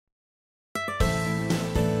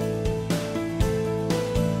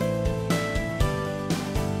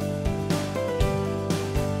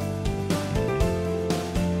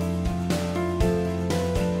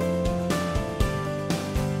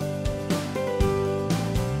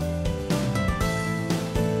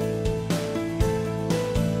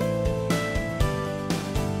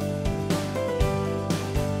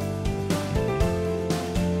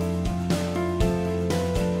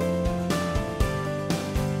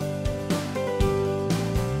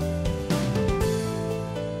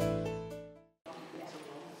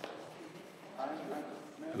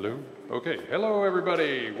Blue? Okay, hello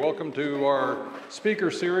everybody. Welcome to our speaker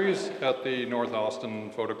series at the North Austin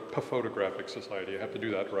Photographic Society. I have to do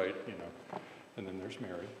that right, you know. And then there's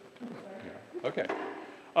Mary. Yeah. Okay.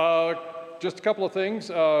 Just a couple of things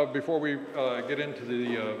before we get into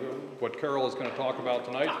the what Carol is going to talk about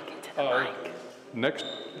tonight. Next,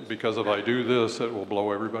 because if I do this, it will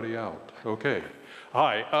blow everybody out. Okay.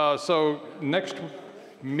 Hi. So next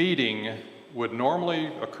meeting would normally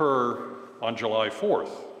occur on July 4th,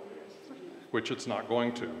 which it's not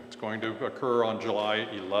going to. It's going to occur on July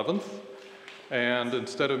 11th. And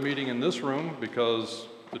instead of meeting in this room, because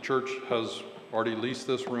the church has already leased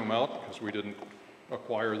this room out, because we didn't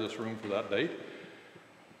acquire this room for that date,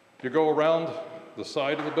 you go around the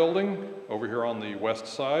side of the building, over here on the west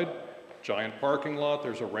side, giant parking lot.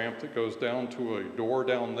 There's a ramp that goes down to a door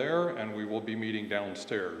down there, and we will be meeting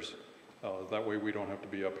downstairs. That way we don't have to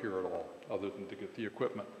be up here at all, other than to get the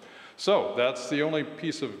equipment. So that's the only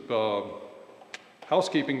piece of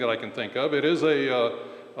housekeeping that I can think of. It is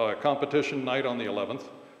a competition night on the 11th,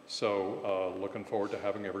 so looking forward to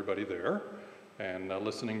having everybody there and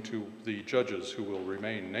listening to the judges who will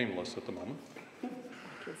remain nameless at the moment.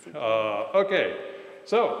 Okay,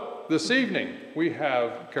 so this evening we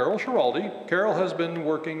have Carol Schiraldi. Carol has been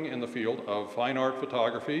working in the field of fine art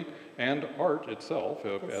photography and art itself,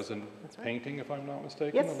 as in painting, if I'm not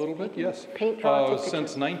mistaken, a little bit, yes.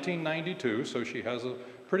 Since 1992, so she has a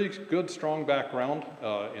pretty good, strong background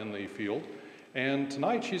in the field. And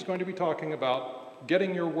tonight she's going to be talking about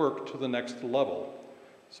getting your work to the next level.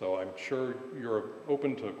 So I'm sure you're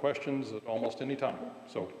open to questions at almost any time.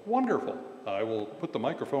 So wonderful. I will put the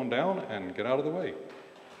microphone down and get out of the way.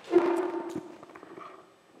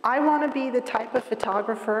 I want to be the type of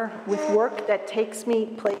photographer with work that takes me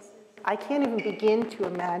places I can't even begin to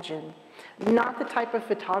imagine. Not the type of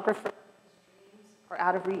photographer whose dreams are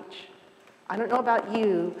out of reach. I don't know about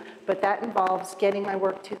you, but that involves getting my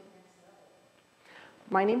work to.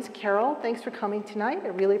 My name's Carol. Thanks for coming tonight. I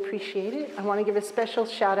really appreciate it. I want to give a special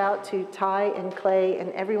shout out to Ty and Clay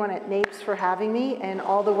and everyone at NAPfS for having me and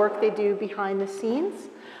all the work they do behind the scenes.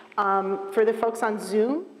 For the folks on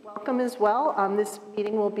Zoom, welcome as well. This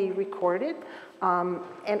meeting will be recorded.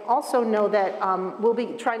 And also know that we'll be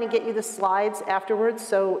trying to get you the slides afterwards,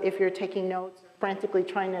 so if you're taking notes, frantically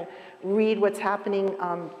trying to read what's happening,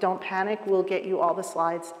 don't panic. We'll get you all the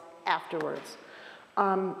slides afterwards.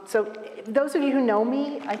 So those of you who know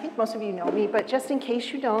me, I think most of you know me, but just in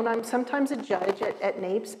case you don't, I'm sometimes a judge at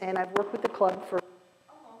NAPfS, and I've worked with the club for a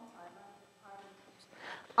long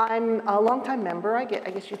time. I'm a longtime member, I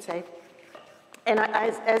guess you'd say. And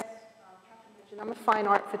as Catherine mentioned, I'm a fine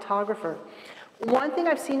art photographer. One thing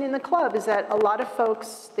I've seen in the club is that a lot of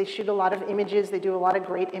folks, they shoot a lot of images, they do a lot of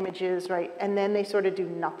great images, right? And then they sort of do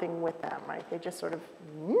nothing with them, right? They just sort of,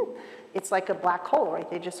 it's like a black hole, right?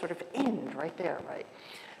 They just sort of end right there, right?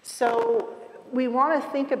 So we want to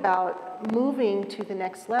think about moving to the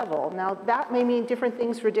next level. Now that may mean different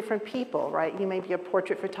things for different people, right? You may be a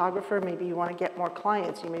portrait photographer, maybe you want to get more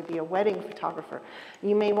clients. You may be a wedding photographer.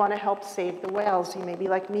 You may want to help save the whales. You may be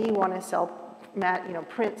like me, want to sell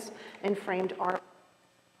prints and framed art.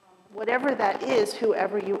 Whatever that is,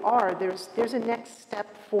 whoever you are, there's a next step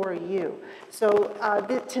for you. So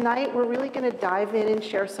tonight we're really going to dive in and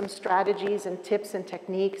share some strategies and tips and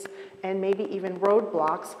techniques and maybe even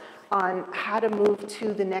roadblocks on how to move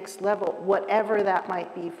to the next level, whatever that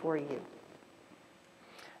might be for you.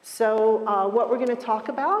 So what we're going to talk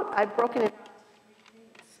about, I've broken it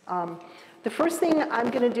down. The first thing I'm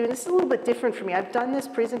going to do, and this is a little bit different for me, I've done this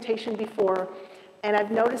presentation before, and I've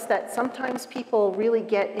noticed that sometimes people really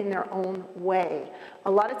get in their own way. A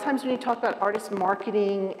lot of times when you talk about artist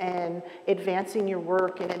marketing and advancing your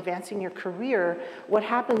work and advancing your career, what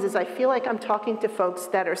happens is I feel like I'm talking to folks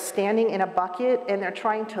that are standing in a bucket and they're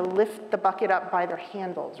trying to lift the bucket up by their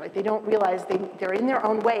handles, right? They don't realize they're in their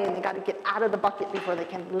own way and they got to get out of the bucket before they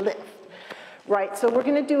can lift, right? So we're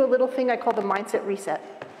going to do a little thing I call the mindset reset.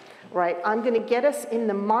 Right, I'm going to get us in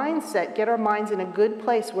the mindset, get our minds in a good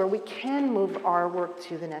place where we can move our work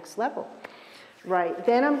to the next level. Right,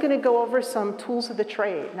 then I'm going to go over some tools of the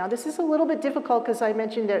trade. Now this is a little bit difficult because I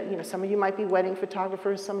mentioned that some of you might be wedding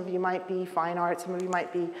photographers, some of you might be fine art, some of you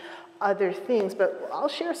might be other things, but I'll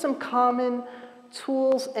share some common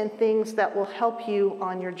tools and things that will help you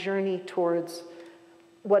on your journey towards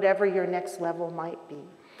whatever your next level might be.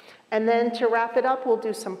 And then to wrap it up, we'll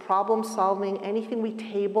do some problem solving, anything we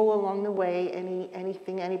table along the way,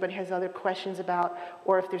 anything anybody has other questions about,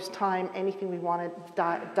 or if there's time, anything we want to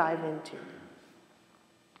dive into.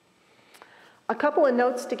 A couple of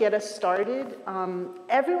notes to get us started.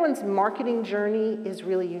 Everyone's marketing journey is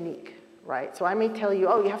really unique, right? So I may tell you,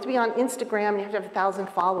 oh, you have to be on Instagram and you have to have 1,000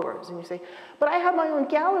 followers. And you say, but I have my own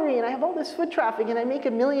gallery and I have all this foot traffic and I make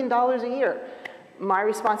 $1 million a year. My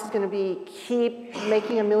response is going to be, keep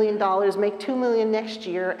making $1 million, make $2 million next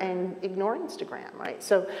year, and ignore Instagram, right?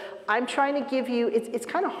 So I'm trying to give you, it's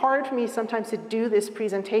kind of hard for me sometimes to do this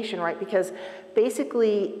presentation, right? Because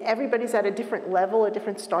basically everybody's at a different level, a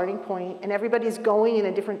different starting point, and everybody's going in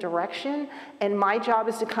a different direction, and my job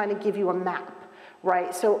is to kind of give you a map.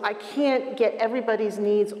 Right, so I can't get everybody's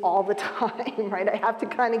needs all the time, right? I have to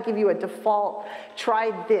kind of give you a default,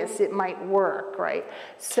 try this, it might work, right?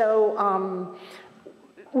 So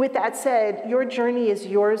with that said, your journey is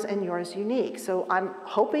yours and yours unique. So I'm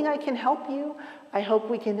hoping I can help you. I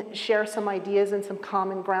hope we can share some ideas and some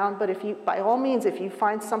common ground, but if you, by all means, if you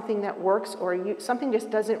find something that works or something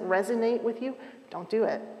just doesn't resonate with you, don't do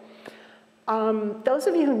it. Those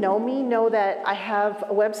of you who know me know that I have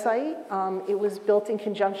a website. It was built in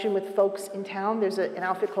conjunction with folks in town. There's an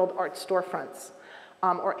outfit called Art Storefronts,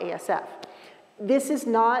 or ASF. This is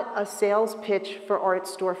not a sales pitch for art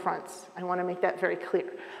storefronts. I want to make that very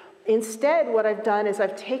clear. Instead, what I've done is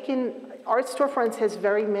I've taken, Art Storefronts has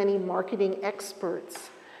very many marketing experts.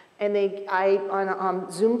 And I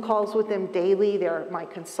on Zoom calls with them daily. They're my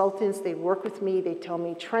consultants. They work with me. They tell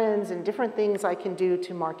me trends and different things I can do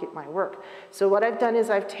to market my work. So what I've done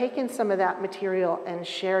is I've taken some of that material and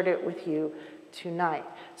shared it with you tonight.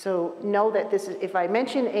 So know that this is, if I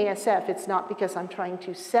mention ASF, it's not because I'm trying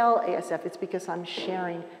to sell ASF. It's because I'm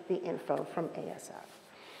sharing the info from ASF.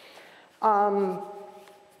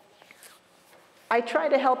 I try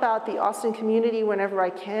to help out the Austin community whenever I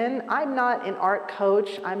can. I'm not an art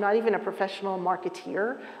coach. I'm not even a professional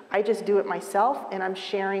marketeer. I just do it myself, and I'm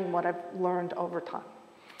sharing what I've learned over time.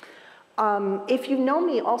 If you know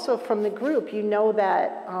me also from the group, you know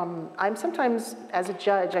that I'm sometimes, as a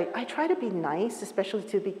judge, I try to be nice, especially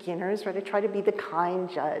to beginners, right? I try to be the kind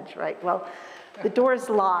judge, right? Well, the door's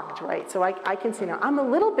locked, right? So I can see now. I'm a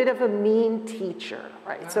little bit of a mean teacher,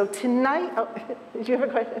 right? So tonight, oh, did you have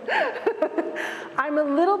a question? I'm a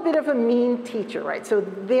little bit of a mean teacher, right? So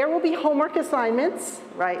there will be homework assignments,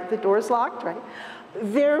 right? The door's locked, right?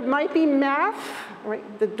 There might be math,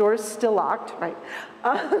 right? The door's still locked, right?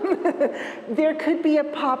 There could be a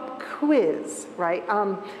pop quiz, right?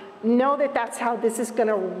 Know that that's how this is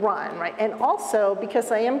gonna run, right? And also, because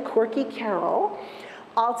I am Quirky Carol,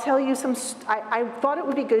 I'll tell you some, I thought it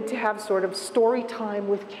would be good to have sort of story time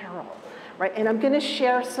with Carol, right? And I'm gonna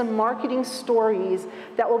share some marketing stories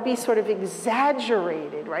that will be sort of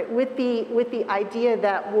exaggerated, right? With the idea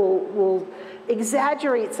that will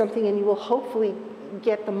exaggerate something and you will hopefully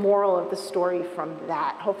get the moral of the story from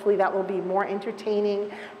that. Hopefully that will be more entertaining,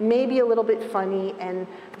 maybe a little bit funny, and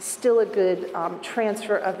still a good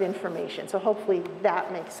transfer of information. So hopefully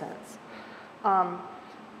that makes sense.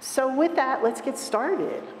 So with that, let's get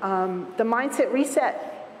started. The mindset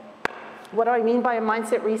reset. What do I mean by a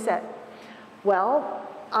mindset reset? Well,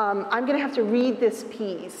 I'm gonna have to read this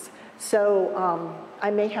piece. So I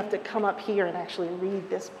may have to come up here and actually read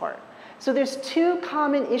this part. So there's two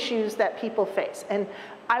common issues that people face. And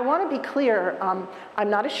I wanna be clear, I'm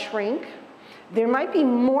not a shrink. There might be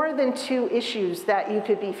more than two issues that you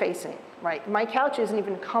could be facing, right? My couch isn't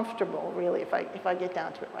even comfortable, really, if I get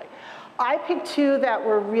down to it, right? I picked two that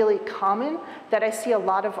were really common that I see a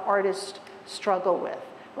lot of artists struggle with,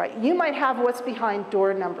 right? You might have what's behind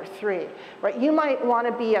door number 3, right? You might want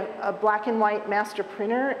to be a black and white master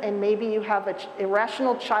printer, and maybe you have an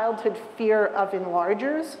irrational childhood fear of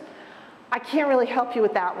enlargers. I can't really help you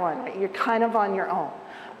with that one, right? You're kind of on your own.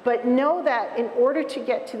 But know that in order to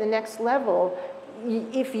get to the next level,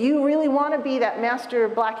 if you really want to be that master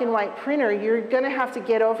black and white printer, you're going to have to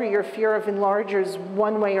get over your fear of enlargers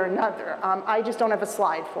one way or another. I just don't have a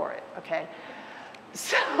slide for it, okay?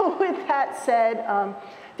 So with that said,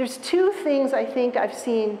 there's two things I think I've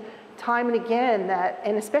seen time and again that,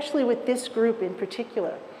 and especially with this group in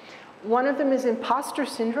particular. One of them is imposter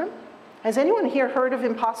syndrome. Has anyone here heard of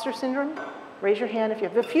imposter syndrome? Raise your hand if you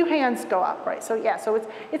have. A few hands go up, right? So yeah, so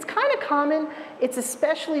it's kind of common. It's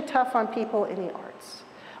especially tough on people in the arts.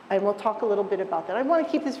 And we'll talk a little bit about that. I want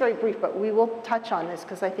to keep this very brief, but we will touch on this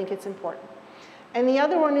because I think it's important. And the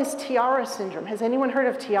other one is tiara syndrome. Has anyone heard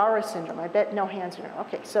of tiara syndrome? I bet no hands are.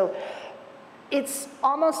 Okay, so it's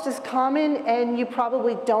almost as common, and you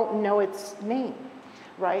probably don't know its name,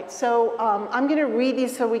 right? So I'm going to read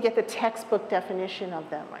these so we get the textbook definition of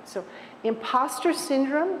them, right? So imposter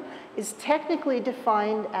syndrome is technically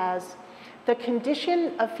defined as the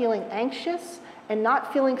condition of feeling anxious and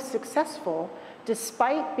not feeling successful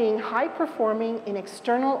despite being high-performing in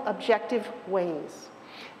external objective ways.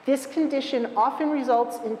 This condition often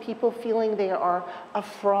results in people feeling they are a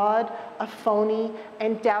fraud, a phony,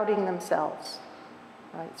 and doubting themselves.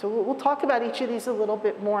 Right? So we'll talk about each of these a little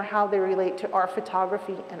bit more, how they relate to our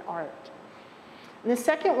photography and art. And the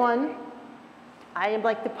second one, I am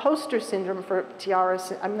like the poster syndrome for tiara,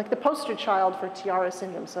 I'm like the poster child for tiara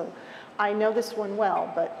syndrome, so I know this one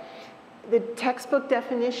well, but the textbook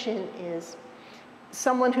definition is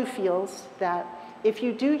someone who feels that if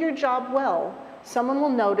you do your job well, someone will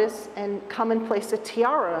notice and come and place a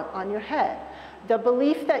tiara on your head. The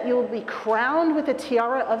belief that you will be crowned with a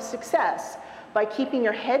tiara of success by keeping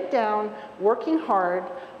your head down, working hard,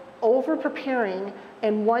 over-preparing,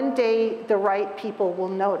 and one day the right people will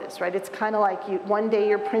notice, right? It's kind of like one day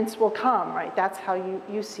your prince will come, right? That's how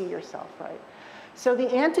you see yourself, right? So the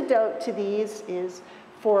antidote to these is,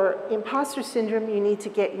 for imposter syndrome, you need to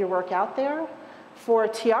get your work out there. For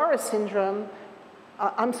tiara syndrome,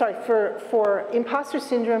 for imposter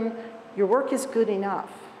syndrome, your work is good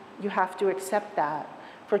enough. You have to accept that.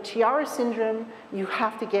 For tiara syndrome, you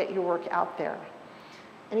have to get your work out there.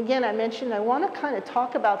 And again, I mentioned I want to kind of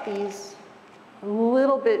talk about these a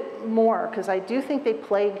little bit more, because I do think they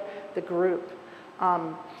plague the group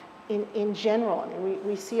in general. I mean,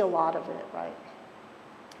 we see a lot of it, right?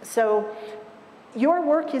 So your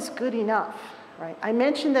work is good enough. Right. I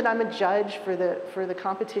mentioned that I'm a judge for the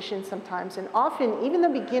competition sometimes, and often, even the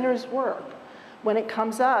beginner's work, when it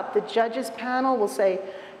comes up, the judges panel will say,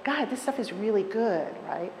 God, this stuff is really good,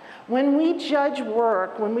 right? When we judge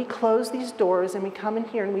work, when we close these doors and we come in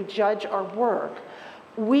here and we judge our work,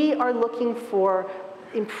 we are looking for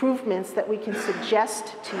improvements that we can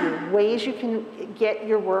suggest to you, ways you can get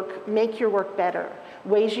your work, make your work better,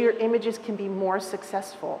 ways your images can be more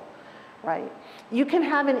successful. Right? You can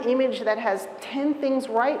have an image that has 10 things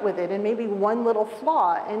right with it and maybe one little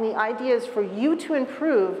flaw, and the idea is for you to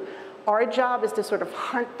improve. Our job is to sort of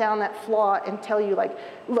hunt down that flaw and tell you, like,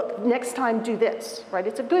 look, next time do this, right?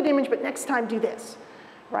 It's a good image, but next time do this,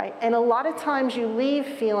 right? And a lot of times you leave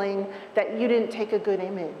feeling that you didn't take a good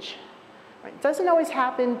image, right? It doesn't always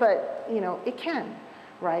happen, but, you know, it can,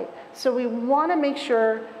 right? So we want to make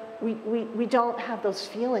sure we don't have those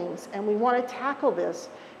feelings, and we want to tackle this.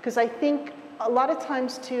 Because I think a lot of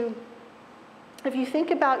times too, if you think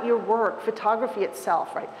about your work, photography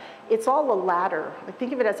itself, right? It's all a ladder. Like,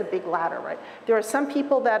 think of it as a big ladder, right? There are some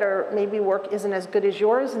people that maybe work isn't as good as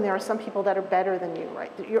yours, and there are some people that are better than you,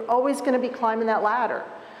 right? You're always going to be climbing that ladder,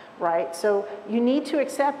 right? So you need to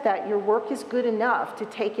accept that your work is good enough to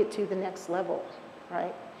take it to the next level,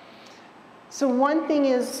 right? So one thing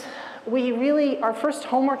is, our first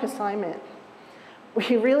homework assignment,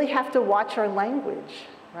 we really have to watch our language.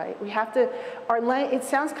 Right? We have to, it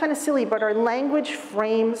sounds kind of silly, but our language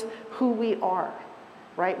frames who we are,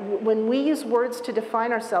 right? When we use words to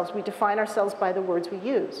define ourselves, we define ourselves by the words we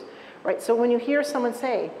use, right? So when you hear someone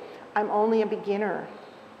say, I'm only a beginner,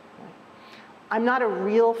 right? I'm not a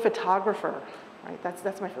real photographer, right?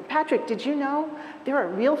 That's my friend. Patrick, did you know there are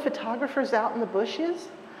real photographers out in the bushes?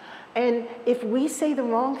 And if we say the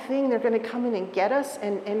wrong thing, they're going to come in and get us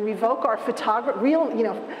and revoke our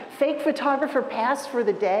fake photographer pass for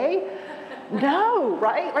the day. No,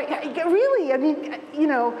 right? Really, I mean, you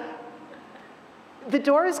know, the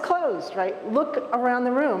door is closed, right? Look around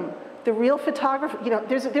the room. The real photographer, you know,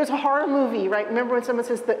 there's a horror movie, right? Remember when someone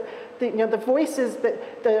says that, the voices,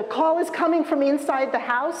 that the call is coming from inside the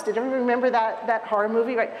house? Did everyone remember that horror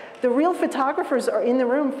movie, right? The real photographers are in the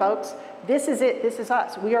room, folks. This is it, this is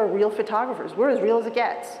us. We are real photographers. We're as real as it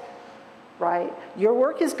gets, right? Your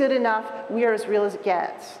work is good enough. We are as real as it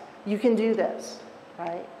gets. You can do this,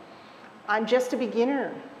 right? I'm just a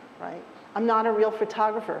beginner, right? I'm not a real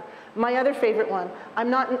photographer. My other favorite one, I'm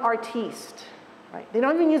not an artiste. Right? They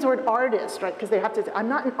don't even use the word artist, right? Because they have to, I'm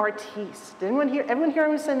not an artiste. Did everyone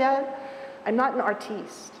hear me say that? I'm not an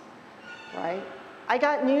artiste, right? I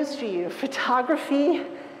got news for you. Photography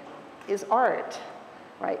is art,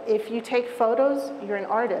 right? If you take photos, you're an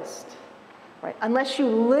artist, right? Unless you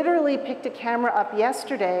literally picked a camera up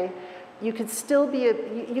yesterday, you could still be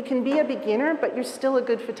you can be a beginner, but you're still a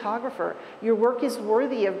good photographer. Your work is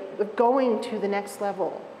worthy of going to the next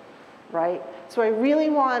level. Right? So I really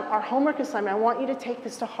want our homework assignment, I want you to take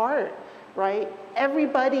this to heart, right?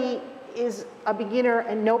 Everybody is a beginner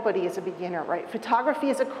and nobody is a beginner, right? Photography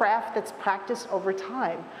is a craft that's practiced over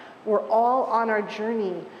time. We're all on our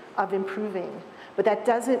journey of improving, but that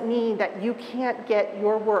doesn't mean that you can't get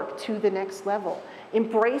your work to the next level.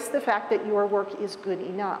 Embrace the fact that your work is good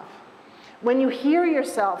enough. When you hear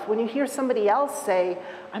yourself, when you hear somebody else say,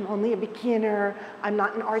 I'm only a beginner, I'm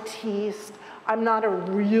not an artiste, I'm not a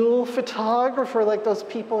real photographer like those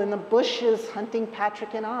people in the bushes hunting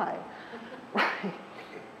Patrick and I, right?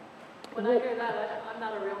 When I hear that, I'm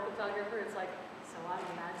not a real photographer. It's like, so I'm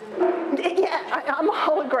imagining. Yeah, I'm a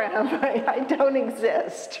hologram, right? I don't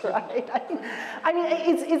exist, right? I mean,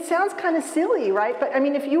 it sounds kind of silly, right? But I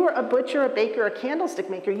mean, if you were a butcher, a baker, a candlestick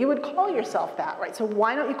maker, you would call yourself that, right? So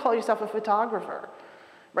why don't you call yourself a photographer,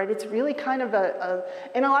 right? It's really kind of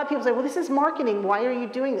and a lot of people say, well, this is marketing. Why are you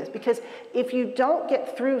doing this? Because if you don't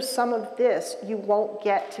get through some of this, you won't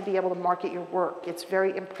get to be able to market your work. It's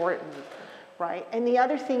very important, right? And the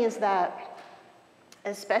other thing is that,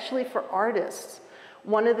 especially for artists,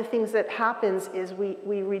 one of the things that happens is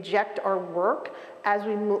we reject our work as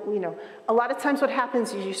we move, you know. A lot of times what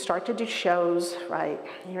happens is you start to do shows, right?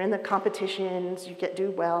 You're in the competitions, you do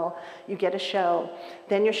well, you get a show.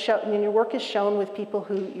 Then your work is shown with people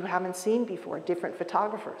who you haven't seen before, different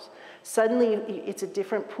photographers. Suddenly it's a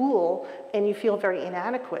different pool and you feel very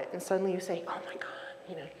inadequate. And suddenly you say, oh my God,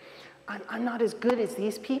 you know, I'm not as good as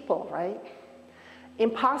these people, right?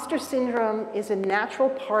 Imposter syndrome is a natural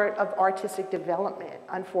part of artistic development,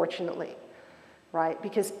 unfortunately, right?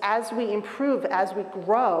 Because as we improve, as we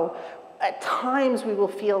grow, at times we will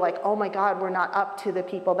feel like, oh my God, we're not up to the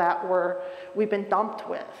people that we've been dumped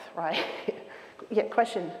with, right? Yeah,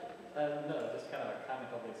 question? No, just kind of a comment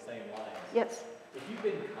on the same lines. Yes. If you've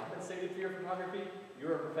been compensated for your photography,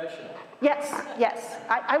 you're a professional. Yes, yes.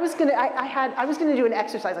 I was gonna do an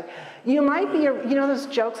exercise like, you might be you know those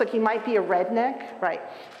jokes like you might be a redneck, right?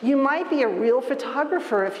 You might be a real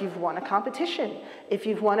photographer if you've won a competition, if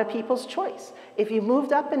you've won a People's Choice, if you've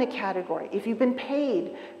moved up in a category, if you've been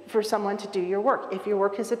paid for someone to do your work, if your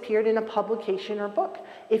work has appeared in a publication or book,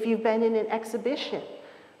 if you've been in an exhibition,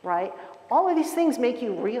 right? All of these things make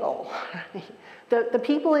you real. The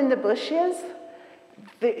people in the bushes,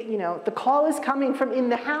 you know, the call is coming from in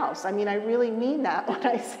the house. I mean, I really mean that when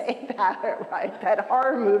I say that, right? That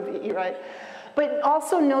horror movie, right? But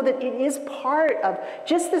also know that it is part of,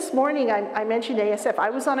 just this morning I mentioned ASF. I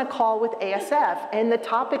was on a call with ASF and the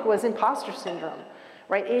topic was imposter syndrome,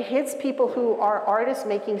 right? It hits people who are artists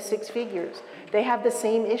making six figures. They have the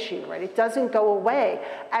same issue, right? It doesn't go away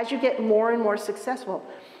as you get more and more successful.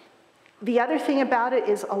 The other thing about it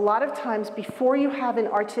is a lot of times before you have an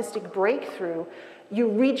artistic breakthrough, you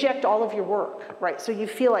reject all of your work, right? So you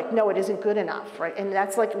feel like, no, it isn't good enough, right? And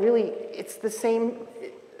that's like really, it's the same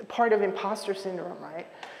part of imposter syndrome, right?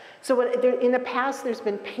 So in the past, there's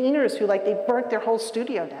been painters who like, they burnt their whole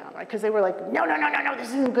studio down, right? Because they were like, no, this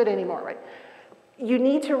isn't good anymore, right? You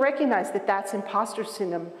need to recognize that that's imposter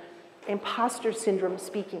syndrome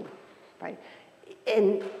speaking, right?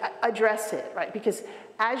 And address it, right? Because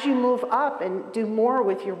as you move up and do more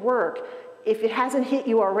with your work, if it hasn't hit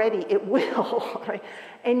you already, it will, right?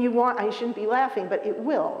 And I shouldn't be laughing, but it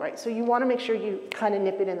will, right? So you want to make sure you kind of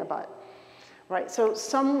nip it in the bud, right? So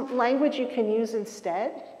some language you can use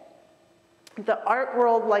instead. The art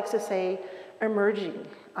world likes to say emerging,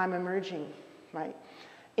 I'm emerging, right?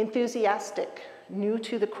 Enthusiastic, new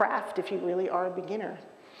to the craft if you really are a beginner.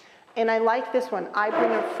 And I like this one, I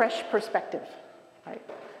bring a fresh perspective, right?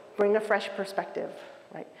 Bring a fresh perspective.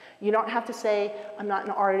 Right? You don't have to say, I'm not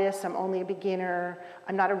an artist, I'm only a beginner,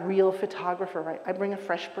 I'm not a real photographer, right? I bring a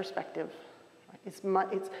fresh perspective.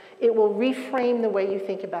 Right? It will reframe the way you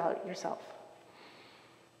think about yourself.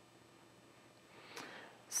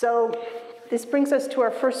 So this brings us to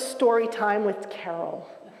our first story time with Carol.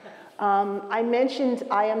 I mentioned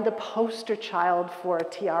I am the poster child for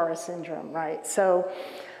tiara syndrome, right? So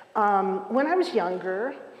when I was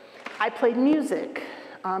younger, I played music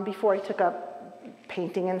before I took up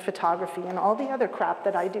painting and photography and all the other crap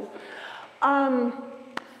that I do.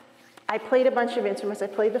 I played a bunch of instruments. I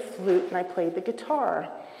played the flute and I played the guitar.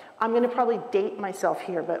 I'm going to probably date myself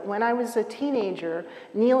here, but when I was a teenager,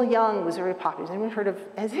 Neil Young was very popular.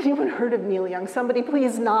 Has anyone heard of Neil Young? Somebody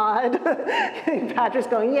please nod. Patrick's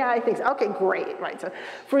going, yeah, I think so. Okay, great, right. So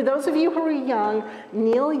for those of you who are young,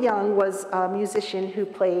 Neil Young was a musician who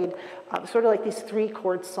played sort of like these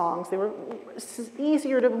 3-chord songs. They were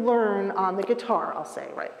easier to learn on the guitar, I'll say,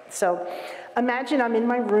 right? So imagine I'm in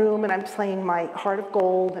my room and I'm playing my Heart of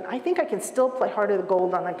Gold, and I think I can still play Heart of the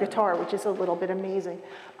Gold on the guitar, which is a little bit amazing,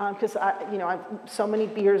 because I've so many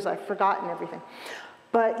beers I've forgotten everything.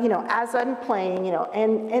 But as I'm playing,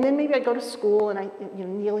 and then maybe I go to school and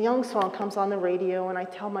Neil Young's song comes on the radio, and I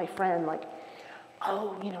tell my friend like,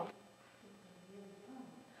 oh,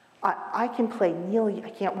 I can play I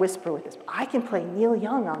can't whisper with this, but I can play Neil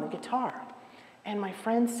Young on the guitar. And my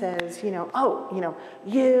friend says, oh,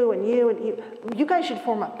 you guys should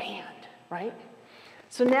form a band, right?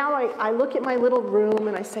 So now I look at my little room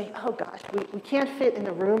and I say, oh gosh, we can't fit in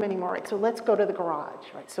the room anymore, right? So let's go to the garage,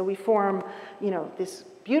 right? So we form, this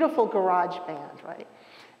beautiful garage band, right?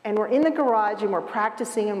 And we're in the garage and we're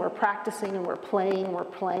practicing and we're practicing and we're playing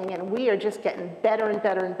and we are just getting better and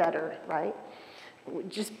better and better, right?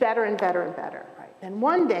 Just better and better and better, right? And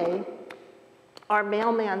one day, our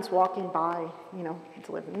mailman's walking by, you know,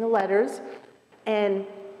 delivering the letters, and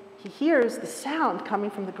he hears the sound coming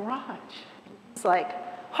from the garage. It's like,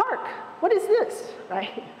 hark, what is this,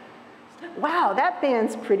 right? Wow, that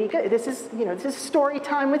band's pretty good. This is, you know, this is story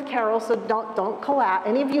time with Carol, so don't collapse.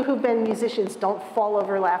 Any of you who've been musicians, don't fall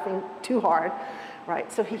over laughing too hard,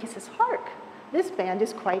 right? So he says, hark, this band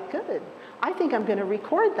is quite good. I think I'm gonna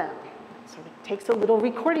record them. So he takes a little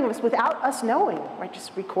recording of us without us knowing, right?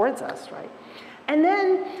 Just records us, right? And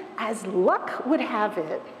then, as luck would have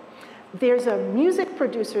it, there's a music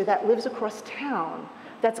producer that lives across town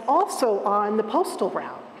that's also on the postal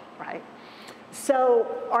route, right? So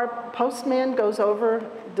our postman goes over,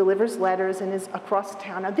 delivers letters, and is across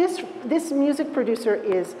town. Now this music producer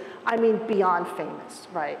is, I mean, beyond famous,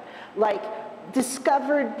 right? Like,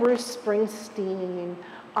 discovered Bruce Springsteen.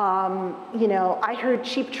 You know, I heard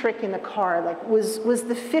Cheap Trick in the car. Like, was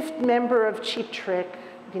the 5th member of Cheap Trick,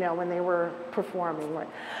 you know, when they were performing. Right?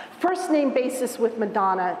 First name basis with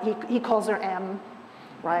Madonna. He calls her M,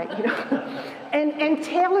 right? You know, and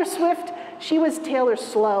Taylor Swift. She was Taylor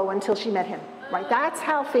Slow until she met him. Right? That's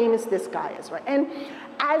how famous this guy is, right? And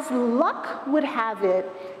as luck would have it,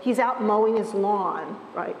 he's out mowing his lawn,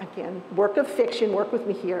 right? Again, work of fiction, work with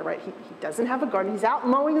me here, right? He doesn't have a garden, he's out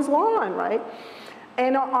mowing his lawn, right?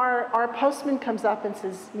 And our postman comes up and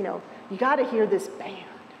says, you know, you gotta hear this band,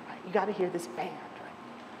 right? You gotta hear this band,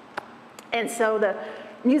 right? And so the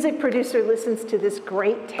music producer listens to this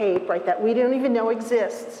great tape, right, that we don't even know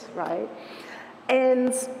exists, right?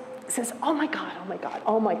 And says, oh my God, oh my God,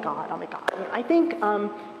 oh my God, oh my God. And I think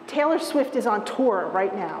Taylor Swift is on tour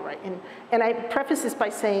right now, right? And I preface this by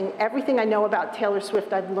saying everything I know about Taylor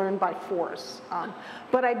Swift I've learned by force.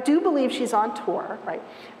 But I do believe she's on tour, right?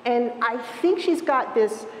 And I think she's got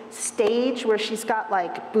this stage where she's got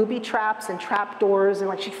like booby traps and trap doors, and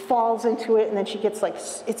like she falls into it and then she gets like,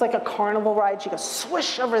 it's like a carnival ride. She goes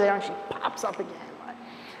swish over there and she pops up again.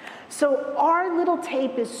 So our little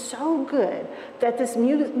tape is so good that this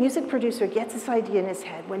music producer gets this idea in his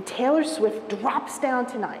head. When Taylor Swift drops down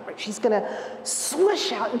tonight, right, she's gonna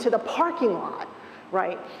swish out into the parking lot,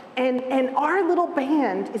 right? And our little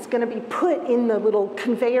band is gonna be put in the little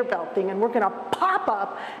conveyor belt thing, and we're gonna pop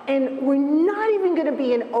up, and we're not even gonna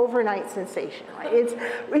be an overnight sensation, right?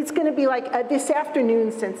 It's gonna be like a this afternoon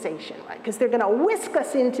sensation, right? Because they're gonna whisk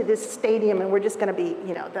us into this stadium, and we're just gonna be,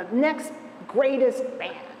 you know, the next greatest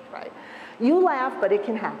band. Right? You laugh, but it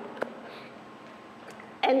can happen.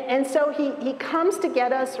 And so he comes to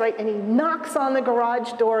get us, right, and he knocks on the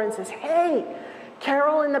garage door and says, hey,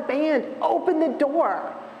 Carol and the band, open the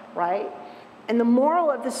door, right? And the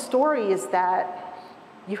moral of the story is that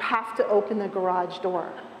you have to open the garage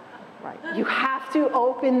door, right? You have to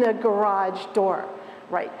open the garage door,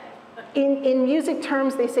 right? In music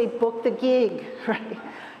terms, they say book the gig, right?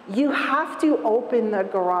 You have to open the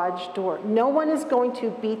garage door. No one is going to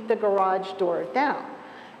beat the garage door down.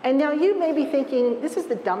 And now you may be thinking, this is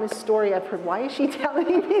the dumbest story I've heard. Why is she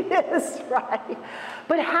telling me this, right?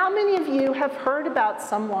 But how many of you have heard about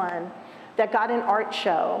someone that got an art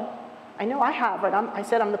show? I know I have, right? I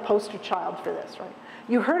said I'm the poster child for this, right?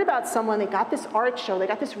 You heard about someone, they got this art show, they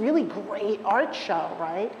got this really great art show,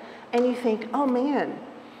 right? And you think, oh man,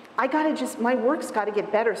 my work's gotta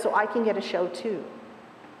get better so I can get a show too.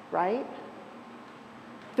 Right?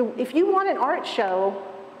 If you want an art show,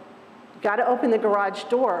 you got to open the garage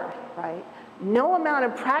door, right? No amount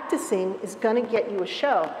of practicing is going to get you a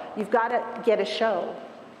show. You've got to get a show,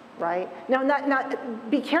 right? Now,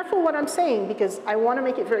 be careful what I'm saying, because I want to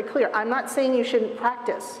make it very clear. I'm not saying you shouldn't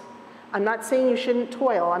practice. I'm not saying you shouldn't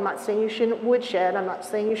toil. I'm not saying you shouldn't woodshed. I'm not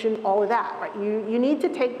saying you shouldn't all of that, right? You need to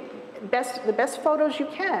take the best photos you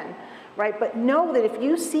can, right? But know that if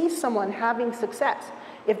you see someone having success,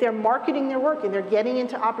 if they're marketing their work and they're getting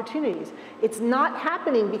into opportunities, it's not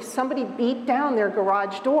happening because somebody beat down their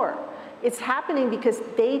garage door. It's happening because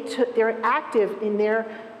they're active in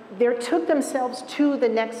they took themselves to the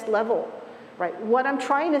next level, right? What I'm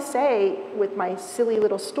trying to say with my silly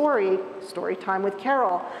little story time with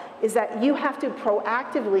Carol, is that you have to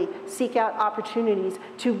proactively seek out opportunities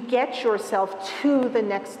to get yourself to the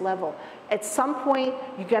next level. At some point,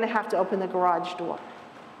 you're gonna have to open the garage door.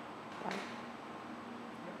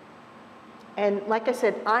 And like I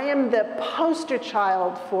said, I am the poster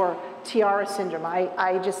child for tiara syndrome.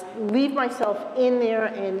 I just leave myself in there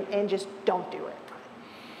and just don't do it.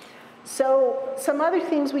 So some other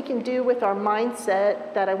things we can do with our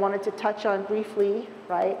mindset that I wanted to touch on briefly,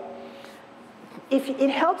 right? It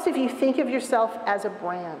helps if you think of yourself as a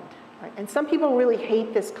brand, right? And some people really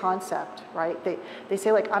hate this concept, right? They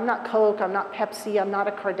say like, I'm not Coke, I'm not Pepsi, I'm not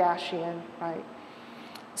a Kardashian, right?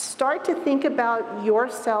 Start to think about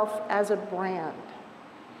yourself as a brand.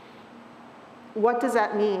 What does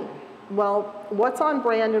that mean? Well, what's on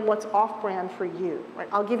brand and what's off brand for you, right?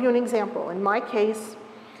 I'll give you an example. In my case,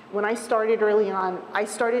 when I started early on, I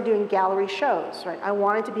started doing gallery shows, right? I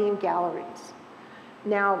wanted to be in galleries.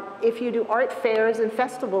 Now, if you do art fairs and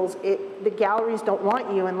festivals, the galleries don't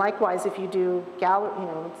want you, and likewise, if you do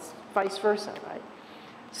it's vice versa, right?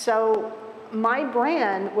 So my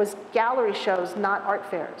brand was gallery shows, not art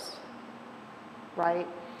fairs, right?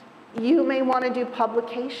 You may want to do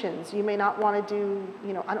publications. You may not want to do,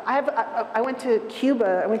 I went to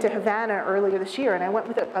Cuba, I went to Havana earlier this year, and I went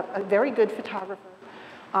with a very good photographer.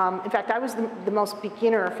 In fact, I was the most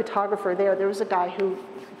beginner photographer there. There was a guy who,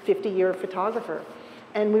 50-year photographer.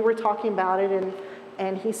 And we were talking about it,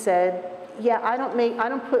 and he said, yeah, I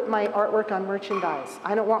don't put my artwork on merchandise.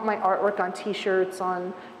 I don't want my artwork on t-shirts,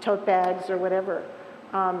 on tote bags, or whatever.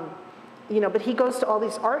 But he goes to all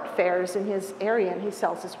these art fairs in his area, and he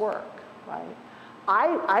sells his work, right?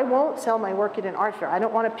 I won't sell my work at an art fair. I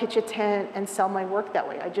don't want to pitch a tent and sell my work that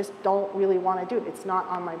way. I just don't really want to do it. It's not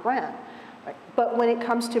on my brand. Right? But when it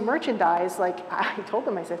comes to merchandise, like I told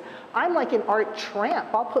them, I said, I'm like an art tramp.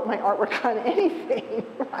 I'll put my artwork on anything,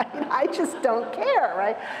 right? I just don't care,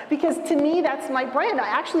 right? Because to me, that's my brand. I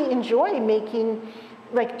actually enjoy making,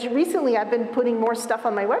 like recently I've been putting more stuff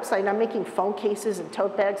on my website, and I'm making phone cases and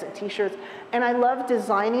tote bags and t-shirts, and I love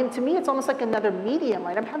designing. To me, it's almost like another medium,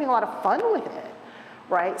 right? I'm having a lot of fun with it,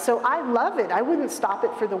 right? So I love it. I wouldn't stop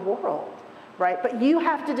it for the world. Right? But you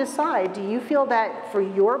have to decide, do you feel that for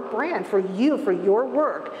your brand, for you, for your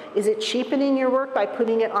work, is it cheapening your work by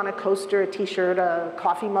putting it on a coaster, a t-shirt, a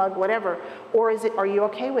coffee mug, whatever, or are you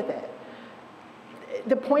okay with it?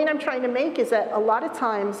 The point I'm trying to make is that a lot of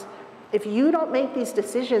times, if you don't make these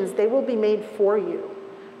decisions, they will be made for you,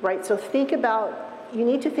 right? So you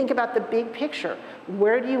need to think about the big picture.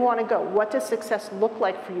 Where do you want to go? What does success look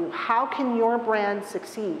like for you? How can your brand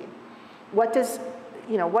succeed? What does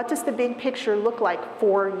the big picture look like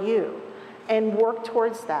for you? And work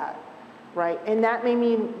towards that, right? And that may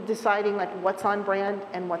mean deciding like what's on brand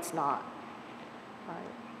and what's not, right?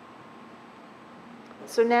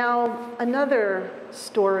 So now another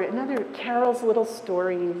story, another Carol's Little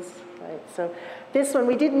Stories, right? So this one,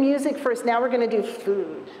 we did music first, now we're gonna do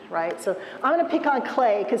food, right? So I'm gonna pick on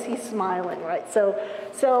Clay because he's smiling, right? So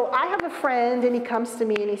I have a friend and he comes to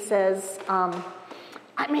me and he says,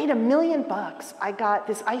 I made $1 million. I got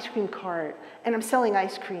this ice cream cart, and I'm selling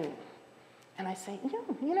ice cream. And I say,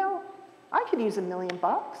 I could use $1 million.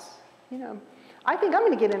 I think I'm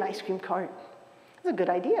going to get an ice cream cart. That's a good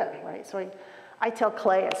idea, right? So I tell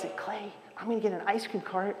Clay, I say, Clay, I'm going to get an ice cream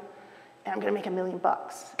cart, and I'm going to make $1 million.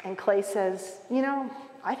 And Clay says,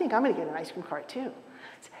 I think I'm going to get an ice cream cart too.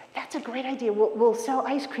 That's a great idea. We'll sell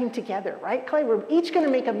ice cream together, right, Clay? We're each going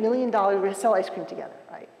to make $1 million. We're going to sell ice cream together,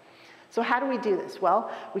 right? So how do we do this?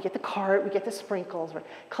 Well, we get the cart, we get the sprinkles. Right?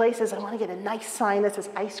 Clay says, I want to get a nice sign that says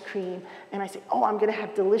ice cream. And I say, oh, I'm going to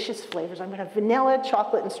have delicious flavors. I'm going to have vanilla,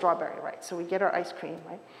 chocolate, and strawberry, right? So we get our ice cream,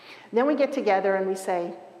 right? Then we get together and we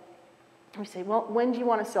say, well, when do you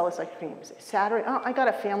want to sell this ice cream? We say, Saturday. Oh, I got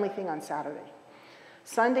a family thing on Saturday.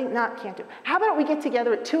 Sunday, no, can't do it. How about we get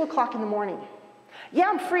together at 2 o'clock in the morning? Yeah,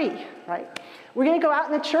 I'm free, right? We're going to go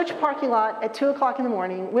out in the church parking lot at 2 o'clock in the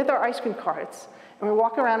morning with our ice cream carts. And we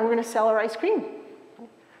walk around and we're going to sell our ice cream.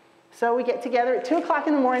 So we get together at 2 o'clock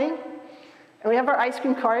in the morning, and we have our ice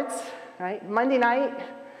cream carts, right, Monday night.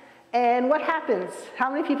 And what happens?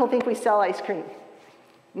 How many people think we sell ice cream?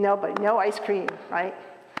 Nobody, no ice cream, right?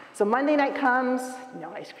 So Monday night comes,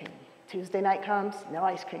 no ice cream. Tuesday night comes, no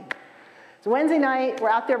ice cream. So Wednesday night,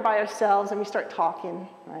 we're out there by ourselves, and we start talking,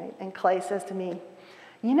 right? And Clay says to me,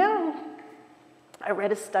 I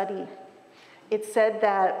read a study. It said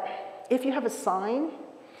that if you have a sign,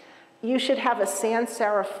 you should have a sans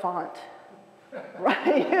serif font,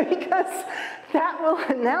 right? Because that will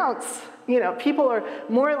announce, people are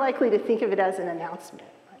more likely to think of it as an announcement.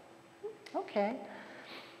 Right? Okay.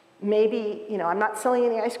 Maybe, I'm not selling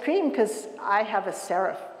any ice cream because I have a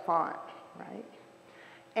serif font, right?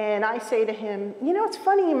 And I say to him, it's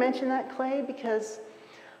funny you mention that, Clay, because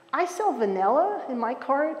I sell vanilla in my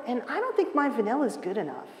cart, and I don't think my vanilla is good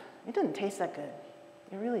enough. It doesn't taste that good.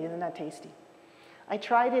 It really isn't that tasty. I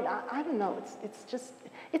tried it, I don't know,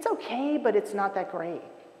 it's okay, but it's not that great,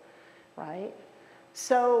 right?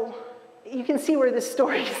 So you can see where this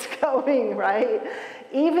story is going, right?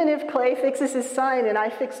 Even if Clay fixes his sign and I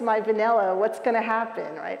fix my vanilla, what's going to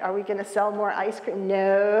happen, right? Are we going to sell more ice cream?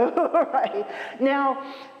 No, right? Now,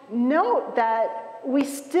 note that we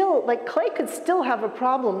still, like Clay could still have a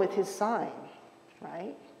problem with his sign,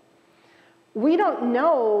 right? We don't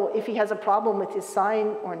know if he has a problem with his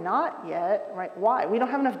sign or not yet, right? Why? We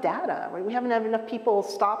don't have enough data, right? We haven't had enough people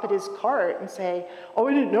stop at his cart and say, oh,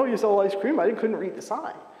 I didn't know you sell ice cream. I couldn't read the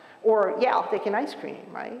sign. Or, yeah, I'll take an ice cream,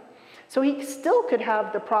 right? So he still could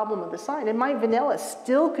have the problem of the sign, and my vanilla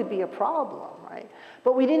still could be a problem, right?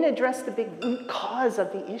 But we didn't address the big root cause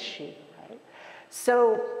of the issue, right?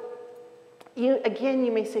 So, again,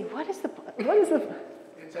 you may say, what is the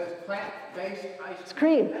It says plant-based ice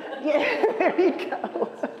cream. Yeah, there you go.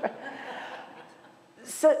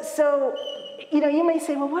 So, you may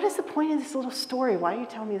say, well, what is the point of this little story? Why are you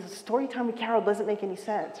telling me this story time with Carol doesn't make any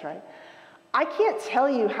sense, right? I can't tell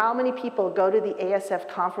you how many people go to the ASF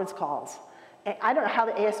conference calls. And I don't know how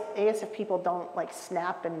the ASF people don't like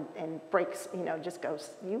snap and break, just go,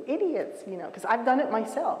 you idiots, because I've done it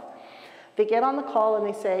myself. They get on the call and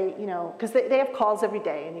they say, because they have calls every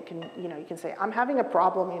day, and you can say, I'm having a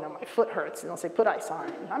problem, my foot hurts, and they'll say, put ice on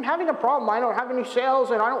it. I'm having a problem, I don't have any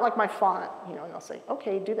sales, and I don't like my font, and they'll say,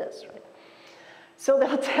 okay, do this, right? So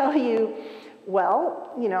they'll tell you,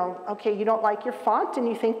 well, okay, you don't like your font, and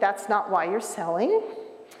you think that's not why you're selling.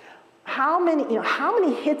 How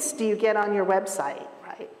many hits do you get on your website,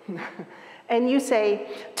 right? And you say,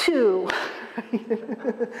 2.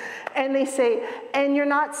 And they say, and you're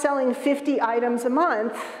not selling 50 items a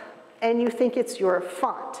month, and you think it's your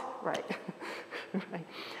font, right? Right.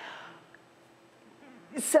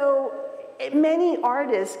 So many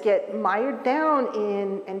artists get mired down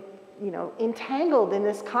in, and entangled in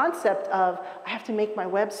this concept of, I have to make my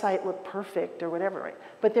website look perfect or whatever, right?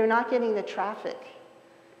 But they're not getting the traffic,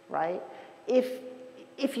 right?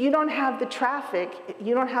 If you don't have the traffic,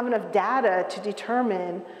 you don't have enough data to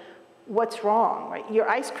determine what's wrong, right? Your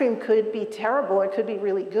ice cream could be terrible, it could be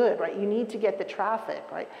really good, right? You need to get the traffic,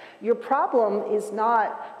 right? Your problem is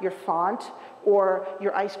not your font or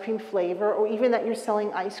your ice cream flavor, or even that you're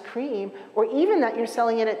selling ice cream, or even that you're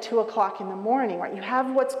selling it at 2 o'clock in the morning, right? You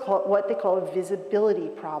have what they call a visibility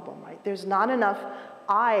problem, right? There's not enough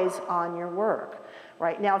eyes on your work,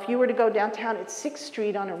 right? Now, if you were to go downtown at 6th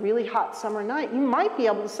Street on a really hot summer night, you might be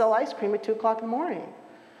able to sell ice cream at 2 o'clock in the morning.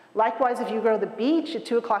 Likewise, if you go to the beach at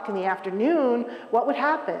 2 o'clock in the afternoon, what would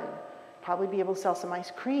happen? Probably be able to sell some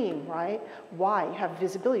ice cream, right? Why? You have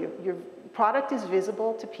visibility. Your product is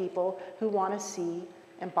visible to people who want to see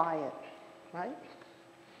and buy it, right?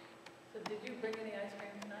 So did you bring any ice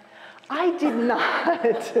cream tonight? I did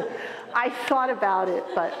not. I thought about it,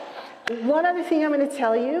 but one other thing I'm going to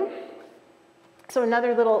tell you. So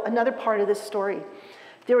another part of this story.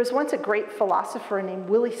 There was once a great philosopher named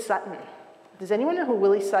Willie Sutton. Does anyone know who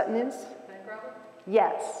Willie Sutton is? Bank robber?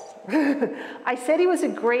 Yes. I said he was a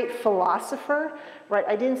great philosopher, right?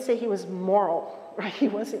 I didn't say he was moral, right? He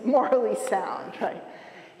wasn't morally sound, right?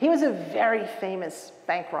 He was a very famous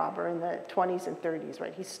bank robber in the 20s and 30s,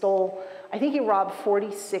 right? He stole, I think he robbed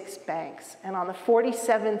 46 banks, and on the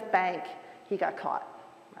 47th bank, he got caught,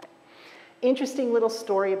 right? Interesting little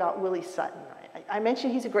story about Willie Sutton, right? I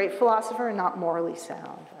mentioned he's a great philosopher and not morally sound,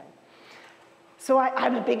 right? So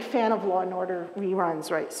I'm a big fan of Law and Order reruns,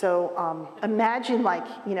 right? So imagine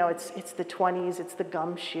it's the 20s, it's the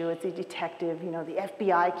gumshoe, it's the detective, the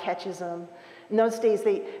FBI catches him. In those days,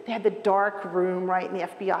 they had the dark room, right? And the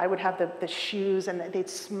FBI would have the shoes, and they'd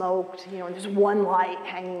smoked, and there's one light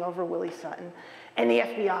hanging over Willie Sutton. And the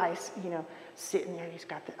FBI's, sitting there, he's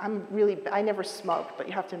got I never smoked, but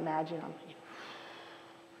you have to imagine,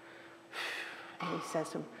 and he says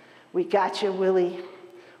to him, "We got you, Willie.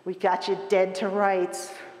 We got you dead to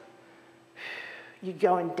rights. You're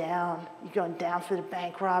going down for the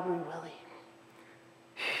bank robbery, Willie.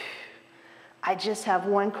 I just have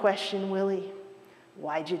one question, Willie.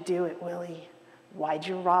 Why'd you do it, Willie? Why'd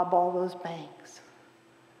you rob all those banks?"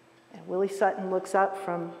 And Willie Sutton looks up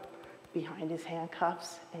from behind his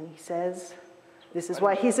handcuffs and he says, this is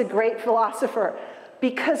why he's a great philosopher,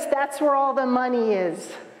 because that's where all the money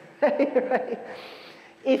is. Right?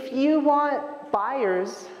 If you want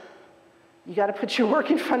buyers, you got to put your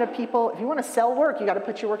work in front of people. If you want to sell work, you got to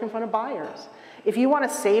put your work in front of buyers. If you want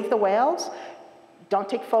to save the whales, don't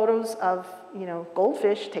take photos of,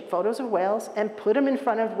 goldfish, take photos of whales and put them in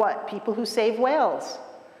front of what? People who save whales,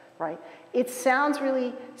 right? It sounds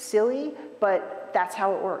really silly, but that's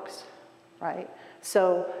how it works, right?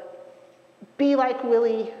 So be like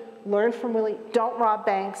Willie, learn from Willie, don't rob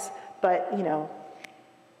banks, but,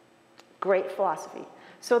 great philosophy.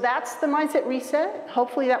 So that's the Mindset Reset.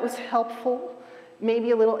 Hopefully that was helpful,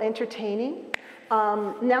 maybe a little entertaining.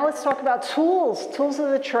 Now let's talk about tools, tools of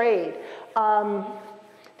the trade.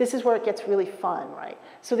 This is where it gets really fun, right?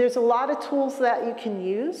 So there's a lot of tools that you can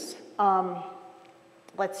use.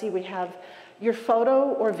 Let's see, we have your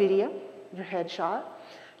photo or video, your headshot.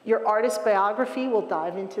 Your artist biography, we'll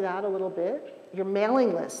dive into that a little bit. Your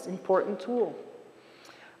mailing list, important tool.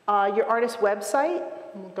 Your artist website,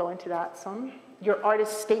 we'll go into that some. Your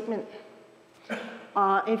artist statement.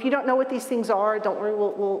 And if you don't know what these things are, don't worry,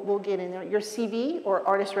 we'll get in there. Your CV or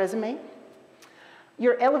artist resume.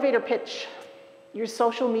 Your elevator pitch. Your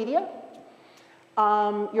social media.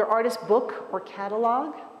 Your artist book or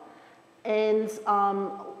catalog. And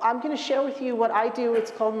I'm going to share with you what I do.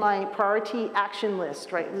 It's called my priority action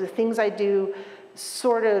list, right? The things I do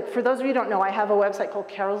sort of, for those of you who don't know, I have a website called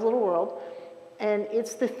Carol's Little World. And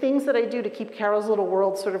it's the things that I do to keep Carol's Little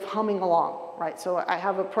World sort of humming along, right? So I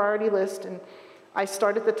have a priority list, and I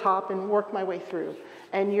start at the top and work my way through.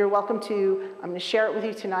 And you're welcome to, I'm going to share it with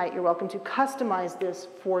you tonight, you're welcome to customize this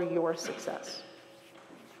for your success.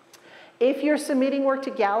 If you're submitting work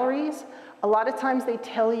to galleries, a lot of times they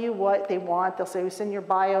tell you what they want. They'll say, we send your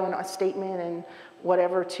bio and a statement and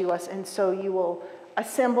whatever to us. And so you will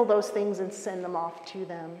assemble those things and send them off to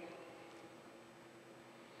them.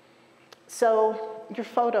 So your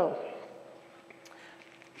photo.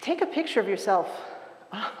 Take a picture of yourself.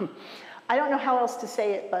 I don't know how else to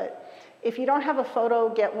say it, but if you don't have a photo,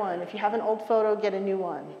 get one. If you have an old photo, get a new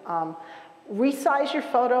one. Resize your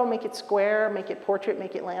photo, make it square, make it portrait,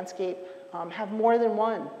 make it landscape. Have more than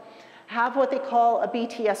one. Have what they call a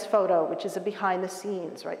BTS photo, which is a behind the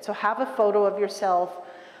scenes, right? So have a photo of yourself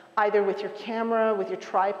either with your camera, with your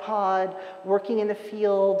tripod, working in the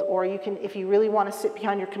field, or you can, if you really want to sit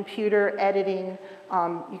behind your computer editing,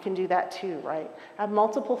 you can do that too, right? Have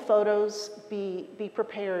multiple photos, be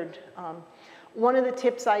prepared. One of the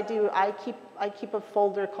tips I do, I keep a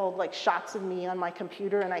folder called like shots of me on my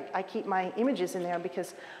computer, and I keep my images in there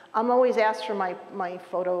because I'm always asked for my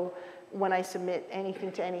photo when I submit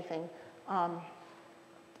anything to anything.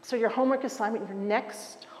 So your homework assignment, your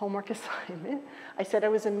next homework assignment, I said I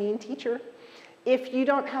was a mean teacher. If you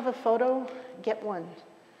don't have a photo, get one.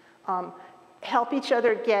 Help each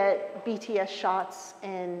other get BTS shots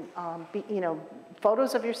and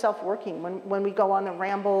photos of yourself working. When we go on the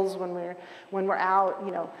rambles, when we're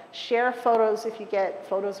out, share photos if you get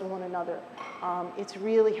photos of one another. It's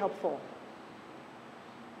really helpful.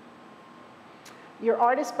 Your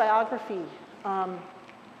artist biography.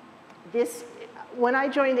 When I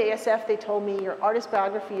joined ASF, they told me your artist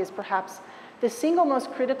biography is perhaps the single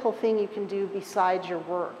most critical thing you can do besides your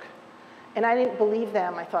work. And I didn't believe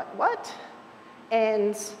them. I thought, what?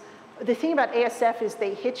 And the thing about ASF is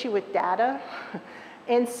they hit you with data.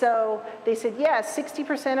 And so they said, yeah,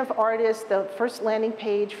 60% of artists, the first landing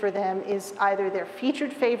page for them is either their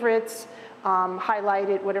featured favorites,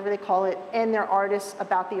 highlighted, whatever they call it, and their artists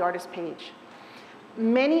about the artist page.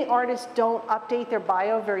 Many artists don't update their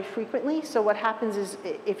bio very frequently, so what happens is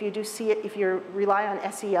if you do see it, if you rely on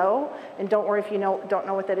SEO, and don't worry if you don't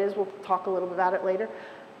know what that is, we'll talk a little bit about it later,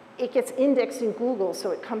 it gets indexed in Google,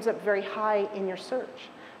 so it comes up very high in your search.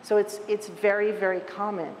 So it's very, very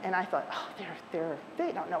common, and I thought, oh,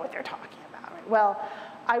 they don't know what they're talking about. Right? Well,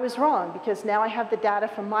 I was wrong, because now I have the data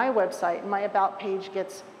from my website, and my About page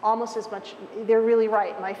gets almost as much, they're really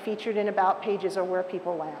right, my featured and About pages are where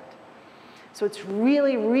people land. So it's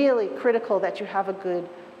really, really critical that you have a good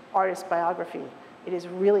artist biography. It is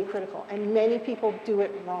really critical, and many people do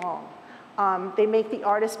it wrong. They make the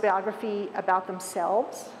artist biography about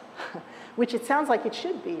themselves, which it sounds like it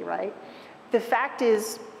should be, right? The fact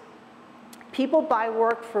is, people buy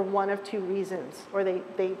work for one of two reasons, or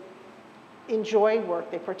they enjoy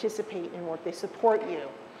work, they participate in work, they support you.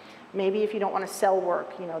 Maybe if you don't want to sell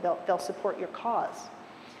work, they'll support your cause.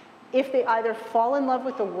 If they either fall in love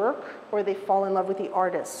with the work or they fall in love with the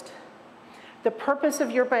artist. The purpose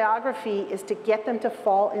of your biography is to get them to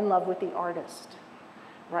fall in love with the artist,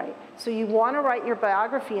 right? So you want to write your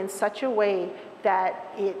biography in such a way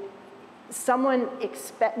that someone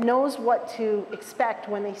knows what to expect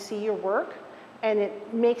when they see your work, and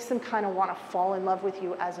it makes them kind of want to fall in love with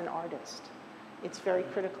you as an artist. It's very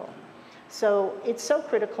critical. So it's so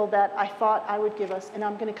critical that I thought I would give us, and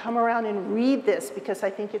I'm going to come around and read this because I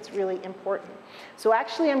think it's really important. So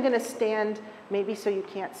actually I'm going to stand, maybe so you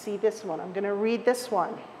can't see this one. I'm going to read this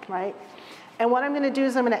one, right? And what I'm going to do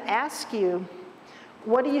is I'm going to ask you,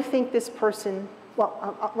 what do you think this person,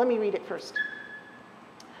 well, let me read it first.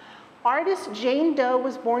 Artist Jane Doe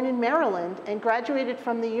was born in Maryland and graduated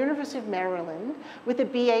from the University of Maryland with a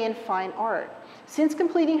BA in Fine Art. Since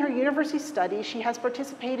completing her university studies, she has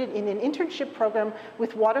participated in an internship program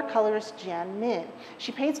with watercolorist Jan Min.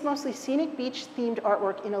 She paints mostly scenic beach-themed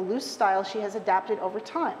artwork in a loose style she has adapted over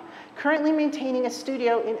time. Currently maintaining a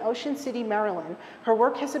studio in Ocean City, Maryland, her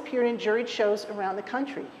work has appeared in juried shows around the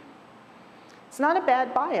country. It's not a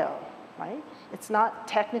bad bio, right? It's not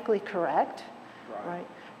technically correct, right?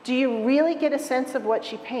 Do you really get a sense of what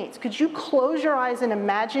she paints? Could you close your eyes and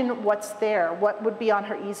imagine what's there? What would be on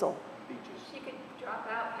her easel? She could drop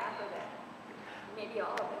out half of that, maybe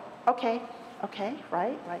all of it. Okay, okay,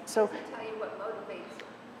 right. So, To tell you what motivates her.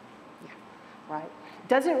 yeah, right.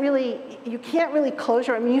 Doesn't really, you can't really close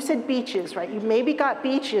your, I mean, you said beaches, right? You maybe got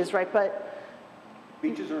beaches, right? But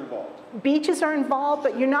Beaches are involved. beaches are involved,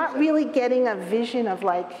 but you're not really getting a vision of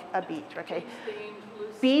like a beach, okay?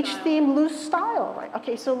 Beach-themed, loose style, right?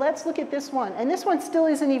 Okay, so let's look at this one. And this one still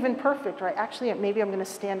isn't even perfect, right? Actually, maybe I'm gonna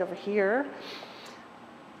stand over here.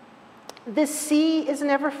 The sea is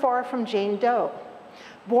never far from Jane Doe.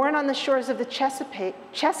 Born on the shores of the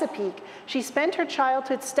Chesapeake, she spent her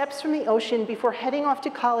childhood steps from the ocean before heading off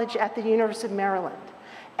to college at the University of Maryland.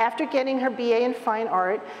 After getting her BA in fine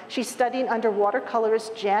art, she studied under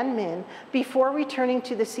watercolorist Jan Min before returning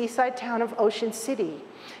to the seaside town of Ocean City.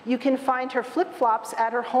 You can find her flip-flops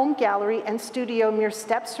at her home gallery and studio mere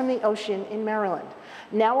steps from the ocean in Maryland.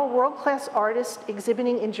 Now a world-class artist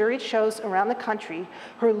exhibiting in juried shows around the country,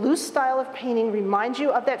 her loose style of painting reminds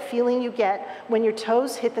you of that feeling you get when your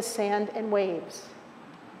toes hit the sand and waves.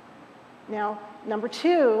 Now, number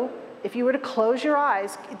two, if you were to close your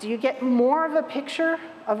eyes, do you get more of a picture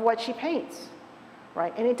of what she paints,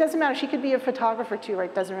 right? And it doesn't matter, she could be a photographer too, right?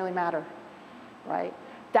 It doesn't really matter, right?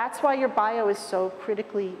 That's why your bio is so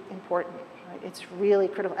critically important, right? It's really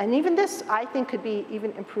critical. And even this, I think, could be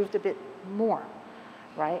even improved a bit more,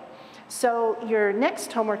 right? So your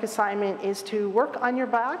next homework assignment is to work on your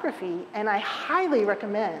biography, and I highly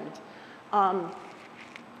recommend,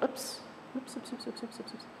 oops,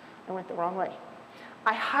 I went the wrong way.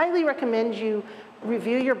 I highly recommend you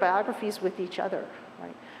review your biographies with each other,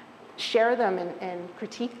 right? Share them and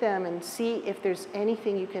critique them and see if there's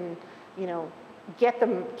anything you can, you know, get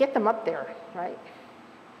them up there, right?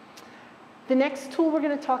 The next tool we're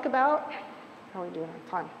going to talk about, how are we doing on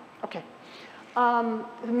time? Okay.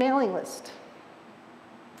 The mailing list.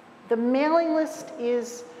 The mailing list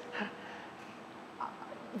is,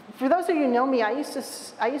 for those of you who know me, I used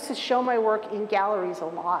to show my work in galleries a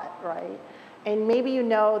lot, right? And maybe you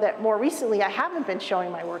know that more recently I haven't been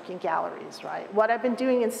showing my work in galleries, right? What I've been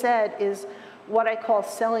doing instead is what I call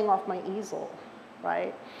selling off my easel,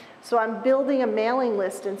 right? So I'm building a mailing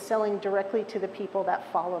list and selling directly to the people that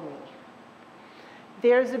follow me.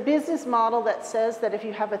 There's a business model that says that if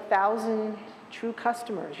you have 1,000 true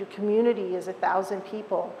customers, your community is 1,000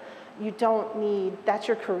 people, you don't need, that's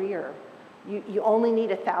your career. You only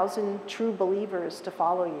need 1,000 true believers to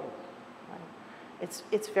follow you. Right?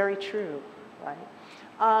 It's very true,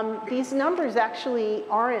 right? These numbers actually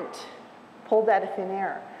aren't pulled out of thin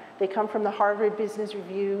air. They come from the Harvard Business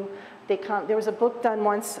Review. There was a book done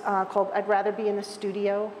once called I'd Rather Be in the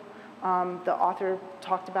Studio. The author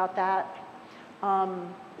talked about that.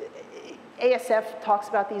 ASF talks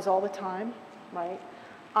about these all the time, right?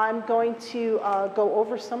 I'm going to go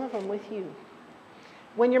over some of them with you.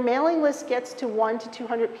 When your mailing list gets to 1 to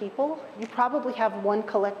 200 people, you probably have one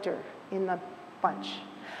collector in the bunch.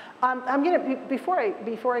 Before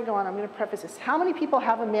I go on, I'm gonna preface this. How many people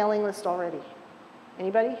have a mailing list already?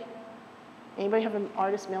 Anybody? Anybody have an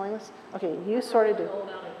artist mailing list? Okay, you sort of do.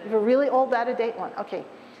 You have a really old, out-of-date one. Okay.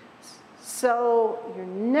 So your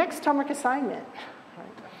next homework assignment.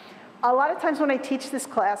 Right? A lot of times when I teach this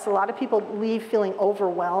class, a lot of people leave feeling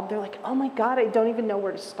overwhelmed. They're like, oh my God, I don't even know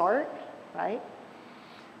where to start, right?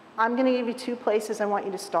 I'm gonna give you 2 places I want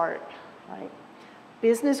you to start, right?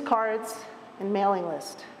 Business cards and mailing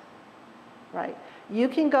list, right? You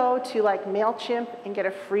can go to like MailChimp and get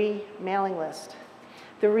a free mailing list.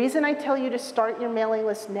 The reason I tell you to start your mailing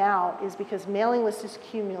list now is because mailing list is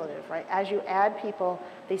cumulative, right? As you add people,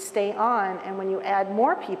 they stay on, and when you add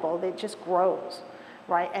more people, it just grows,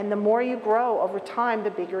 right? And the more you grow over time,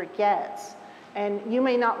 the bigger it gets. And you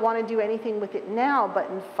may not want to do anything with it now, but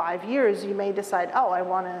in 5 years, you may decide, oh, I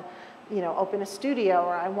want to, you know, open a studio,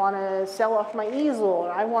 or I want to sell off my easel,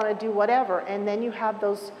 or I want to do whatever. And then you have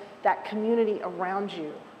that community around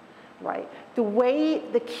you, right?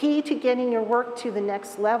 The key to getting your work to the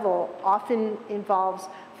next level often involves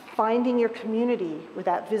finding your community with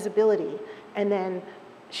that visibility and then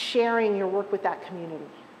sharing your work with that community,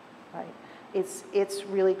 right? It's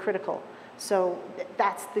really critical. So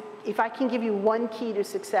if I can give you one key to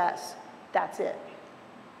success, that's it.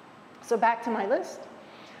 So back to my list.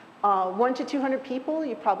 1 to 200 people,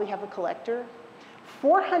 you probably have a collector.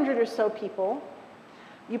 400 or so people,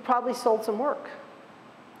 you probably sold some work,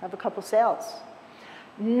 have a couple sales.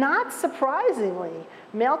 Not surprisingly,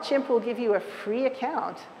 MailChimp will give you a free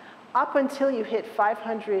account up until you hit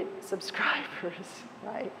 500 subscribers,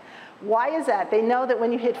 right? Why is that? They know that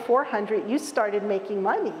when you hit 400, you started making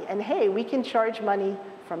money, and hey, we can charge money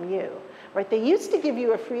from you, right? They used to give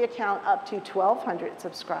you a free account up to 1,200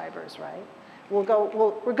 subscribers, right? We're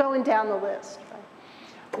going down the list,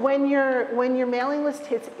 right? When your mailing list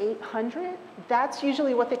hits 800, that's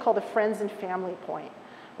usually what they call the friends and family point,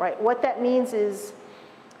 right? What that means is,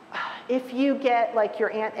 if you get like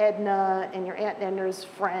your Aunt Edna and your Aunt Edna's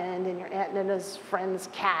friend and your Aunt Edna's friend's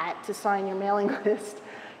cat to sign your mailing list,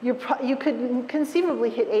 you could conceivably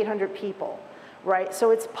hit 800 people, right?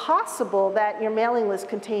 So it's possible that your mailing list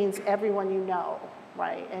contains everyone you know,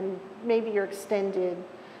 right? And maybe your extended,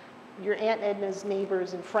 your Aunt Edna's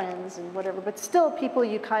neighbors and friends and whatever, but still people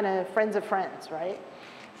you kind of, friends of friends, right?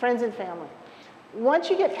 Friends and family. Once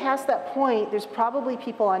you get past that point, there's probably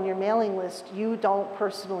people on your mailing list you don't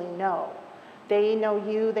personally know. They know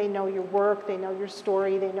you, they know your work, they know your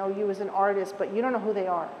story, they know you as an artist, but you don't know who they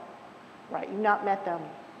are, right? You've not met them.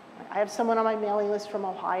 I have someone on my mailing list from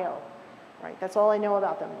Ohio, right? That's all I know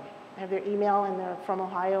about them. I have their email and they're from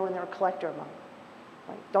Ohio and they're a collector of mine.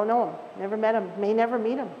 Right? Don't know them, never met them, may never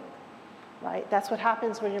meet them, right? That's what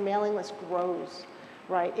happens when your mailing list grows.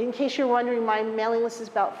 Right. In case you're wondering, my mailing list is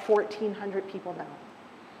about 1,400 people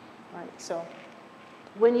now. Right. So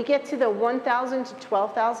when you get to the 1,000 to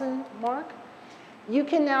 12,000 mark, you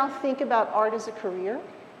can now think about art as a career.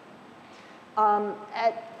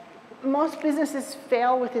 Most businesses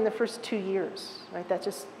fail within the first 2 years. Right. That's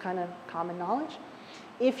just kind of common knowledge.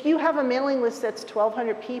 If you have a mailing list that's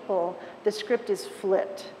 1,200 people, the script is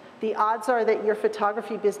flipped. The odds are that your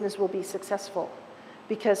photography business will be successful.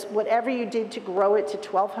 Because whatever you did to grow it to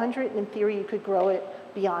 1,200, in theory, you could grow it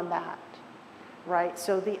beyond that, right?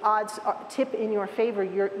 So the odds tip in your favor.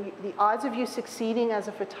 The odds of you succeeding as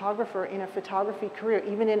a photographer in a photography career,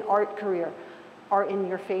 even an art career, are in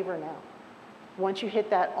your favor now. Once you hit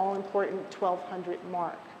that all-important 1,200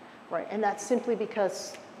 mark, right? And that's simply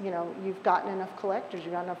because you've gotten enough collectors,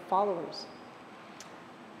 you've got enough followers.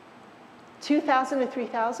 2,000 to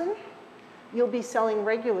 3,000. You'll be selling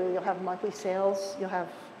regularly. You'll have monthly sales. You'll have,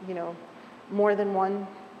 more than one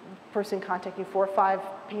person contact you. 4 or 5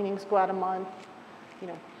 paintings go out a month.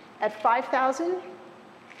 At 5,000,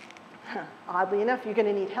 oddly enough, you're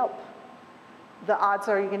going to need help. The odds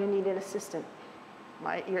are you're going to need an assistant.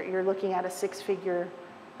 Right? You're looking at a 6-figure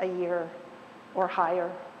a year or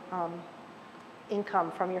higher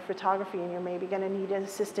income from your photography, and you're maybe going to need an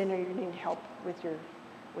assistant, or you're going to need help with your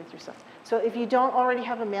stuff. So if you don't already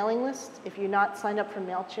have a mailing list, if you're not signed up for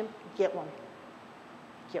MailChimp, get one.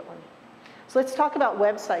 Get one. So let's talk about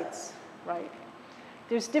websites, right?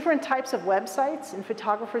 There's different types of websites, and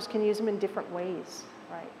photographers can use them in different ways,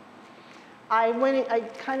 right? I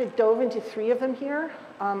kind of dove into 3 of them here.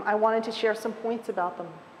 I wanted to share some points about them,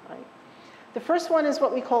 right? The first one is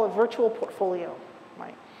what we call a virtual portfolio,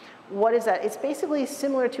 right? What is that? It's basically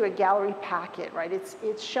similar to a gallery packet, right?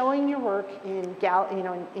 It's showing your work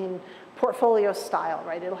in portfolio style,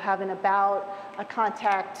 right? It'll have an about, a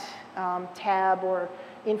contact tab, or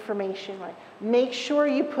information, right? Make sure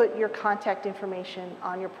you put your contact information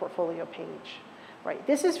on your portfolio page, right?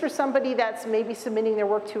 This is for somebody that's maybe submitting their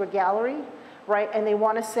work to a gallery, right? And they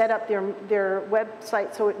want to set up their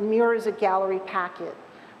website so it mirrors a gallery packet.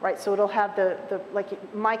 Right, so it'll have like in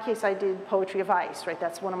my case, I did poetry of ice, right?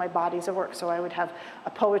 That's one of my bodies of work. So I would have a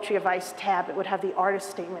poetry of ice tab. It would have the artist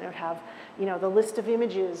statement. It would have, the list of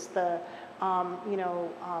images, my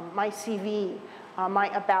CV, my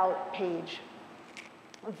about page.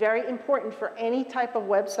 Very important for any type of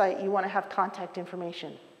website, you want to have contact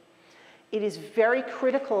information. It is very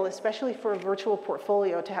critical, especially for a virtual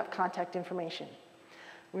portfolio, to have contact information.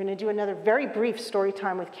 We're going to do another very brief story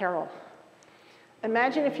time with Carol.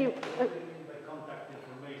 Imagine if you, What do you mean by contact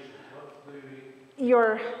information?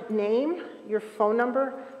 your name, your phone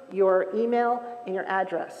number, your email, and your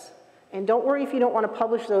address. And don't worry if you don't want to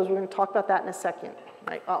publish those. We're going to talk about that in a second.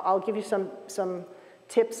 Right? I'll give you some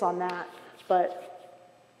tips on that. But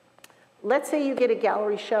let's say you get a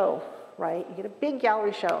gallery show, right? You get a big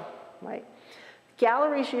gallery show, right?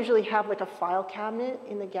 Galleries usually have like a file cabinet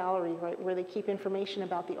in the gallery, right, where they keep information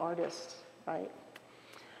about the artist, right?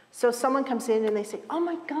 So someone comes in and they say, oh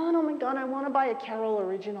my God, I want to buy a Carol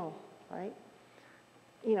original, right?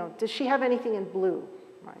 Does she have anything in blue,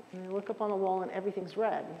 right? And they look up on the wall and everything's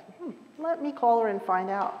red. Let me call her and find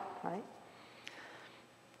out, right?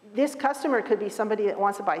 This customer could be somebody that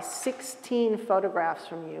wants to buy 16 photographs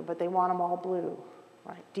from you, but they want them all blue,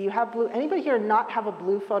 right? Do you have blue? Anybody here not have a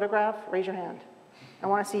blue photograph? Raise your hand. I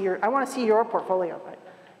want to see your portfolio, right?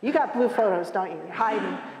 You got blue photos, don't you? You're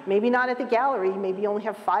hiding. Maybe not at the gallery. Maybe you only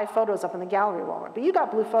have 5 photos up on the gallery wall, right? But you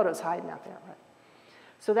got blue photos hiding out there, right?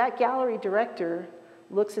 So that gallery director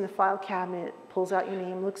looks in the file cabinet, pulls out your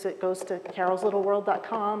name, goes to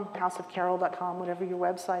carolslittleworld.com, houseofcarol.com, whatever your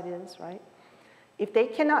website is, right? If they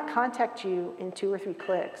cannot contact you in 2 or 3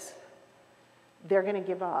 clicks, they're going to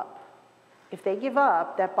give up. If they give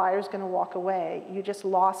up, that buyer's going to walk away. You just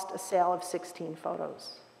lost a sale of 16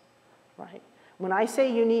 photos, right? When I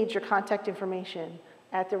say you need your contact information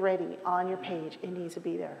at the ready on your page, it needs to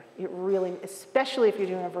be there. It really, especially if you're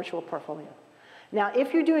doing a virtual portfolio. Now,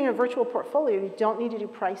 if you're doing a virtual portfolio, you don't need to do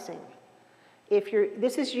pricing.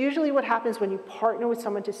 This is usually what happens when you partner with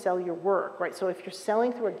someone to sell your work, right? So if you're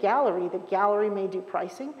selling through a gallery, the gallery may do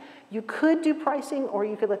pricing. You could do pricing, or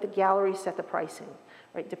you could let the gallery set the pricing,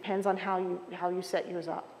 right? Depends on how you set yours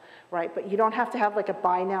up, right? But you don't have to have like a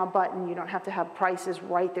buy now button. You don't have to have prices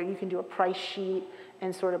right there. You can do a price sheet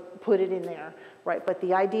and sort of put it in there, right? But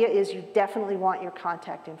the idea is you definitely want your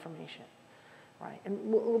contact information. Right, and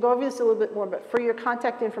we'll go over this a little bit more, but for your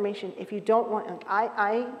contact information, if you don't want, like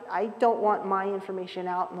I don't want my information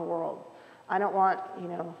out in the world. I don't want,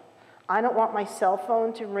 I don't want my cell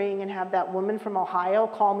phone to ring and have that woman from Ohio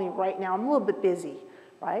call me right now. I'm a little bit busy,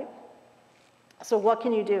 right? So what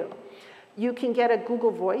can you do? You can get a Google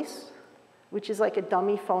Voice, which is like a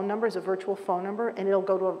dummy phone number, is a virtual phone number, and it'll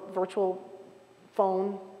go to a virtual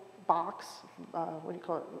phone box, what do you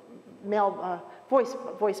call it?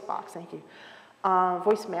 Voice box, thank you.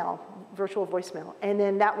 Voicemail, virtual voicemail, and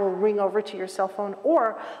then that will ring over to your cell phone.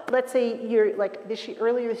 Or let's say you're like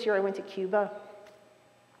earlier this year I went to Cuba.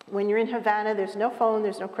 When you're in Havana, there's no phone,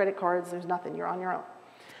 there's no credit cards, there's nothing, you're on your own.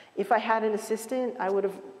 If I had an assistant, I would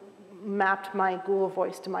have mapped my Google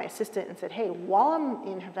Voice to my assistant and said, hey, while I'm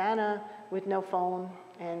in Havana with no phone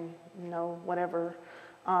and no whatever,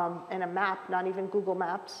 and a map, not even Google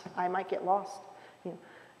Maps, I might get lost.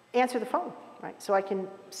 Answer the phone, right? So I can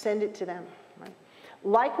send it to them. Right?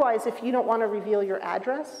 Likewise, if you don't want to reveal your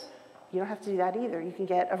address, you don't have to do that either. You can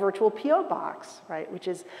get a virtual PO box, right?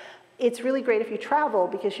 It's really great if you travel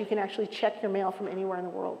because you can actually check your mail from anywhere in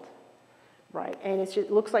the world, right? And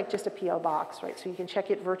it looks like just a PO box, right? So you can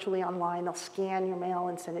check it virtually online. They'll scan your mail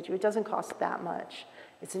and send it to you. It doesn't cost that much.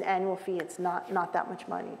 It's an annual fee. It's not that much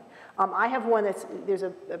money. I have one there's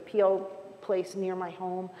a PO place near my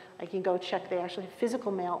home. I can go check. They actually have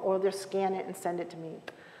physical mail, or they'll scan it and send it to me.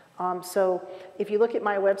 So if you look at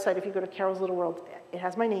my website, if you go to Carol's Little World, it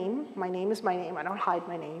has my name. My name is my name. I don't hide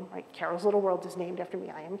my name, right? Carol's Little World is named after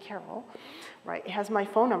me. I am Carol, right? It has my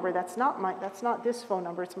phone number. That's not this phone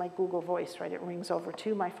number. It's my Google Voice, right? It rings over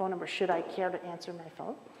to my phone number should I care to answer my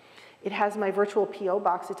phone. It has my virtual PO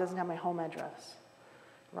box. It doesn't have my home address,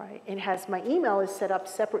 right? It has my email is set up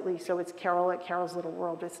separately, so it's Carol@Carol's Little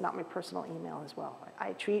World. It's not my personal email as well.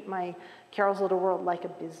 I treat my Carol's Little World like a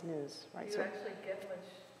business, right? Do you actually get much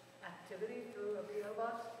activity through a PO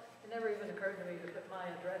box? It never even occurred to me to put my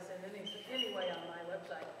address in anyway on my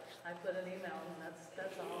website. I put an email, and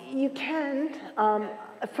that's all. You can.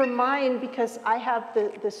 For mine, because I have the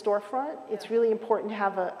storefront, it's really important to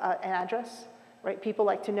have an address, right? People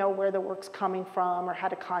like to know where the work's coming from, or how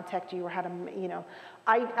to contact you, or how to,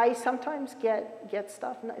 I sometimes get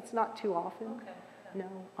stuff. It's not too often. Okay.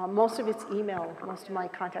 No. Most of it's email. Most of my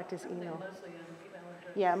contact is email. Mostly an email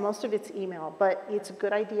address. Yeah, most of it's email, but it's a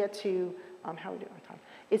good idea to, how are we doing our time?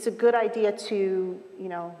 It's a good idea to,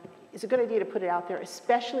 it's a good idea to put it out there,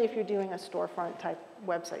 especially if you're doing a storefront type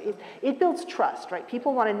website. It builds trust, right?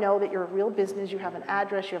 People want to know that you're a real business, you have an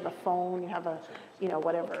address, you have a phone, you have a,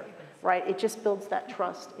 whatever, right? It just builds that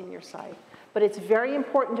trust in your site. But it's very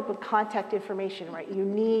important to put contact information, right? You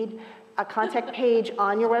need a contact page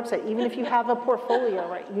on your website, even if you have a portfolio,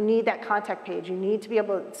 right? You need that contact page. You need to be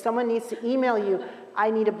able to, someone needs to email you, I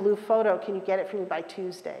need a blue photo, can you get it for me by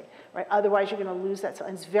Tuesday, right? Otherwise you're gonna lose that.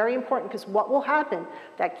 And it's very important because what will happen,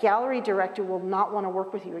 that gallery director will not wanna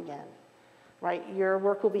work with you again, right? Your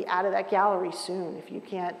work will be out of that gallery soon if you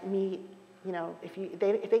can't meet,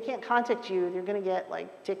 if they can't contact you, they're gonna get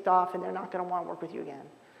like ticked off and they're not gonna wanna work with you again.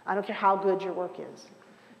 I don't care how good your work is.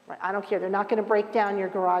 Right? I don't care. They're not going to break down your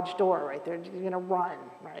garage door, right? They're going to run,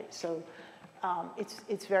 right? So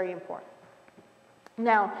it's very important.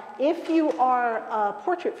 Now, if you are a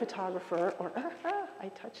portrait photographer, or I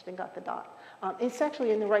touched and got the dot, it's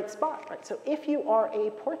actually in the right spot, right? So if you are a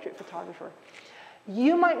portrait photographer,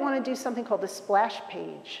 You might want to do something called the splash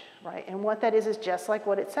page, right? And what that is just like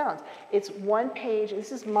what it sounds. It's one page.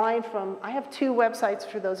 This is mine from, I have 2 websites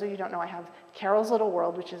for those of you who don't know. I have Carol's Little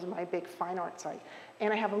World, which is my big fine art site.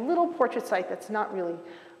 And I have a little portrait site that's not really,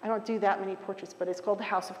 I don't do that many portraits, but it's called the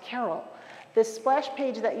House of Carol. This splash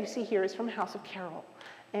page that you see here is from House of Carol.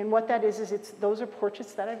 And what that is those are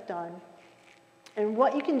portraits that I've done. And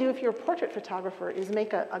what you can do if you're a portrait photographer is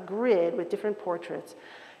make a grid with different portraits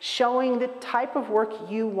showing the type of work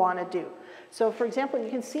you want to do. So for example, you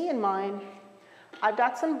can see in mine, I've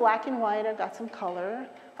got some black and white, I've got some color,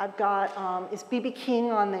 I've got, it's B.B.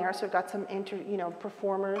 King on there, so I've got some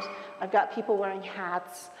performers, I've got people wearing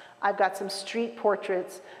hats, I've got some street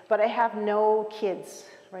portraits, but I have no kids,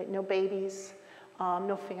 right, no babies,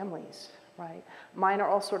 no families. Right. Mine are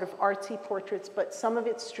all sort of artsy portraits, but some of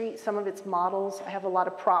it's street, some of it's models. I have a lot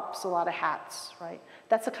of props, a lot of hats, right?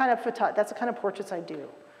 That's the kind of portraits I do,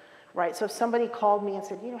 right? So if somebody called me and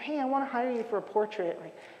said, hey, I want to hire you for a portrait,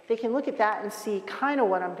 right? They can look at that and see kind of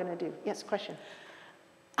what I'm going to do. Yes, question?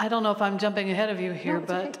 I don't know if I'm jumping ahead of you here, No,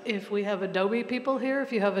 but okay. if we have Adobe people here,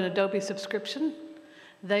 if you have an Adobe subscription,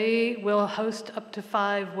 they will host up to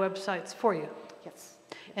 5 websites for you. Yes.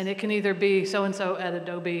 And it can either be so-and-so at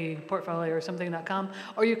Adobe Portfolio or something.com,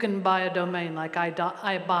 or you can buy a domain, like I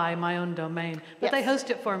buy my own domain. But they host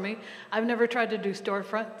it for me. I've never tried to do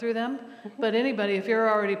storefront through them, but anybody, if you're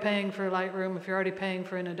already paying for Lightroom, if you're already paying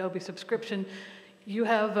for an Adobe subscription, you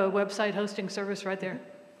have a website hosting service right there.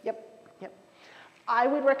 Yep. I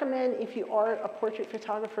would recommend, if you are a portrait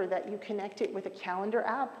photographer, that you connect it with a calendar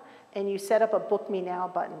app and you set up a Book Me Now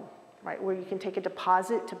button, right, where you can take a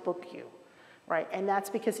deposit to book you. Right, and that's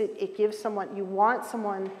because it gives someone, you want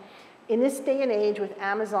someone, in this day and age with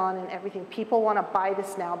Amazon and everything, people want to buy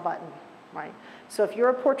this now button, right? So if you're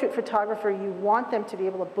a portrait photographer, you want them to be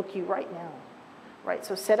able to book you right now, right?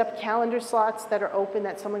 So set up calendar slots that are open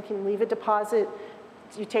that someone can leave a deposit,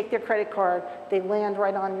 you take their credit card, they land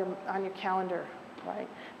right on your calendar, right?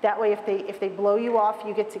 That way if they blow you off,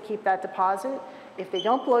 you get to keep that deposit. If they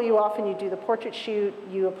don't blow you off and you do the portrait shoot,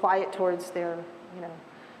 you apply it towards their,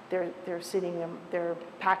 their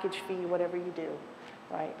package fee, whatever you do,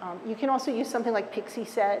 right? You can also use something like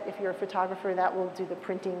Pixieset if you're a photographer. That will do the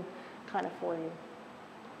printing kind of for you.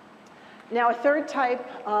 Now a third type,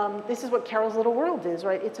 this is what Carol's Little World is,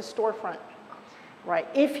 right? It's a storefront, right?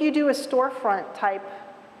 If you do a storefront type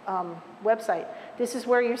website, this is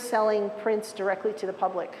where you're selling prints directly to the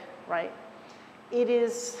public, right? It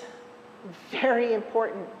is very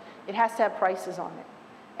important. It has to have prices on it.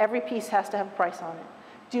 Every piece has to have a price on it.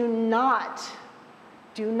 Do not,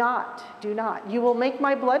 you will make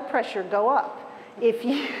my blood pressure go up if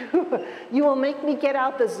you will make me get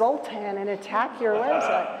out the Zoltan and attack your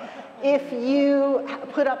website if you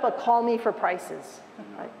put up a call me for prices,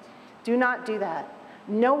 right? Do not do that.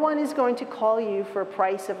 No one is going to call you for a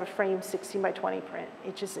price of a frame 16 by 20 print.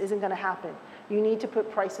 It just isn't going to happen. You need to put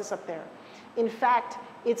prices up there. In fact,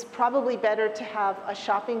 it's probably better to have a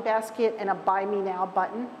shopping basket and a buy me now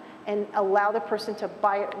button and allow the person to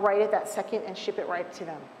buy it right at that second and ship it right to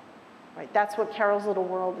them, right? That's what Carol's Little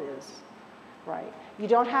World is, right? You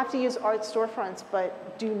don't have to use art storefronts,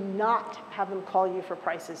 but do not have them call you for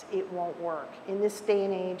prices. It won't work. In this day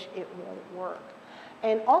and age, it won't work.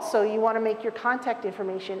 And also, you want to make your contact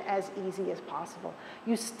information as easy as possible.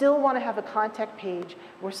 You still want to have a contact page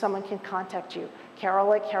where someone can contact you.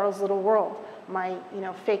 Carol at Carol's Little World, my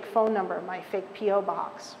fake phone number, my fake P.O.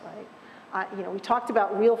 box, right? We talked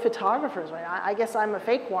about real photographers, right? I guess I'm a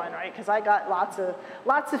fake one, right? Because I got lots of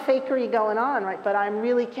fakery going on, right? But I'm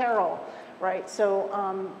really Carol, right?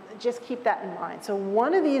 So just keep that in mind. So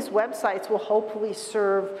one of these websites will hopefully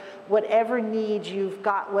serve whatever needs you've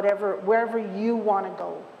got, wherever you want to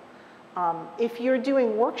go. If you're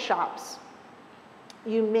doing workshops,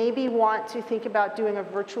 you maybe want to think about doing a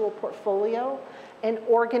virtual portfolio and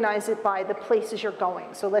organize it by the places you're going.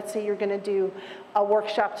 So let's say you're going to do a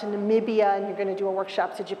workshop to Namibia and you're going to do a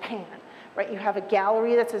workshop to Japan, right? You have a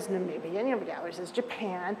gallery that says Namibia and you have a gallery that says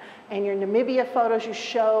Japan, and your Namibia photos, you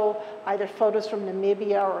show either photos from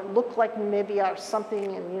Namibia or look like Namibia or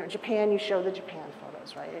something, and Japan, you show the Japan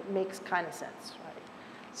photos, right? It makes kind of sense, right?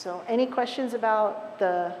 So any questions about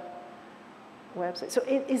the website? So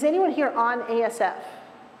is anyone here on ASF?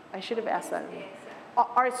 I should have asked that.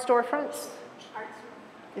 Art storefronts?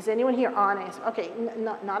 Is anyone here on ASF? Okay,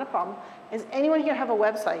 not a problem. Does anyone here have a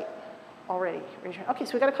website already? Okay,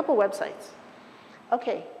 so we got a couple websites.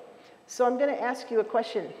 Okay, so I'm going to ask you a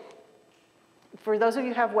question. For those of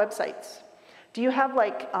you who have websites, do you have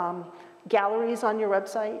like galleries on your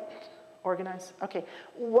website organized? Okay,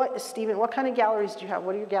 Stephen, what kind of galleries do you have?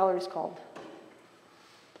 What are your galleries called?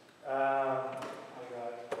 I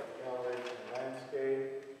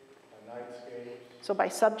So by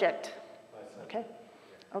subject. Okay.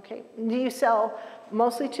 Okay. Do you sell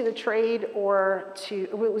mostly to the trade or to,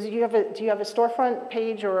 do you have a storefront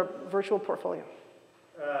page or a virtual portfolio?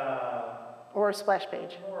 Or a splash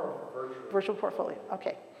page? More virtual. Virtual portfolio,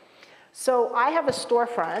 okay. So I have a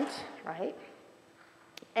storefront, right?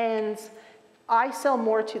 And I sell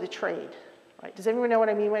more to the trade, right? Does everyone know what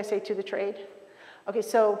I mean when I say to the trade? Okay,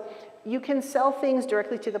 so you can sell things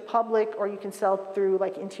directly to the public, or you can sell through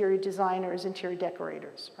like interior designers, interior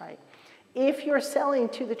decorators, right? If you're selling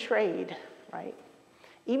to the trade, right,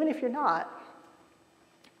 even if you're not,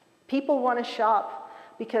 people want to shop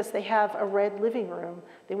because they have a red living room,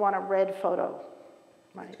 they want a red photo,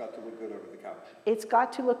 right? It's got to look good over the couch. It's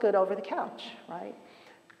got to look good over the couch, right?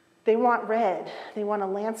 They want red. They want a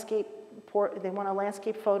landscape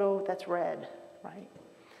photo that's red, right?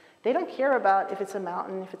 They don't care about if it's a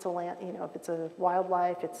mountain, if it's a land, if it's a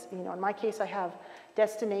wildlife. It's, in my case, I have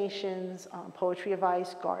destinations, poetry of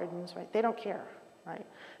ice, gardens, right? They don't care, right?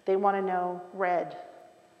 They want to know red,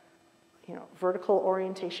 vertical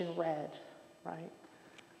orientation red, right?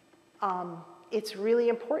 It's really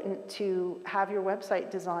important to have your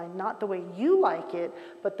website designed not the way you like it,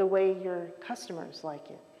 but the way your customers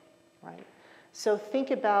like it, right? So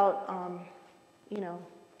think about,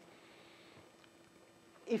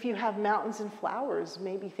 if you have mountains and flowers,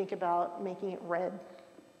 maybe think about making it red,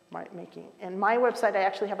 right? And my website, I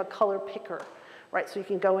actually have a color picker, right? So you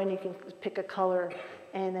can go in, you can pick a color,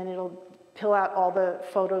 and then it'll pull out all the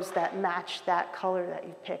photos that match that color that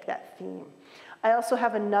you pick, that theme. I also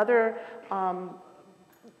have another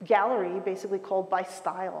gallery basically called by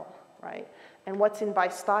style, right? And what's in by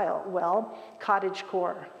style? Well,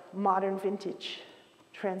 cottagecore, modern vintage,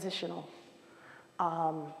 transitional,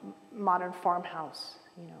 modern farmhouse,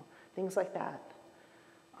 things like that.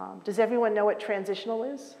 Does everyone know what transitional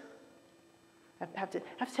is? I have to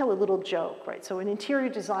tell a little joke, right? So an interior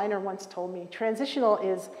designer once told me, transitional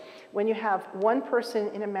is when you have one person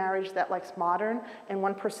in a marriage that likes modern and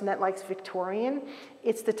one person that likes Victorian.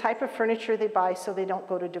 It's the type of furniture they buy so they don't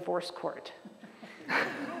go to divorce court.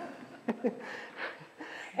 And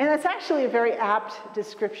that's actually a very apt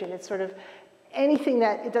description. It's sort of anything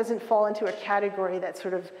that it doesn't fall into a category that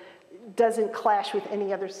sort of doesn't clash with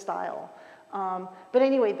any other style. But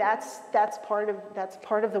anyway, that's part of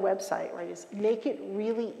the website, right? Is make it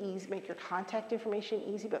really easy, make your contact information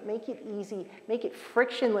easy, but make it easy, make it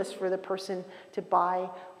frictionless for the person to buy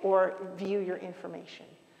or view your information,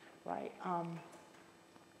 right?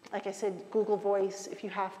 Like I said, Google Voice if you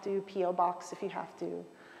have to, PO Box if you have to.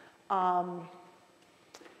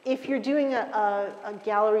 If you're doing a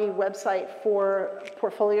gallery website for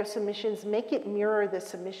portfolio submissions, make it mirror the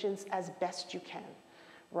submissions as best you can.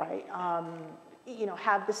 Right,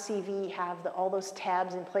 have the CV, have all those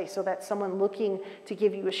tabs in place so that someone looking to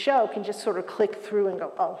give you a show can just sort of click through and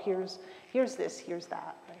go, oh, here's this, here's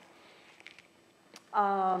that.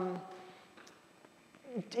 Right?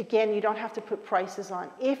 Again, you don't have to put prices on.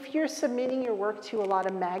 If you're submitting your work to a lot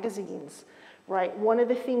of magazines, right, one of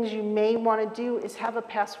the things you may want to do is have a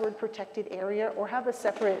password protected area or have a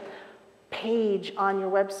separate page on your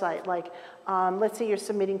website. Like, let's say you're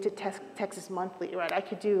submitting to Texas Monthly, right? I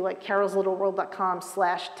could do like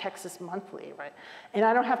carolslittleworld.com/Texas Monthly, right? And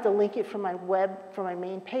I don't have to link it from my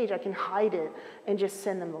main page. I can hide it and just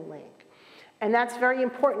send them the link. And that's very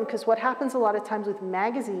important because what happens a lot of times with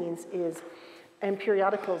magazines and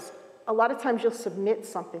periodicals, a lot of times you'll submit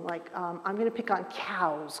something like, I'm going to pick on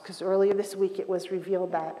cows, because earlier this week it was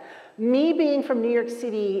revealed that me being from New York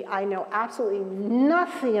City, I know absolutely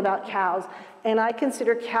nothing about cows, and I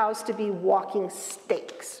consider cows to be walking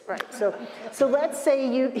steaks, right? So let's say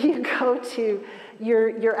you go to,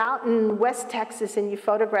 you're out in West Texas and you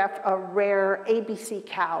photograph a rare ABC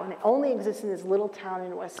cow, and it only exists in this little town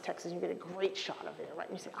in West Texas. You get a great shot of it, right?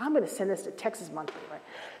 And you say, I'm going to send this to Texas Monthly, right?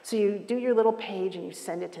 So you do your little page and you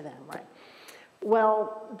send it to them, right?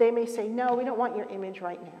 Well, they may say, no, we don't want your image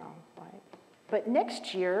right now, right? But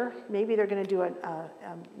next year, maybe they're going to do a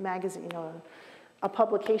magazine, a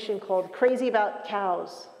publication called Crazy About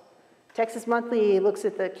Cows. Texas Monthly looks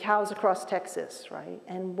at the cows across Texas, right?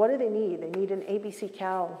 And what do they need? They need an ABC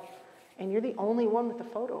cow, and you're the only one with a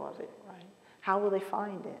photo of it, right? How will they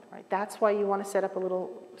find it, right? That's why you want to set up a little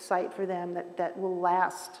site for them that will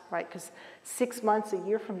last, right? Because 6 months, a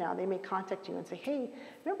year from now, they may contact you and say, hey,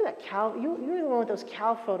 remember that cow? You're the one with those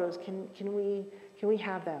cow photos. Can we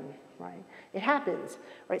have them, right? It happens,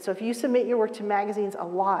 right? So if you submit your work to magazines a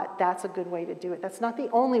lot, that's a good way to do it. That's not the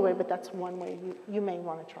only way, but that's one way you may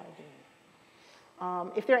want to try doing it.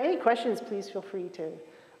 If there are any questions, please feel free to.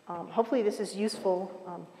 Hopefully this is useful.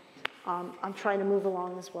 I'm trying to move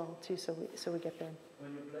along as well, too, so we get there.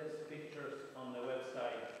 When you place pictures on the website,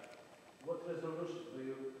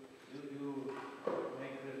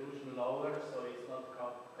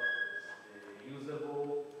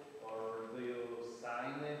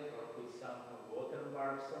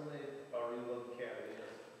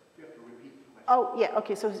 Oh, yeah,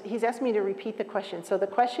 okay, so he's asked me to repeat the question. So the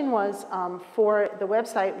question was, for the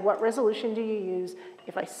website, what resolution do you use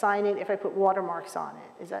if I sign it, if I put watermarks on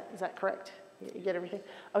it? Is that correct? You get everything?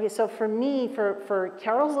 Okay, so for me, for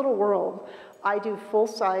Carol's Little World, I do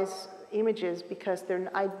full-size images because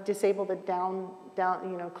I disable the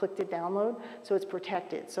click to download, so it's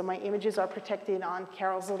protected. So my images are protected on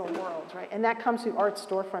Carol's Little World, right? And that comes through art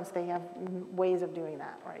storefronts. They have ways of doing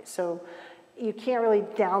that, right? So you can't really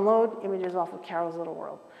download images off of Carol's Little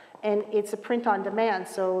World. And it's a print on demand,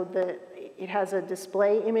 so it has a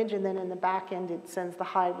display image, and then in the back end, it sends the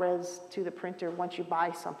high res to the printer once you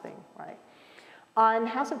buy something, right? On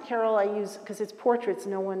House of Carol, I use, because it's portraits,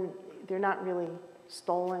 they're not really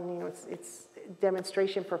stolen, it's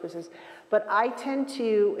demonstration purposes. But I tend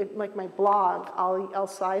to, like my blog, I'll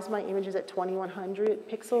size my images at 2100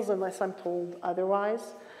 pixels unless I'm told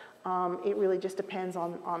otherwise. It really just depends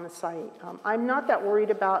on the site. I'm not that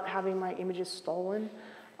worried about having my images stolen.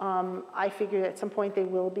 I figure at some point they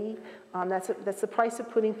will be. That's the price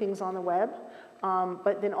of putting things on the web.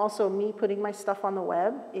 But then also me putting my stuff on the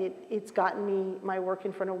web, it's gotten my work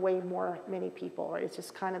in front of many people, right? It's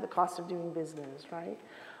just kind of the cost of doing business, right?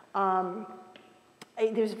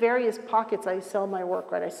 There's various pockets I sell my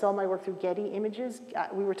work, right? I sell my work through Getty Images.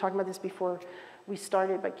 We were talking about this before we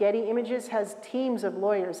started, but Getty Images has teams of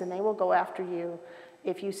lawyers, and they will go after you.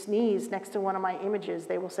 If you sneeze next to one of my images,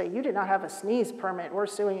 they will say, you did not have a sneeze permit, we're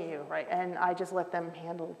suing you, right? And I just let them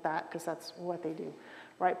handle that because that's what they do,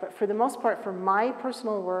 right? But for the most part, for my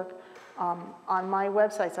personal work, on my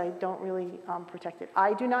websites, I don't really protect it.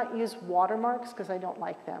 I do not use watermarks because I don't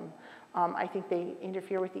like them. I think they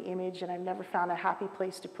interfere with the image, and I've never found a happy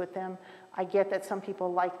place to put them. I get that some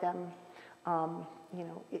people like them.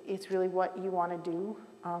 It's really what you want to do.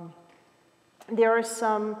 There are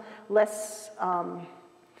some less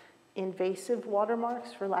invasive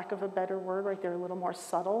watermarks, for lack of a better word, right? They're a little more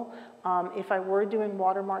subtle. If I were doing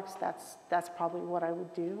watermarks, that's probably what I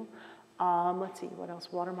would do. Let's see, what else?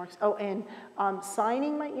 Watermarks. Oh, and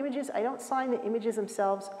signing my images. I don't sign the images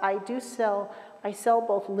themselves. I sell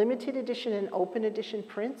both limited edition and open edition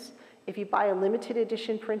prints. If you buy a limited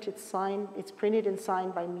edition print, it's printed and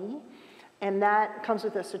signed by me. And that comes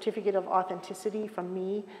with a certificate of authenticity from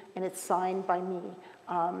me, and it's signed by me.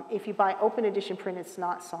 If you buy open edition print, it's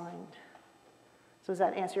not signed. So does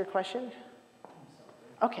that answer your question?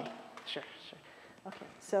 Okay, sure. Okay,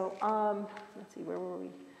 so let's see, where were we?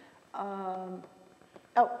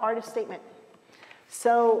 Artist statement.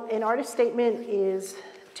 So an artist statement is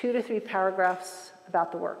 2 to 3 paragraphs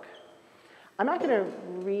about the work. I'm not going to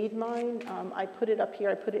read mine. I put it up here.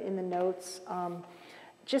 I put it in the notes.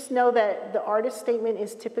 Just know that the artist statement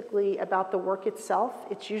is typically about the work itself.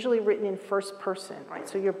 It's usually written in first person, right?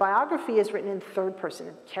 So your biography is written in third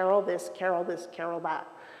person. Carol this, Carol that,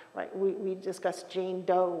 right? We discussed Jane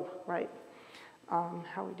Doe, right? How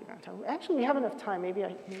are we doing on time? Actually, we have enough time. Maybe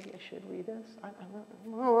I should read this.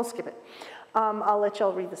 Well, we'll skip it. I'll let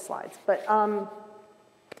y'all read the slides. But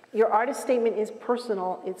your artist statement is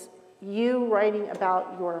personal. It's you writing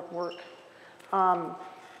about your work.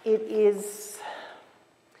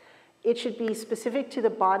 It should be specific to the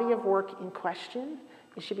body of work in question.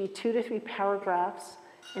 It should be 2 to 3 paragraphs.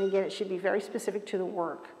 And again, it should be very specific to the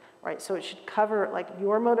work, right? So it should cover like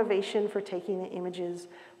your motivation for taking the images,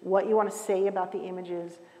 what you want to say about the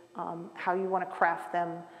images, how you want to craft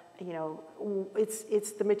them.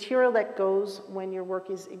 It's the material that goes when your work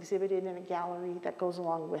is exhibited in a gallery that goes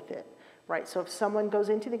along with it. Right, so if someone goes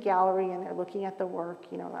into the gallery and they're looking at the work,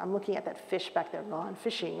 I'm looking at that fish back there, gone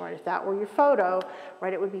fishing, right? If that were your photo,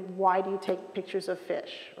 right, it would be, why do you take pictures of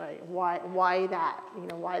fish, right? Why that?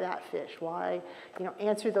 Why that fish? Why,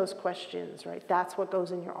 answer those questions, right? That's what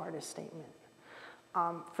goes in your artist statement.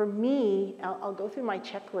 For me, I'll go through my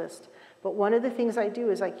checklist, but one of the things I do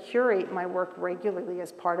is I curate my work regularly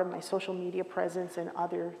as part of my social media presence and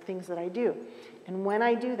other things that I do. And when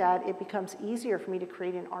I do that, it becomes easier for me to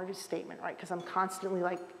create an artist statement, right? Because I'm constantly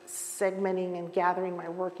like segmenting and gathering my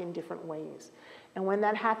work in different ways. And when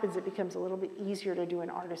that happens, it becomes a little bit easier to do an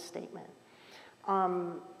artist statement.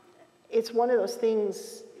 It's one of those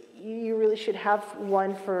things, you really should have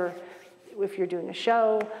one for if you're doing a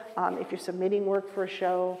show, if you're submitting work for a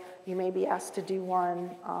show, you may be asked to do one.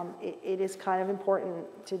 It is kind of important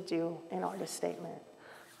to do an artist statement.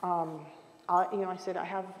 I said I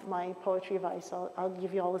have my poetry advice. I'll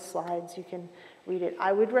give you all the slides. You can read it.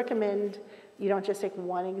 I would recommend you don't just take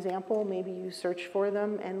one example. Maybe you search for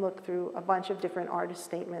them and look through a bunch of different artist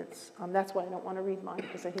statements. That's why I don't want to read mine,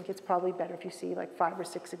 because I think it's probably better if you see like 5 or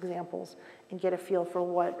 6 examples and get a feel for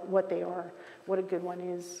what they are, what a good one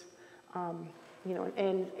is. you know,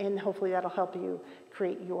 and hopefully that'll help you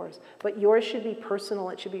create yours. But yours should be personal,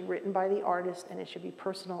 it should be written by the artist, and it should be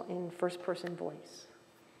personal in first-person voice.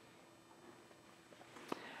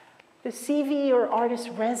 The CV or artist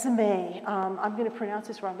resume, I'm going to pronounce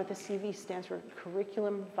this wrong, but the CV stands for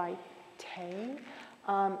curriculum vitae.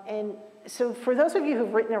 And so for those of you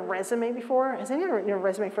who've written a resume before, has anyone written a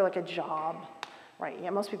resume for like a job? Right, yeah,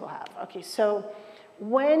 most people have. Okay, so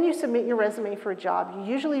when you submit your resume for a job,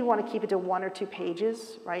 you usually want to keep it to 1 or 2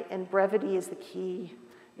 pages, right? And brevity is the key.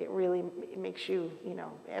 It really makes you, you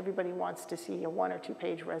know, everybody wants to see a 1 or 2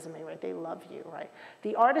 page resume, right? They love you, right?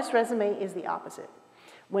 The artist resume is the opposite.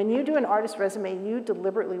 When you do an artist resume, you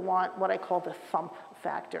deliberately want what I call the thump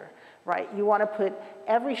factor, right? You want to put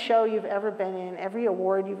every show you've ever been in, every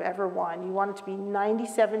award you've ever won, you want it to be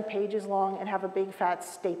 97 pages long and have a big fat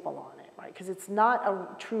staple on it, right? Because it's not a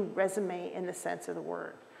true resume in the sense of the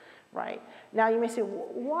word, right? Now you may say,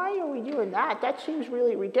 why are we doing that? That seems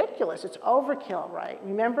really ridiculous. It's overkill, right?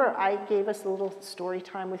 Remember I gave us a little story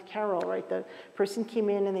time with Carol, right? The person came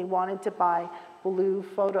in and they wanted to buy blue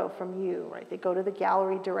photo from you, right? They go to the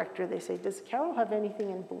gallery director, they say, does Carol have anything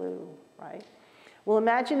in blue, right? Well,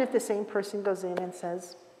 imagine if the same person goes in and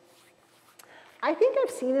says, I think I've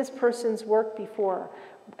seen this person's work before.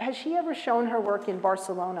 Has she ever shown her work in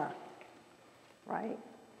Barcelona, right?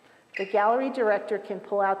 The gallery director can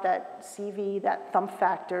pull out that CV, that thump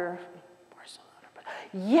factor, Barcelona.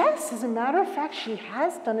 Yes, as a matter of fact, she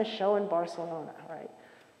has done a show in Barcelona, right?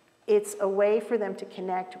 It's a way for them to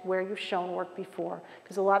connect where you've shown work before,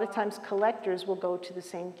 because a lot of times collectors will go to the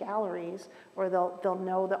same galleries, or they'll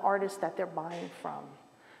know the artist that they're buying from,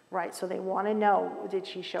 right? So they want to know, did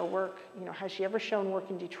she show work? You know, has she ever shown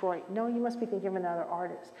work in Detroit? No, you must be thinking of another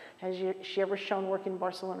artist. Has she ever shown work in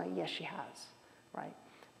Barcelona? Yes, she has, right?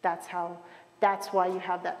 That's why you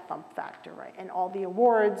have that thump factor, right? And all the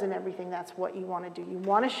awards and everything, that's what you want to do. You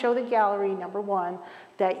want to show the gallery, number 1,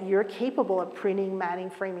 that you're capable of printing,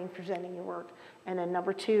 matting, framing, presenting your work. And then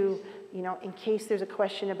number 2, you know, in case there's a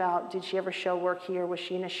question about, did she ever show work here? Was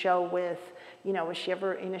she in a show with, you know, was she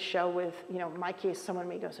ever in a show with, you know, in my case, someone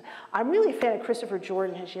may go, I'm really a fan of Christopher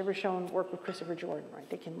Jordan. Has she ever shown work with Christopher Jordan, right?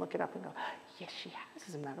 They can look it up and go, yes, she has,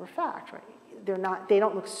 as a matter of fact, right? They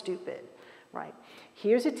don't look stupid. Right.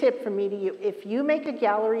 Here's a tip from me to you. If you make a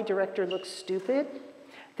gallery director look stupid,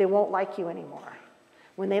 they won't like you anymore.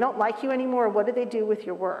 When they don't like you anymore, what do they do with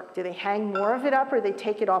your work? Do they hang more of it up or they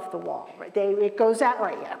take it off the wall? Right? It goes out,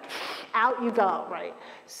 right? Yeah. Out you go, right?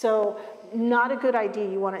 So not a good idea.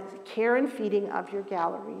 You want care and feeding of your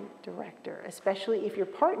gallery director, especially if you're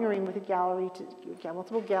partnering with a gallery,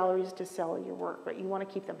 multiple galleries to sell your work, right? You want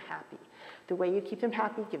to keep them happy. The way you keep them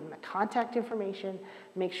happy, give them the contact information,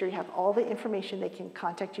 make sure you have all the information, they can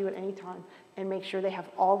contact you at any time, and make sure they have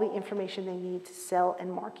all the information they need to sell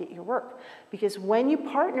and market your work. Because when you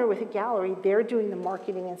partner with a gallery, they're doing the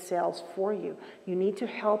marketing and sales for you. You need to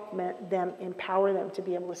help them, empower them to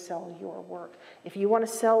be able to sell your work. If you want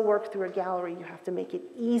to sell work through a gallery, you have to make it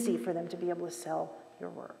easy for them to be able to sell your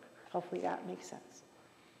work. Hopefully that makes sense.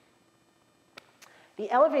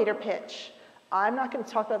 The elevator pitch. I'm not going to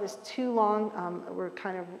talk about this too long. We're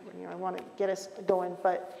kind of, you know, I want to get us going,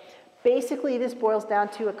 but basically this boils down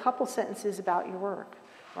to a couple sentences about your work,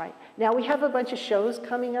 right? Now we have a bunch of shows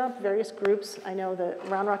coming up, various groups. I know the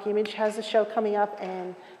Round Rock Image has a show coming up,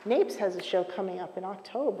 and NAPfS has a show coming up in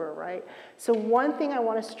October, right? So one thing I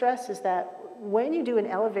want to stress is that when you do an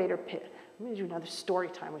elevator pitch, I'm going to do another story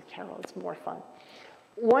time with Carol. It's more fun.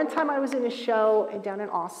 One time I was in a show down in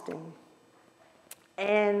Austin,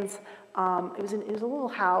 and it was a little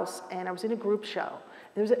house, and I was in a group show.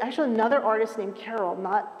 There was actually another artist named Carol,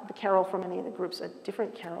 not the Carol from any of the groups, a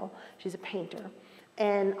different Carol. She's a painter.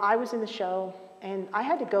 And I was in the show, and I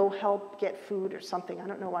had to go help get food or something. I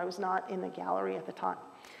don't know why I was not in the gallery at the time.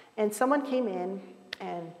 And someone came in,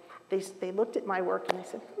 and they looked at my work, and they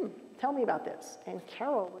said, tell me about this. And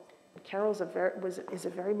Carol is a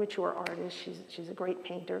very mature artist. She's a great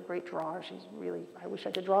painter, great drawer. She's really, I wish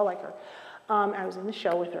I could draw like her. I was in the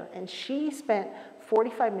show with her, and she spent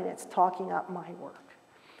 45 minutes talking up my work.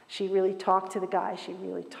 She really talked to the guy. She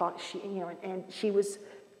really talked. And she was,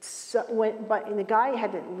 and the guy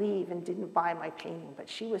had to leave and didn't buy my painting. But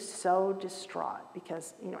she was so distraught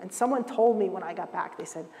because, and someone told me when I got back, they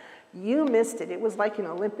said, "You missed it. It was like an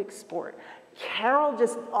Olympic sport." Carol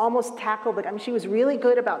just almost tackled the guy. I mean, she was really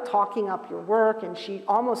good about talking up your work, and she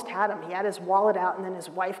almost had him. He had his wallet out, and then his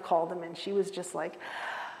wife called him, and she was just like,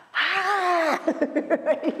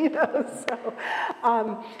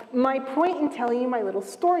 my point in telling you my little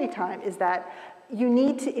story time is that you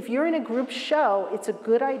need to, if you're in a group show, it's a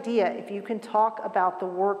good idea if you can talk about the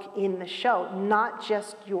work in the show, not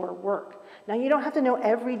just your work. Now, you don't have to know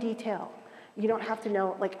every detail. You don't have to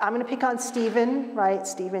know, like, I'm gonna pick on Stephen, right?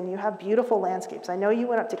 Stephen, you have beautiful landscapes. I know you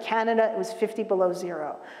went up to Canada, it was 50 below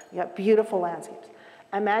zero. You got beautiful landscapes.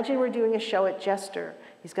 Imagine we're doing a show at Jester.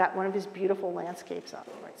 He's got one of his beautiful landscapes up,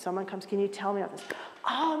 right? Someone comes, can you tell me about this?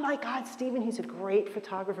 Oh my God, Stephen, he's a great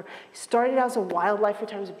photographer. He started out as a wildlife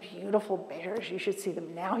photographer, beautiful bears, you should see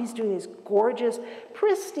them. Now he's doing these gorgeous,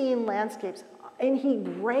 pristine landscapes. And he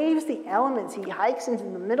braves the elements. He hikes into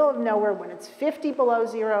the middle of nowhere when it's 50 below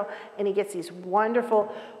zero, and he gets these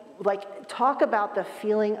wonderful, like, talk about the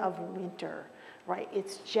feeling of winter, right?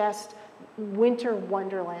 It's just winter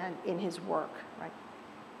wonderland in his work, right?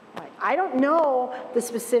 Right. I don't know the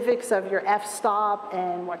specifics of your f-stop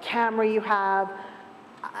and what camera you have.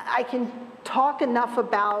 I can talk enough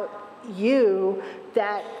about you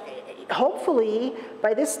that hopefully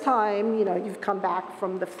by this time, you know, you've come back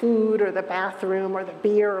from the food or the bathroom or the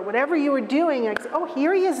beer or whatever you were doing, and oh,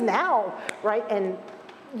 here he is now, right? And,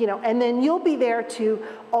 you know, and then you'll be there to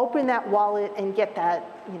open that wallet and get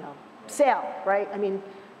that, you know, sale, right? I mean,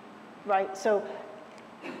 right? So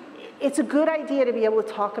it's a good idea to be able to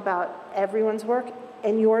talk about everyone's work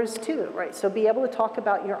and yours too, right? So be able to talk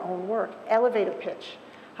about your own work. Elevator pitch.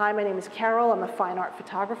 Hi, my name is Carol. I'm a fine art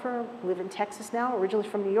photographer. I live in Texas now, originally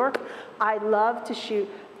from New York. I love to shoot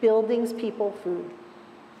buildings, people, food.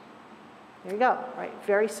 There you go, right?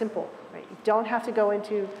 Very simple, right? You don't have to go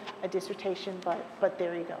into a dissertation, but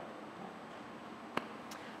there you go.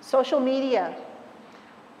 Social media.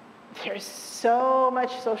 There's so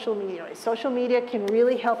much social media, right? Social media can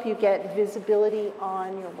really help you get visibility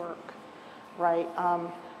on your work, right?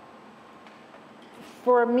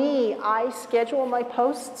 For me, I schedule my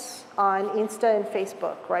posts on Insta and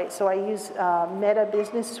Facebook, right? So I use Meta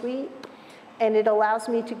Business Suite, and it allows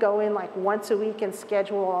me to go in like once a week and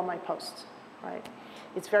schedule all my posts, right?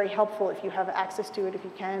 It's very helpful if you have access to it, if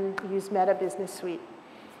you can use Meta Business Suite.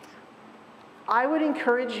 I would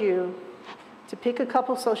encourage you to pick a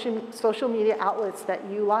couple social media outlets that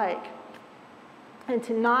you like and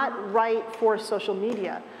to not write for social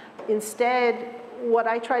media. Instead, what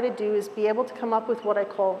I try to do is be able to come up with what I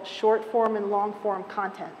call short form and long form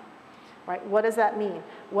content, right? What does that mean?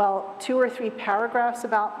 Well, 2 or 3 paragraphs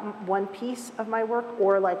about one piece of my work,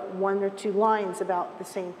 or like 1 or 2 lines about the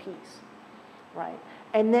same piece, right?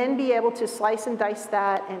 And then be able to slice and dice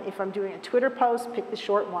that, and if I'm doing a Twitter post, pick the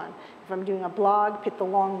short one. If I'm doing a blog, pick the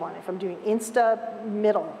long one. If I'm doing Insta,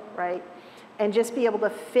 middle, right? And just be able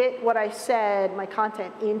to fit what I said, my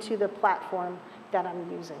content, into the platform that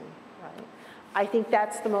I'm using, right? I think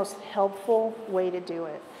that's the most helpful way to do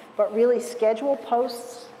it. But really schedule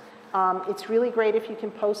posts. It's really great if you can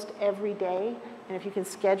post every day, and if you can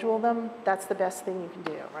schedule them, that's the best thing you can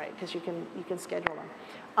do, right? Because you can schedule them.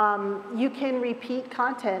 You can repeat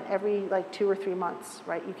content every like 2 or 3 months,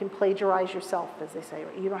 right? You can plagiarize yourself, as they say.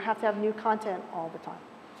 Right? You don't have to have new content all the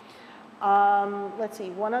time. Let's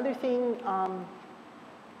see, one other thing.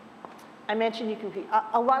 I mentioned you can,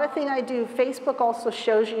 a lot of things I do, Facebook also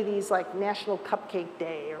shows you these like National Cupcake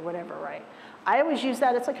Day or whatever, right? I always use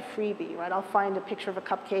that, it's like a freebie, right? I'll find a picture of a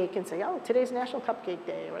cupcake and say, oh, today's National Cupcake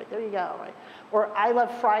Day, right? There you go, right? Or I love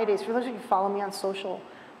Fridays. For those of you who follow me on social,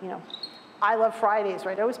 you know, I love Fridays,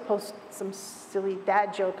 right? I always post some silly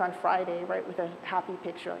dad joke on Friday, right, with a happy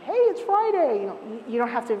picture. Like, hey, it's Friday. You know, you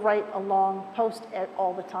don't have to write a long post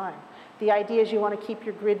all the time. The idea is you want to keep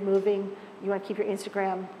your grid moving. You want to keep your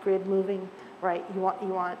Instagram grid moving, right? You want,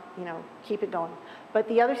 you know, keep it going. But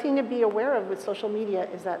the other thing to be aware of with social media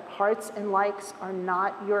is that hearts and likes are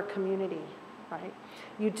not your community, right?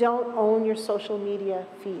 You don't own your social media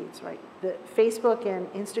feeds, right? The Facebook and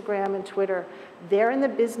Instagram and Twitter, they're in the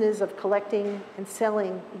business of collecting and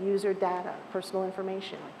selling user data, personal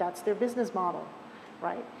information. Like, that's their business model,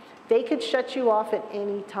 right? They could shut you off at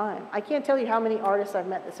any time. I can't tell you how many artists I've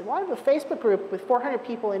met that said, well, I have a Facebook group with 400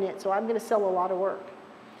 people in it, so I'm going to sell a lot of work.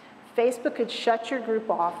 Facebook could shut your group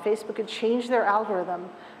off. Facebook could change their algorithm.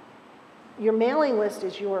 Your mailing list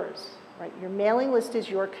is yours, right? Your mailing list is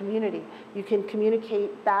your community. You can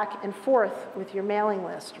communicate back and forth with your mailing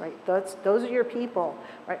list, right? Those are your people,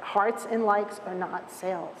 right? Hearts and likes are not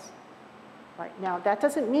sales. Right. Now, that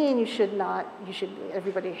doesn't mean you should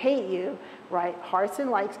everybody hate you, right? Hearts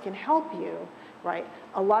and likes can help you, right?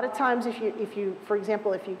 A lot of times if you, for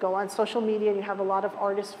example, if you go on social media and you have a lot of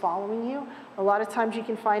artists following you, a lot of times you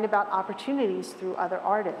can find about opportunities through other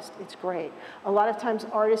artists. It's great. A lot of times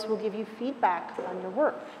artists will give you feedback on your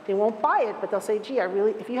work. They won't buy it, but they'll say, gee,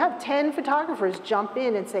 if you have 10 photographers jump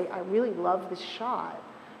in and say, I really love this shot,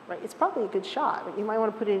 right? It's probably a good shot, but you might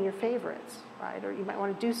want to put it in your favorites, right? Or you might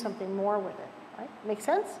want to do something more with it, right? Make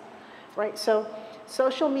sense? Right? So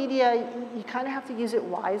social media, you kind of have to use it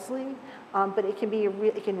wisely, but it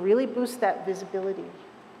can really boost that visibility.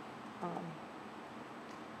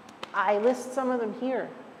 I list some of them here.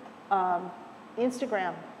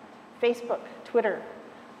 Instagram, Facebook, Twitter.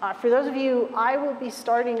 For those of you, I will be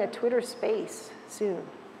starting a Twitter space soon.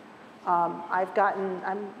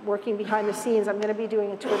 I'm working behind the scenes. I'm going to be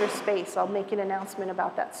doing a Twitter space. I'll make an announcement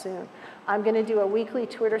about that soon. I'm going to do a weekly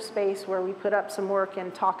Twitter space where we put up some work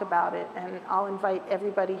and talk about it, and I'll invite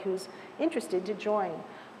everybody who's interested to join.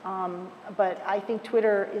 But I think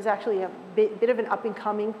Twitter is actually a bit of an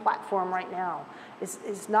up-and-coming platform right now.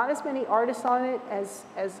 It's not as many artists on it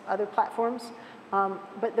as other platforms.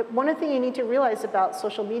 But one of the things you need to realize about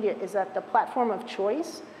social media is that the platform of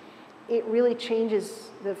choice, it really changes,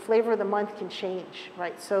 the flavor of the month can change,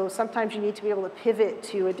 right? So sometimes you need to be able to pivot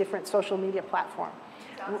to a different social media platform.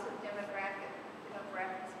 It's also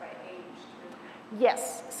demographics by age, too.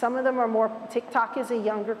 Yes, some of them are more, TikTok is a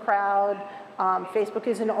younger crowd, Facebook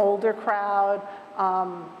is an older crowd.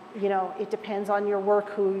 You know, it depends on your work,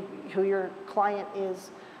 who your client is.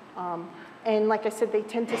 And like I said, they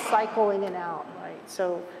tend to cycle in and out, right?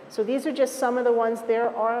 So these are just some of the ones.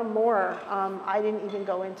 There are more. I didn't even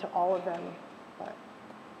go into all of them. But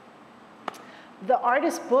the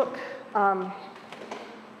artist book, I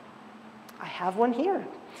have one here.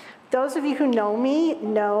 Those of you who know me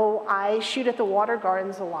know I shoot at the water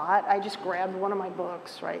gardens a lot. I just grabbed one of my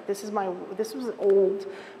books, right? This was old,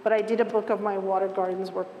 but I did a book of my water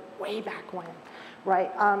gardens work way back when, right?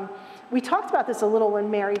 We talked about this a little when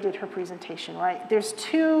Mary did her presentation, right? There's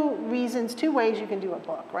two ways you can do a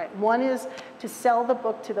book, right? One is to sell the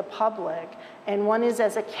book to the public, and one is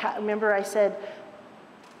as a remember I said,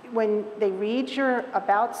 when they read your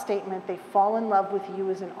about statement, they fall in love with you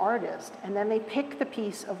as an artist, and then they pick the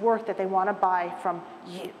piece of work that they want to buy from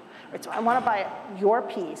you. Right? So I want to buy your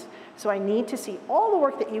piece, so I need to see all the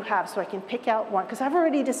work that you have so I can pick out one, because I've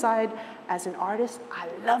already decided as an artist, I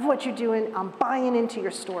love what you're doing, I'm buying into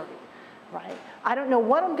your story, right? I don't know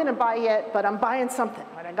what I'm going to buy yet, but I'm buying something,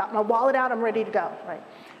 right? I got my wallet out, I'm ready to go, right?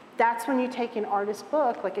 That's when you take an artist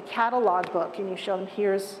book, like a catalog book, and you show them,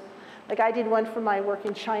 like I did one for my work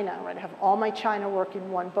in China, right? I have all my China work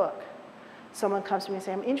in one book. Someone comes to me and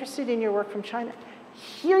says, I'm interested in your work from China.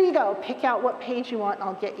 Here you go, pick out what page you want and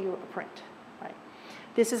I'll get you a print, right?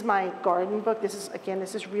 This is my garden book. This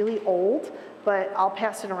is really old, but I'll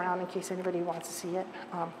pass it around in case anybody wants to see it.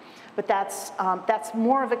 But that's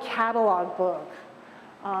more of a catalog book.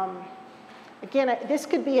 Again, this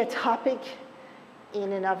could be a topic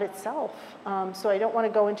in and of itself. So I don't want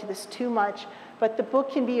to go into this too much, but the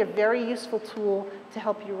book can be a very useful tool to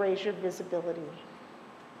help you raise your visibility.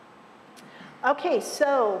 Okay,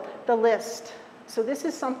 so the list. So this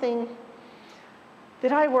is something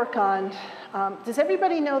that I work on. Does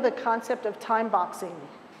everybody know the concept of time boxing?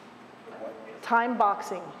 Time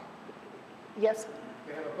boxing. Yes?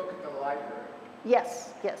 They have a book at the library.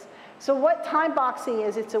 Yes, yes. So what time boxing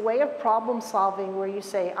is, it's a way of problem solving where you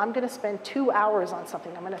say, I'm going to spend 2 hours on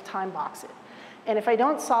something. I'm going to time box it. And if I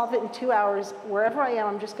don't solve it in 2 hours, wherever I am,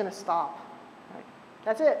 I'm just going to stop. Right?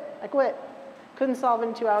 That's it. I quit. Couldn't solve it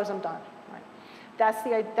in 2 hours, I'm done. Right?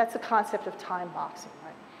 That's the concept of time boxing.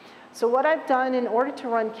 Right? So what I've done in order to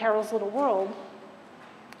run Carol's Little World,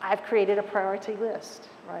 I've created a priority list.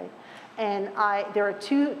 Right? And there are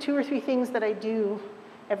two or three things that I do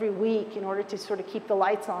every week in order to sort of keep the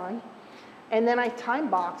lights on. And then I time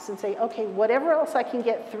box and say, okay, whatever else I can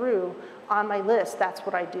get through on my list, that's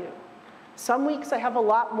what I do. Some weeks I have a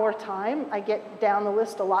lot more time. I get down the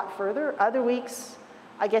list a lot further. Other weeks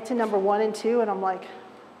I get to number 1 and 2 and I'm like,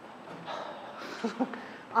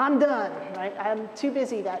 I'm done, right? I'm too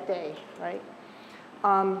busy that day, right?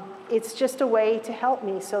 It's just a way to help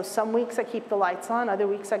me. So some weeks I keep the lights on, other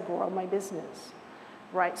weeks I grow my business,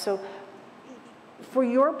 right? So for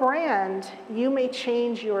your brand, you may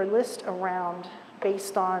change your list around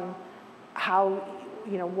based on how,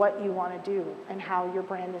 what you want to do and how your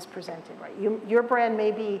brand is presented, right? Your brand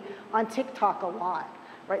may be on TikTok a lot,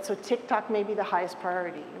 right? So TikTok may be the highest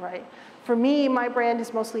priority, right? For me, my brand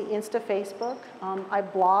is mostly Insta, Facebook. I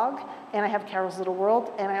blog, and I have Carol's Little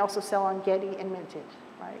World, and I also sell on Getty and Minted,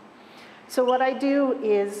 right? So what I do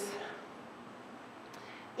is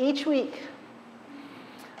each week,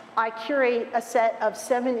 I curate a set of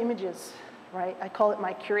 7 images, right? I call it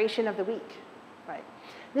my curation of the week, right?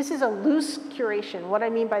 This is a loose curation. What I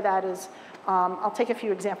mean by that is, I'll take a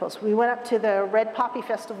few examples. We went up to the Red Poppy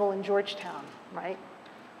Festival in Georgetown, right?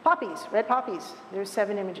 Poppies, red poppies. There's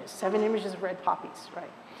 7 images of red poppies, right?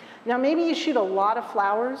 Now maybe you shoot a lot of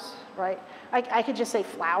flowers, right? I could just say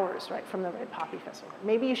flowers, right, from the Red Poppy Festival.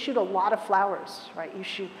 Maybe you shoot a lot of flowers, right?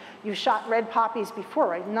 You shot red poppies before,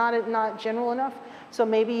 right? Not general enough. So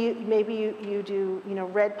maybe you do, you know,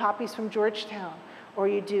 red poppies from Georgetown, or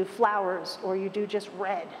you do flowers, or you do just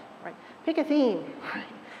red, right? Pick a theme, right?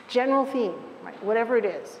 General theme, right? Whatever it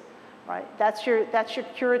is, right? That's your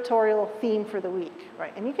curatorial theme for the week,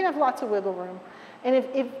 right? And you can have lots of wiggle room. And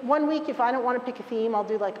if 1 week, if I don't want to pick a theme, I'll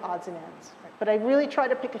do like odds and ends, right? But I really try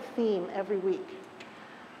to pick a theme every week.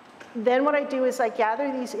 Then what I do is I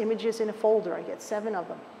gather these images in a folder. I get 7 of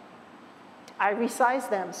them. I resize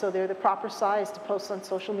them so they're the proper size to post on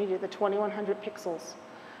social media, the 2100 pixels,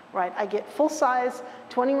 right? I get full size,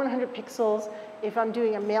 2100 pixels. If I'm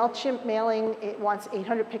doing a MailChimp mailing, it wants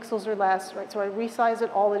 800 pixels or less, right? So I resize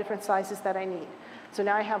it all the different sizes that I need. So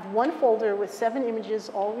now I have 1 folder with 7 images,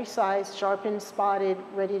 all resized, sharpened, spotted,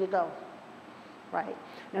 ready to go, right?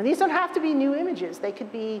 Now these don't have to be new images. They could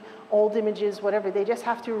be old images, whatever. They just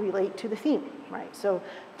have to relate to the theme, right? So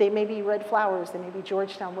they may be red flowers, they may be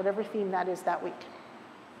Georgetown, whatever theme that is that week.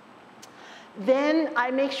 Then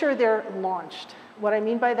I make sure they're launched. What I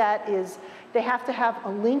mean by that is they have to have a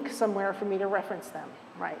link somewhere for me to reference them,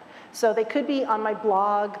 right? So they could be on my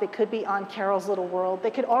blog, they could be on Carol's Little World,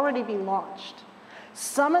 they could already be launched.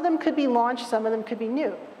 Some of them could be launched, some of them could be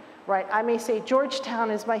new, right? I may say Georgetown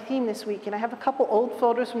is my theme this week, and I have a couple old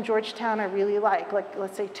photos from Georgetown I really like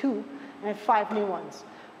let's say 2, and I have 5 new ones.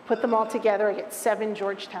 Put them all together, I get 7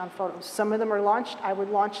 Georgetown photos. Some of them are launched, I would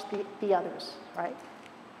launch the others, right?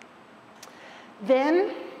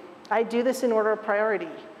 Then I do this in order of priority,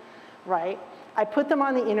 right? I put them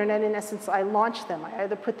on the internet, in essence, I launch them. I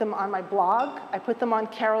either put them on my blog, I put them on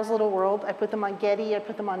Carol's Little World, I put them on Getty, I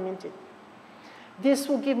put them on Minted. This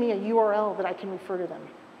will give me a URL that I can refer to them,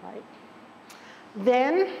 right?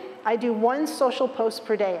 Then I do 1 social post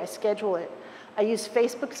per day. I schedule it. I use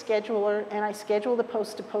Facebook Scheduler, and I schedule the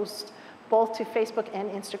post to post both to Facebook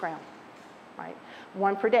and Instagram, right?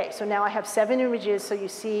 1 per day. So now I have 7 images, so you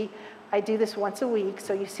see I do this once a week,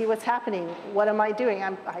 so you see what's happening. What am I doing?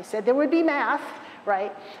 I said there would be math,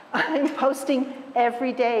 right? I'm posting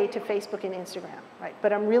every day to Facebook and Instagram, right?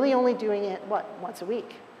 But I'm really only doing it, what, once a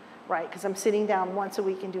week, right? Because I'm sitting down once a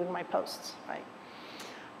week and doing my posts, right?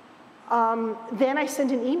 Then I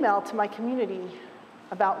send an email to my community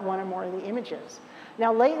about 1 or more of the images.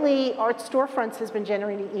 Now lately, Art Storefronts has been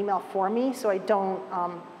generating email for me, so I don't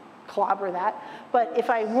clobber that. But if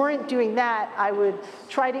I weren't doing that, I would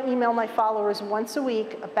try to email my followers once a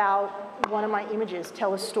week about 1 of my images,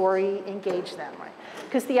 tell a story, engage them, right?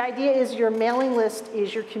 Because the idea is your mailing list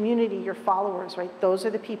is your community, your followers, right? Those are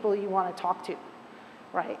the people you want to talk to,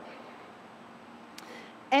 right?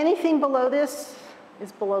 Anything below this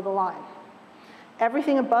is below the line.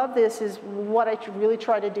 Everything above this is what I really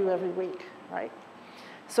try to do every week, right?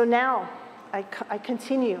 So now I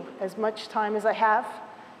continue as much time as I have,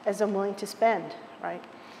 as I'm willing to spend, right?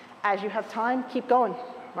 As you have time, keep going,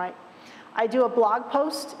 right? I do a blog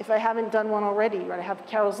post if I haven't done one already, right? I have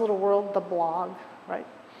Carol's Little World, the blog, right?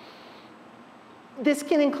 This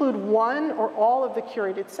can include 1 or all of the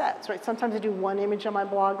curated sets, right? Sometimes I do 1 image on my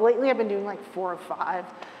blog. Lately, I've been doing like 4 or 5.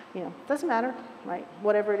 You know, doesn't matter, right?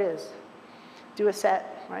 Whatever it is, do a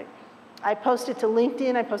set, right? I post it to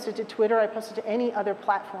LinkedIn, I post it to Twitter, I post it to any other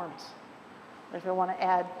platforms if I want to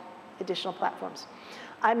add additional platforms.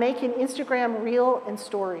 I make an Instagram reel and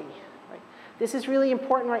story, right? This is really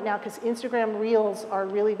important right now because Instagram reels are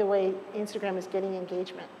really the way Instagram is getting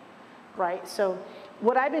engagement, right? So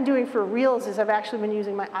what I've been doing for reels is I've actually been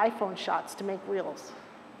using my iPhone shots to make reels.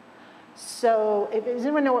 So does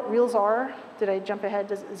anyone know what reels are? Did I jump ahead?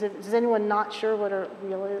 Does anyone not sure what a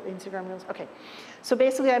reel is? Instagram reels? Okay. So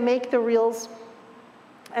basically I make the reels,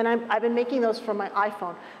 and I've been making those from my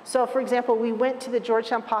iPhone. So for example, we went to the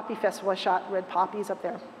Georgetown Poppy Festival. I shot red poppies up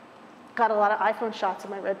there. Got a lot of iPhone shots of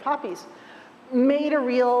my red poppies. Made a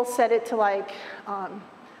reel, set it to like,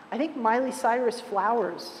 I think Miley Cyrus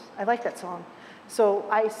Flowers. I like that song. So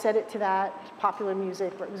I set it to that, popular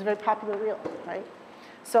music, but it was a very popular reel, right?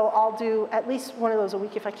 So I'll do at least 1 of those a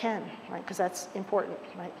week if I can, right? Because that's important,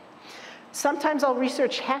 right? Sometimes I'll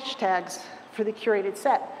research hashtags for the curated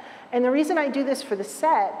set. And the reason I do this for the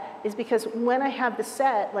set is because when I have the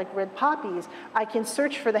set, like red poppies, I can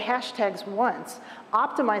search for the hashtags once,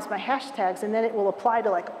 optimize my hashtags, and then it will apply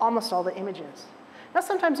to like almost all the images. Now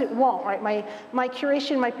sometimes it won't, right? My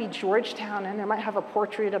curation might be Georgetown, and I might have a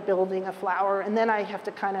portrait, a building, a flower, and then I have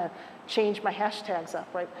to kind of change my hashtags up,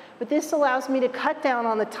 right? But this allows me to cut down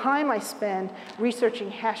on the time I spend researching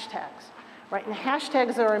hashtags, right? And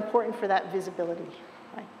hashtags are important for that visibility,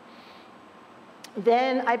 right?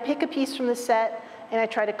 Then I pick a piece from the set and I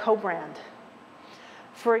try to co-brand.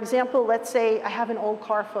 For example, let's say I have an old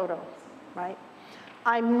car photo, right?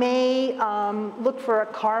 I may look for a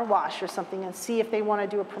car wash or something and see if they want to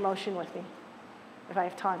do a promotion with me, if I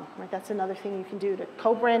have time. Right? That's another thing you can do.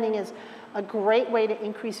 Co-branding is a great way to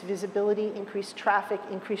increase visibility, increase traffic,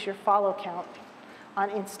 increase your follow count on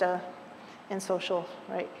Insta and social,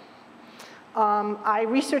 right? I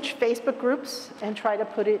research Facebook groups and try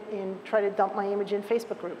to dump my image in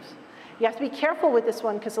Facebook groups. You have to be careful with this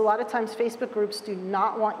one because a lot of times Facebook groups do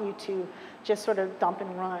not want you to just sort of dump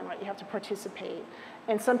and run, right? You have to participate.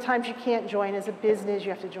 And sometimes you can't join as a business, you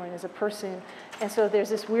have to join as a person. And so there's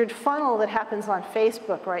this weird funnel that happens on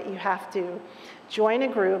Facebook, right? You have to join a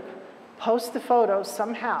group, post the photos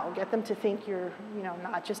somehow, get them to think you're,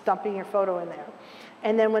 not just dumping your photo in there.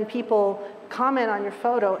 And then when people comment on your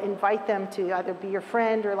photo, invite them to either be your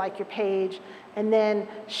friend or like your page, and then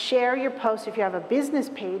share your post. If you have a business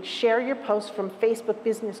page, share your post from Facebook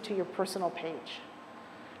Business to your personal page.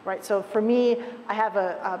 Right, so for me, I have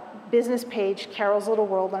a business page, Carol's Little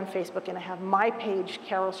World on Facebook, and I have my page,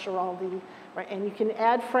 Carol Schiraldi, right? And you can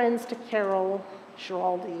add friends to Carol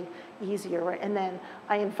Schiraldi easier, right? And then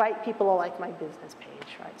I invite people to like my business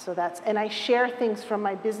page, right? So and I share things from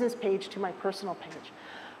my business page to my personal page.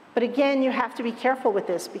 But again, you have to be careful with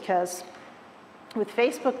this because with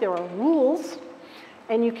Facebook, there are rules,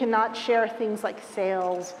 and you cannot share things like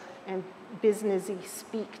sales and businessy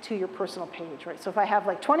speak to your personal page, right? So if I have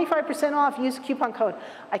like 25% off, use a coupon code,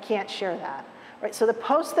 I can't share that, right? So the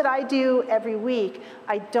posts that I do every week,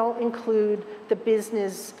 I don't include the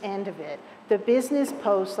business end of it. The business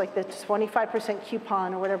posts, like the 25%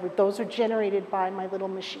 coupon or whatever, those are generated by my little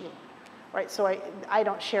machine, right? So I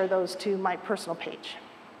don't share those to my personal page.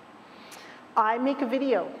 I make a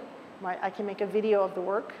video, right? I can make a video of the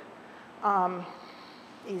work.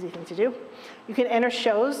 Easy thing to do. You can enter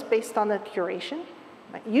shows based on the curation.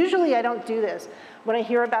 Right? Usually I don't do this. When I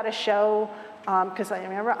hear about a show, because I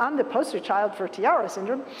remember I'm the poster child for tiara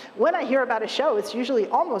syndrome, when I hear about a show, it's usually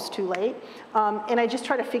almost too late, and I just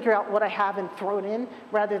try to figure out what I have and throw it in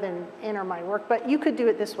rather than enter my work. But you could do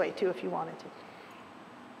it this way too if you wanted to.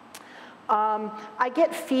 I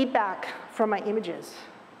get feedback from my images.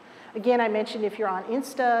 Again, I mentioned if you're on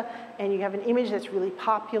Insta and you have an image that's really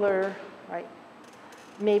popular, right?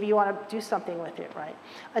 Maybe you want to do something with it, right?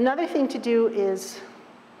 Another thing to do is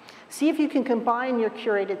see if you can combine your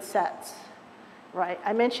curated sets, right?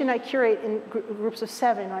 I mentioned I curate in groups of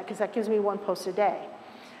 7, right? Because that gives me 1 post a day.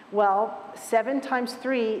 Well, 7 times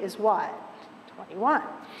 3 is what? 21,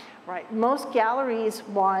 right? Most galleries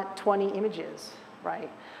want 20 images,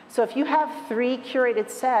 right? So if you have 3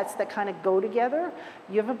 curated sets that kind of go together,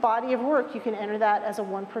 you have a body of work. You can enter that as a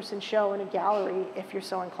 1-person show in a gallery if you're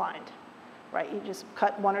so inclined. Right, you just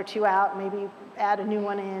cut 1 or 2 out, maybe add a new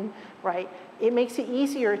one in, right? It makes it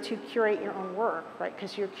easier to curate your own work, right?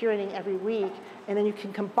 Because you're curating every week, and then you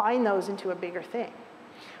can combine those into a bigger thing.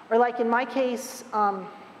 Or like in my case,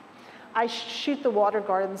 I shoot the water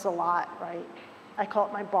gardens a lot, right? I call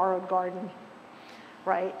it my borrowed garden,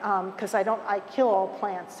 right? Because I kill all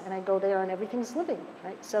plants, and I go there, and everything's living,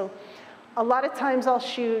 right? So a lot of times I'll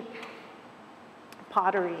shoot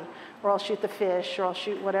pottery, or I'll shoot the fish, or I'll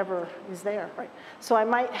shoot whatever is there, right? So I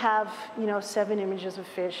might have, 7 images of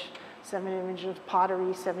fish, 7 images of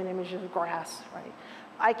pottery, 7 images of grass, right?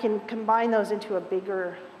 I can combine those into a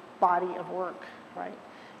bigger body of work, right?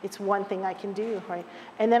 It's one thing I can do, right?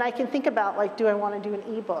 And then I can think about, like, do I want to do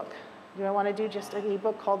an ebook? Do I want to do just an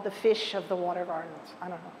ebook called The Fish of the Water Gardens? I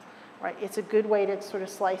don't know, right? It's a good way to sort of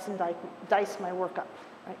slice and dice my work up,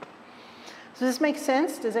 right? Does this make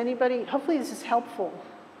sense? Does anybody, hopefully this is helpful.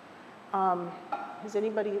 Is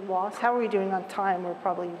anybody lost? How are we doing on time? We're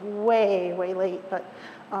probably way, way late, but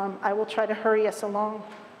I will try to hurry us along.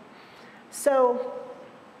 So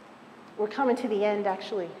we're coming to the end,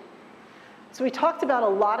 actually. So we talked about a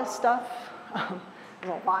lot of stuff.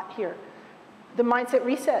 There's a lot here. The mindset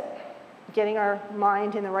reset, getting our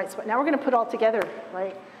mind in the right spot. Now we're going to put it all together,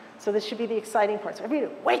 right? So this should be the exciting part. So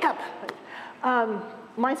everybody, wake up!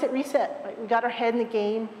 Mindset reset, right? We got our head in the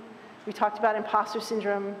game. We talked about imposter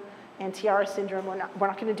syndrome and tiara syndrome. We're not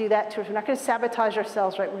going to do that to us. We're not going to sabotage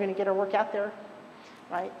ourselves, right? We're going to get our work out there,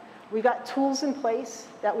 right? We got tools in place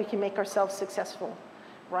that we can make ourselves successful,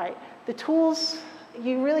 right? The tools,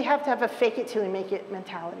 you really have to have a fake it till you make it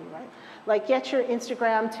mentality, right? Like get your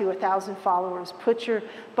Instagram to 1,000 followers, put your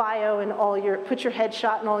bio and put your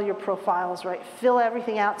headshot in all your profiles, right? Fill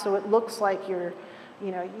everything out so it looks like you're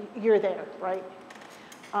there, right?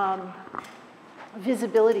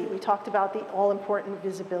 Visibility, we talked about the all-important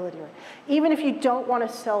visibility, right? Even if you don't want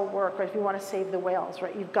to sell work, right, if you want to save the whales,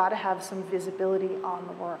 right, you've got to have some visibility on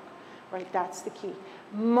the work, right? That's the key.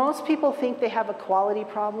 Most people think they have a quality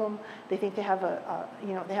problem. They think they have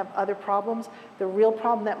they have other problems. The real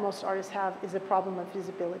problem that most artists have is a problem of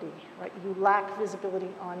visibility, right? You lack visibility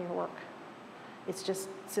on your work. It's just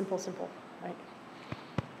simple, right?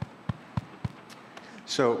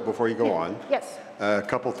 So before you go on, yes, a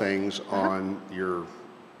couple things on your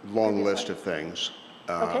long list of things.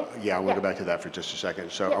 Okay. Yeah, I want to go back to that for just a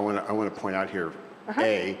second. So I want to point out here,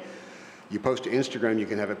 A, you post to Instagram, you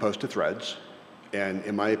can have it post to Threads. And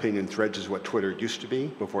in my opinion, Threads is what Twitter used to be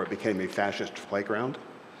before it became a fascist playground.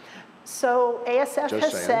 So ASF Just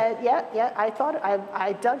has saying. said,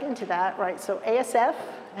 I dug into that, right? So ASF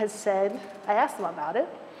has said, I asked them about it,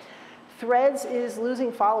 Threads is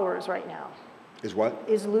losing followers right now. Is what?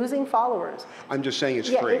 Is losing followers. I'm just saying it's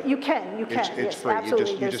free. You can, It's yes, free.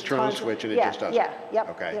 absolutely. You just turn on the switch and it just does it. Yep.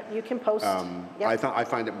 Okay. Yep, you can post. I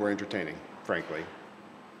find it more entertaining, frankly.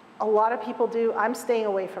 A lot of people do. I'm staying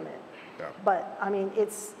away from it. Yeah. But I mean,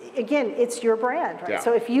 it's your brand, right? Yeah.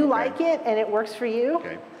 So if you Okay. like it and it works for you,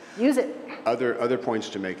 Okay. use it. Other points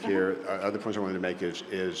to make here, other points I wanted to make is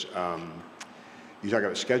you talk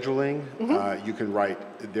about scheduling. You can write,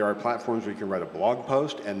 there are platforms where you can write a blog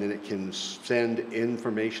post and then it can send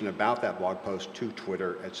information about that blog post to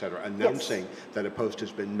Twitter, et cetera, announcing that a post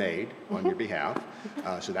has been made on your behalf.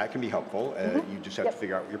 So that can be helpful. You just have to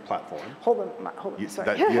figure out your platform. Hold on,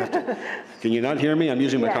 sorry. Can you not hear me? I'm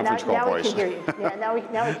using my conference call now voice. we can hear you. Yeah, now we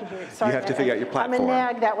can hear you. Sorry. You have to figure out your platform. I'm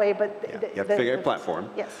a nag that way, but. You have to figure out your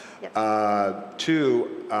platform. Yes.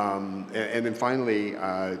 Two, and then finally,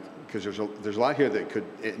 because there's a lot here that could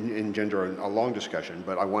engender a long discussion,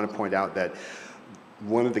 but I want to point out that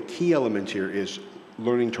one of the key elements here is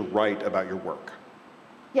learning to write about your work.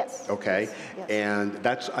 Yes. Okay? Yes. And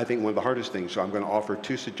that's, I think, one of the hardest things. So I'm going to offer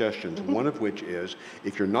two suggestions. One of which is,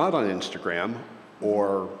 if you're not on Instagram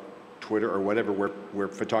or Twitter or whatever where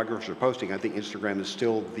photographers are posting, I think Instagram is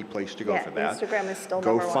still the place to go for that. Instagram is still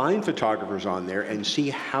Go number one. find photographers on there and see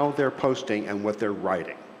how they're posting and what they're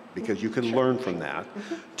writing, because you can learn from that.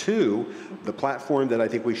 Two, the platform that I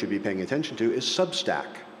think we should be paying attention to is Substack.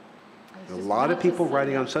 A lot of people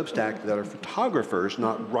writing on Substack that are photographers,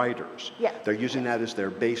 not writers. Yeah. They're using that as their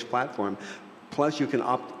base platform. Plus, you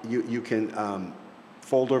can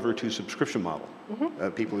fold over to subscription model.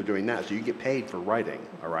 People are doing that, so you get paid for writing,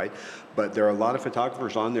 all right? But there are a lot of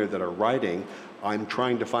photographers on there that are writing. I'm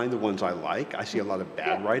trying to find the ones I like. I see a lot of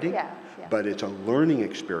bad writing, but it's a learning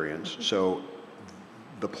experience. So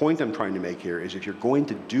the point I'm trying to make here is, if you're going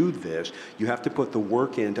to do this, you have to put the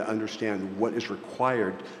work in to understand what is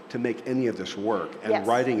required to make any of this work. And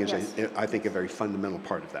writing is, I think, a very fundamental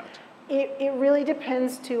part of that. It really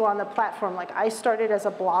depends, too, on the platform. Like, I started as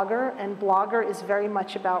a blogger, and Blogger is very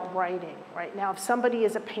much about writing, right? Now, if somebody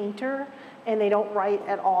is a painter and they don't write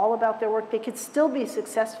at all about their work, they could still be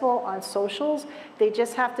successful on socials. They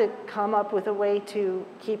just have to come up with a way to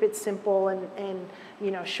keep it simple and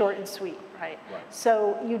short and sweet, right?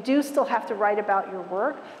 So you do still have to write about your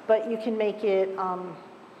work, but you can make it,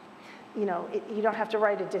 you don't have to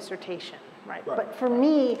write a dissertation. Right. But for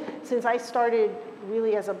me, since I started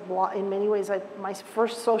really as a blog, in many ways, my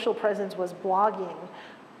first social presence was blogging.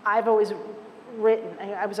 I've always written.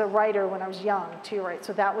 I was a writer when I was young too, right?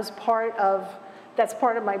 So that's part of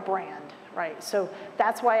my brand, right? So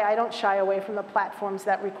that's why I don't shy away from the platforms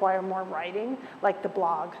that require more writing, like the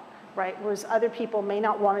blog, right? Whereas other people may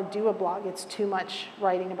not want to do a blog. It's too much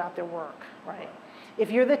writing about their work, right? If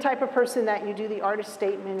you're the type of person that you do the artist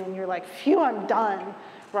statement and you're like, phew, I'm done,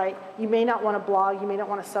 right? You may not want to blog, you may not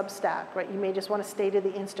want to Substack, right? You may just want to stay to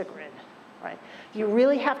the Instagrid, right? You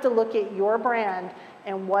really have to look at your brand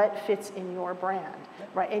and what fits in your brand,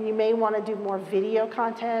 right? And you may want to do more video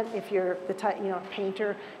content if you're the type,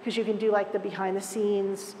 painter, because you can do like the behind the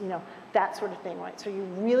scenes, that sort of thing, right? So you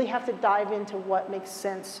really have to dive into what makes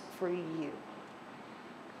sense for you.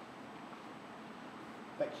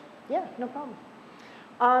 Thanks. Yeah, no problem.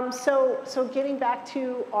 So getting back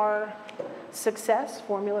to our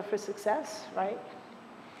formula for success, right?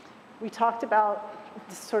 We talked about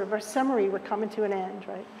sort of our summary. We're coming to an end,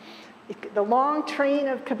 right? The long train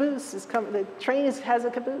of caboose is coming. The train has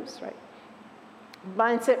a caboose, right?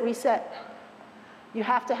 Mindset reset. You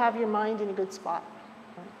have to have your mind in a good spot.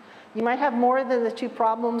 Right? You might have more than the two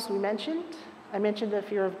problems we mentioned. I mentioned the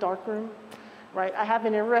fear of darkroom. Right, I have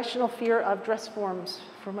an irrational fear of dress forms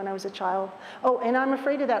from when I was a child. Oh, and I'm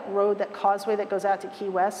afraid of that road, that causeway that goes out to Key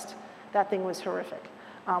West. That thing was horrific.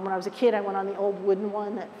 When I was a kid, I went on the old wooden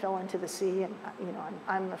one that fell into the sea, and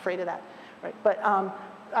I'm afraid of that. Right, but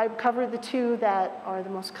I covered the two that are the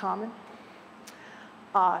most common.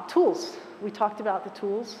 Tools. We talked about the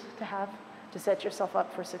tools to have. to set yourself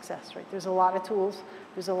up for success, right? There's a lot of tools.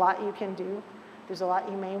 There's a lot you can do. There's a lot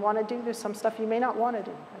you may want to do. There's some stuff you may not want to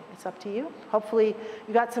do, right? It's up to you. Hopefully,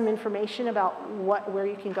 you got some information about where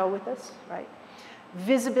you can go with this, right?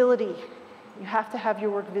 Visibility. You have to have your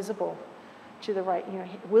work visible to the right. You know,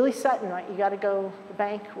 Willie Sutton, right? You got to go to the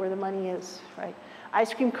bank where the money is, right?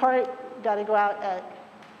 Ice cream cart, got to go out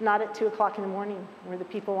not at 2 o'clock in the morning where the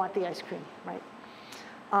people want the ice cream, right?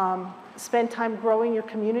 Spend time growing your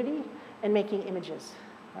community and making images,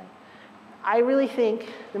 right? I really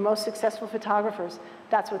think the most successful photographers,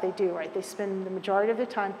 that's what they do, right? They spend the majority of their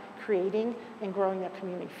time creating and growing their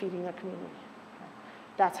community, feeding their community. Right?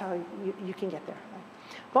 That's how you can get there.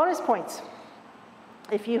 Right? Bonus points.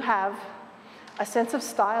 If you have a sense of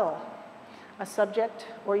style, a subject,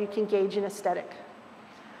 or you can gauge an aesthetic.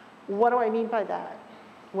 What do I mean by that?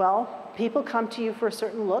 Well, people come to you for a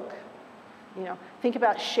certain look. You know, think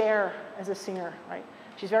about Cher as a singer, right?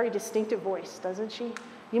 She's a very distinctive voice, doesn't she?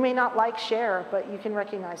 You may not like Cher, but you can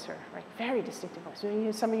recognize her, right? Very distinctive voice.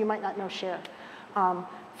 Some of you might not know Cher.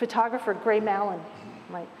 Photographer Gray Mallon,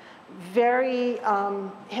 right? He's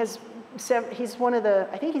one of the,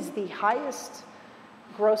 I think he's the highest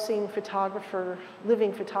grossing photographer,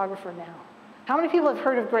 living photographer now. How many people have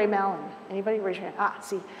heard of Gray Mallon? Anybody? Raise your hand. Ah,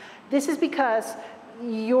 see. This is because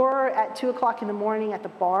you're at 2 o'clock in the morning at the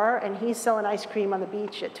bar, and he's selling ice cream on the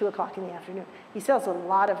beach at 2 o'clock in the afternoon. He sells a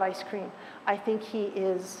lot of ice cream. I think he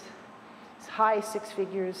is high 6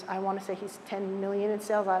 figures. I want to say he's 10 million in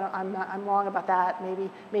sales. I'm wrong about that.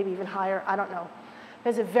 Maybe even higher. I don't know. He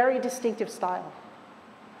has a very distinctive style,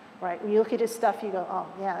 right? When you look at his stuff, you go, oh,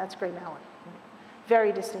 yeah, that's Gray Mallon.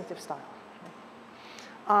 Very distinctive style.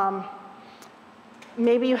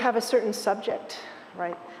 Maybe you have a certain subject,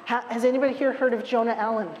 right? Has anybody here heard of Jonah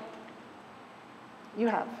Allen? You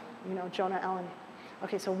have, you know, Jonah Allen.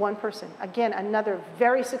 Okay, so one person. Again, another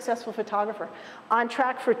very successful photographer. On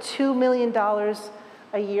track for $2 million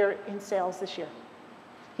a year in sales this year.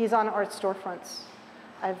 He's on art storefronts.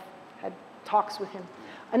 I've had talks with him.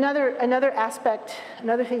 Another aspect,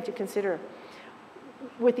 another thing to consider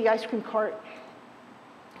with the ice cream cart.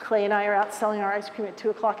 Clay and I are out selling our ice cream at 2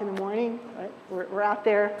 o'clock in the morning, right? We're out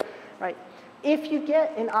there, right? If you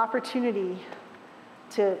get an opportunity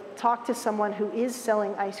to talk to someone who is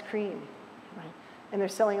selling ice cream, right, and they're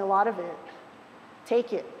selling a lot of it,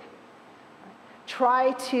 take it. Right?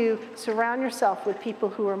 Try to surround yourself with people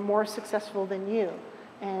who are more successful than you,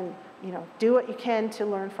 and do what you can to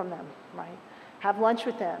learn from them, right? Have lunch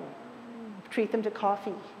with them, treat them to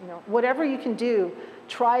coffee, whatever you can do,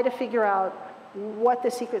 try to figure out what the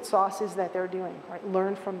secret sauce is that they're doing, right?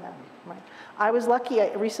 Learn from them, right? I was lucky,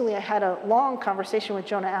 recently I had a long conversation with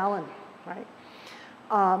Jonah Allen, right?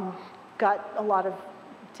 Got a lot of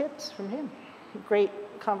tips from him, great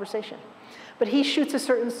conversation. But he shoots a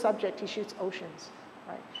certain subject, he shoots oceans,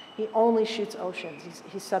 right? He only shoots oceans,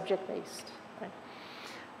 he's subject-based, right?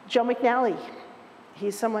 Joe McNally,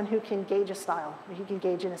 he's someone who can gauge a style, he can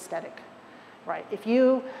gauge an aesthetic, right?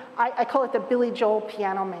 I call it the Billy Joel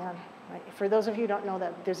piano man. Right? For those of you who don't know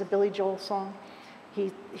that, there's a Billy Joel song.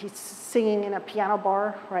 He's singing in a piano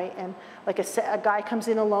bar, right? And like a guy comes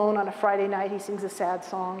in alone on a Friday night, he sings a sad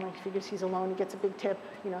song, and he figures he's alone, he gets a big tip,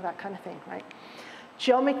 that kind of thing, right?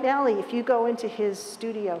 Joe McNally, if you go into his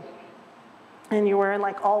studio and you're wearing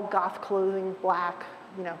like all goth clothing, black,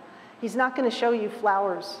 he's not going to show you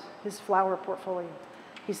flowers, his flower portfolio.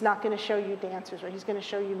 He's not going to show you dancers, right? He's going to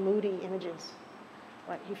show you moody images,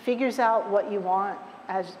 right? He figures out what you want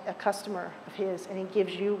as a customer of his, and he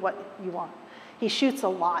gives you what you want. He shoots a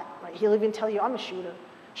lot, right? He'll even tell you, I'm a shooter,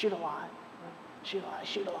 shoot a lot, right? Shoot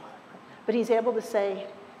a lot. Right? But he's able to say,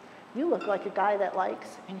 you look like a guy that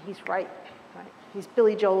likes, and he's right? He's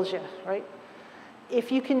Billy Joel's you, right?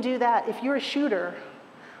 If you can do that, if you're a shooter,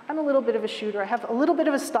 I'm a little bit of a shooter. I have a little bit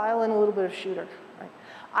of a style and a little bit of shooter, right?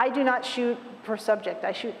 I do not shoot per subject.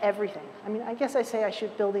 I shoot everything. I mean, I guess I say I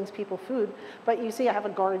shoot buildings, people, food, but you see I have a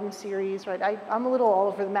garden series, right? I'm a little all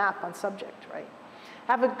over the map on subject, right?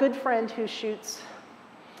 I have a good friend who shoots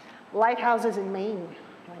lighthouses in Maine,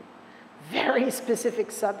 right? Very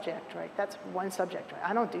specific subject, right? That's one subject, right?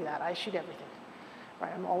 I don't do that. I shoot everything,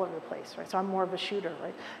 right? I'm all over the place, right? So I'm more of a shooter,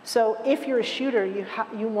 right? So if you're a shooter,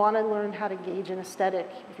 you want to learn how to gauge an aesthetic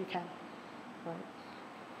if you can, right?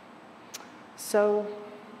 So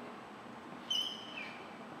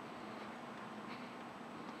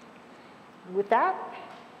with that,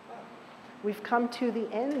 we've come to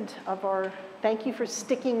the end of our, thank you for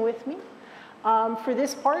sticking with me. For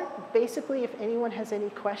this part, basically, if anyone has any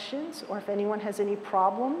questions or if anyone has any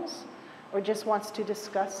problems or just wants to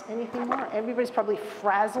discuss anything more, everybody's probably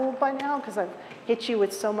frazzled by now because I've hit you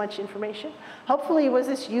with so much information. Hopefully, was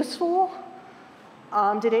this useful?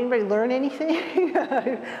 Did anybody learn anything?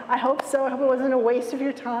 I hope so. I hope it wasn't a waste of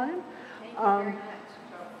your time. Thank you very much.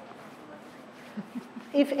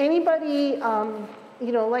 If anybody,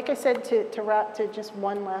 you know, like I said, to wrap to just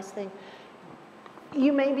one last thing,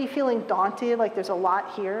 you may be feeling daunted, like there's a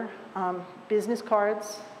lot here. Business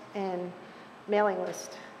cards and mailing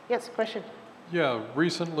list. Yes, question? Yeah,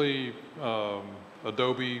 recently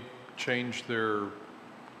Adobe changed their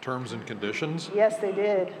terms and conditions. Yes, they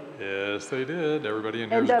did. Yes, they did. Everybody in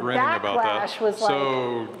here is grinning about that. And the backlash was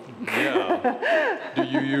so, yeah. Do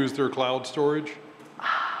you use their cloud storage?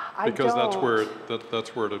 Because that's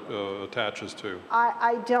where it attaches to.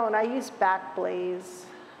 I don't. I use Backblaze,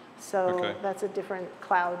 so that's a different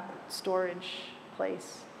cloud storage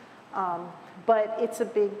place. But it's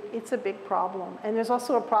a big problem, and there's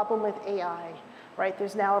also a problem with AI, right?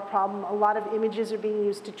 There's now a problem. A lot of images are being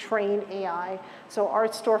used to train AI. So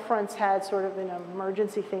Art Storefronts had sort of an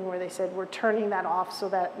emergency thing where they said we're turning that off so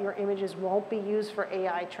that your images won't be used for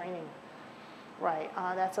AI training. Right.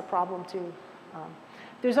 That's a problem too.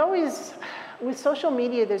 There's always, with social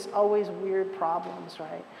media, there's always weird problems,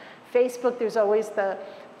 right? Facebook, there's always the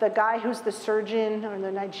guy who's the surgeon or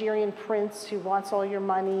the Nigerian prince who wants all your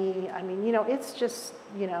money. I mean, you know, it's just,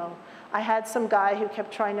 you know, I had some guy who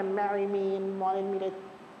kept trying to marry me and wanted me to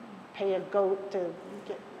pay a goat to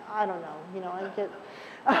get, I don't know, you know, I get,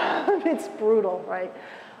 it's brutal, right?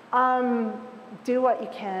 Do what you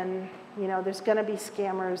can. You know, there's gonna be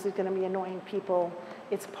scammers, there's gonna be annoying people.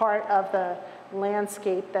 It's part of the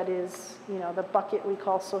landscape that is, you know, the bucket we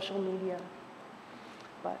call social media.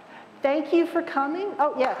 But thank you for coming.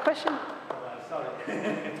 Oh, yeah, question? Sorry.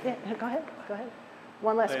 Yeah, go ahead, go ahead.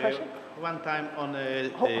 One last question. One time on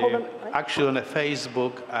actually on a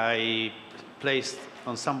Facebook, I placed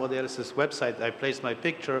on somebody else's website, I placed my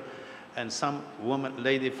picture, and some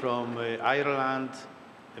lady from Ireland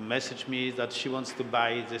messaged me that she wants to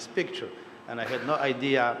buy this picture. And I had no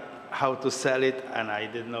idea how to sell it, and I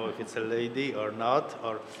didn't know if it's a lady or not,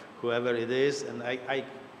 or whoever it is, and I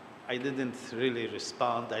didn't really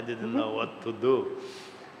respond. I didn't know what to do.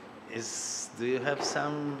 Do you have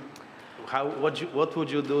some, what would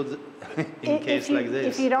you do in case like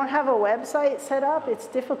this? If you don't have a website set up, it's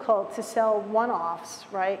difficult to sell one-offs,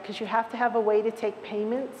 right? Because you have to have a way to take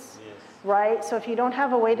payments, right? So if you don't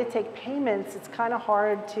have a way to take payments, it's kind of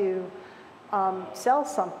hard to sell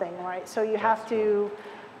something, right? So you have to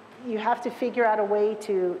figure out a way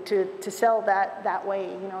to sell that way,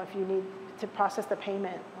 you know, if you need to process the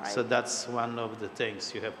payment, right? So that's one of the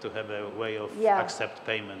things. You have to have a way of accept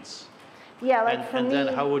payments. Yeah, like for me. And then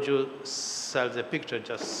how would you sell the picture?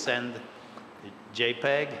 Just send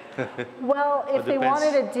JPEG? Well, if they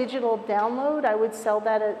wanted a digital download, I would sell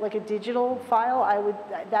that like a digital file.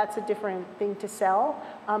 That's a different thing to sell.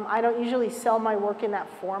 I don't usually sell my work in that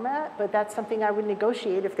format, but that's something I would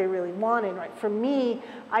negotiate if they really wanted, right? For me,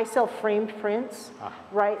 I sell framed prints,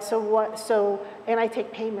 right? And I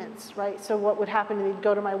take payments, right? So what would happen, they'd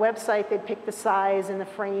go to my website, they'd pick the size and the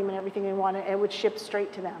frame and everything they wanted, and it would ship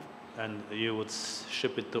straight to them. And you would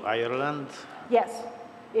ship it to Ireland? Yes,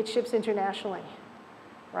 it ships internationally.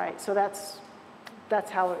 Right, so that's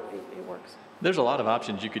how it works. There's a lot of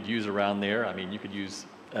options you could use around there. I mean, you could use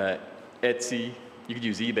Etsy, you could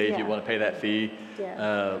use eBay if you want to pay that fee.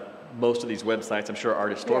 Yeah. Most of these websites, I'm sure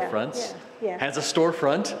Artist Storefronts has a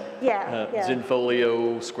storefront.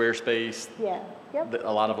 Zenfolio, Squarespace. Yeah. Yep. A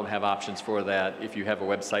lot of them have options for that. If you have a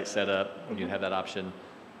website set up, you have that option.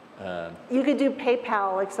 You could do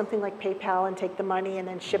PayPal, like something like PayPal, and take the money and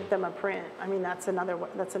then ship them a print. I mean, that's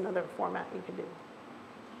another format you could do.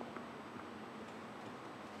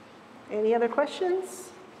 Any other questions?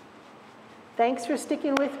 Thanks for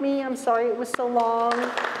sticking with me. I'm sorry it was so long. Any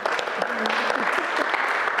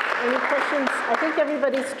questions? I think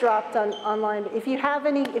everybody's dropped online. If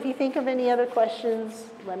you think of any other questions,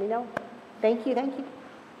 let me know. Thank you, thank you.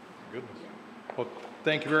 Goodness. Well,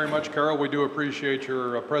 thank you very much, Carol. We do appreciate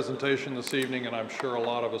your presentation this evening, and I'm sure a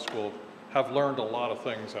lot of us will have learned a lot of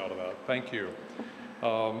things out of that. Thank you.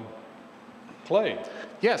 Clay.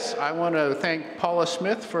 Yes, I want to thank Paula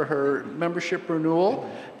Smith for her membership renewal,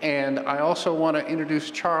 and I also want to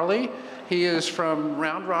introduce Charlie. He is from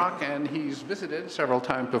Round Rock, and he's visited several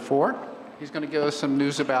times before. He's going to give us some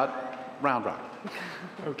news about Round Rock.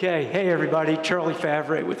 Okay, hey everybody, Charlie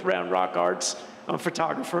Favre with Round Rock Arts. I'm a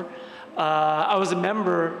photographer. I was a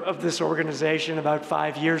member of this organization about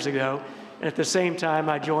 5 years ago, and at the same time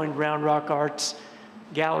I joined Round Rock Arts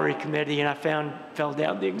Gallery Committee, and I fell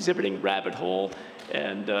down the exhibiting rabbit hole,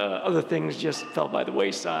 and other things just fell by the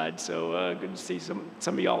wayside. So good to see some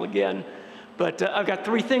of y'all again. But I've got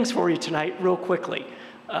 3 things for you tonight real quickly.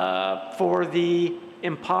 For the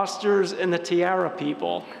imposters and the tiara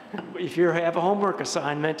people, if you have a homework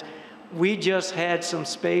assignment, we just had some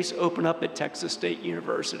space open up at Texas State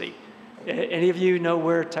University. Any of you know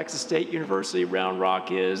where Texas State University Round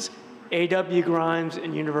Rock is? A.W. Grimes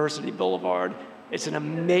and University Boulevard. It's an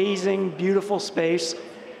amazing, beautiful space.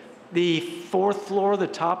 The 4th floor, the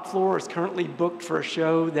top floor, is currently booked for a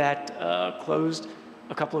show that closed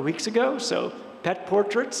a couple of weeks ago. So pet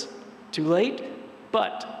portraits, too late,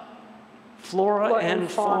 but flora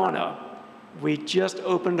and fauna. We just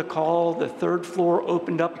opened a call. The 3rd floor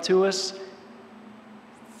opened up to us.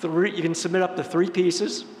 You can submit up to 3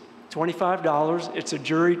 pieces, $25. It's a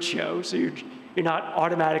juried show, so you're not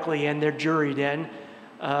automatically in, they're juried in.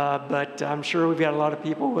 But I'm sure we've got a lot of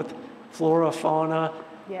people with flora, fauna.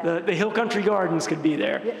 Yeah. The Hill Country Gardens could be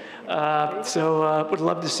there. Yeah. So would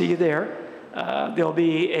love to see you there. There'll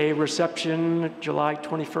be a reception July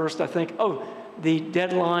 21st, I think. Oh, the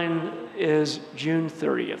deadline is June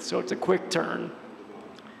 30th, so it's a quick turn.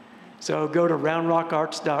 So go to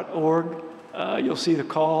roundrockarts.org. You'll see the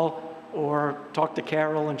call, or talk to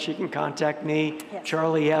Carol and she can contact me, yes.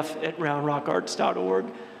 charlief@roundrockarts.org.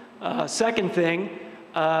 Second thing,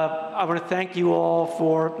 I want to thank you all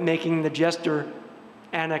for making the Jester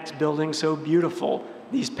Annex building so beautiful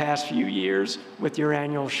these past few years with your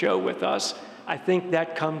annual show with us. I think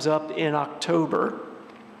that comes up in October.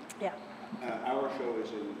 Yeah. Our show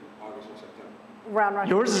is in August and September. Round Rock.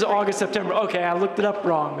 Yours is August, September. Okay, I looked it up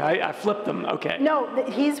wrong. I flipped them. Okay. No,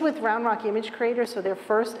 he's with Round Rock Image Creators, so they're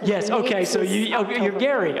first. Yes. Okay. So you're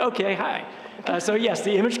Gary. Okay. Hi. So yes,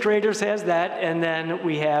 the Image Creators has that, and then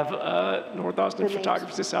we have North Austin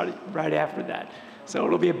Photography Society right after that. So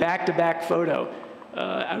it'll be a back-to-back photo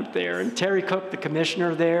out there. And Terry Cook, the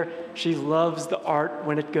commissioner there, she loves the art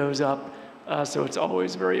when it goes up. So it's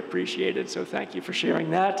always very appreciated. So thank you for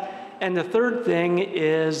sharing that. And the third thing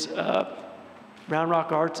is Round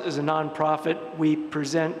Rock Arts is a nonprofit. We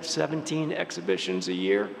present 17 exhibitions a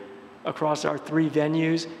year across our 3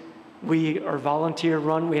 venues. We are volunteer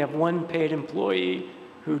run. We have 1 paid employee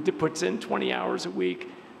who puts in 20 hours a week.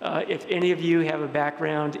 If any of you have a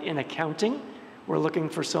background in accounting, we're looking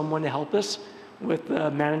for someone to help us with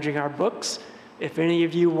managing our books. If any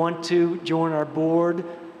of you want to join our board,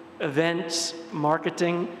 events,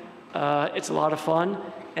 marketing, it's a lot of fun.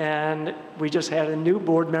 And we just had a new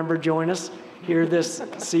board member join us here this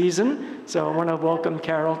season. So I want to welcome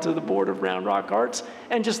Carol to the board of Round Rock Arts.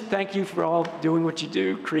 And just thank you for all doing what you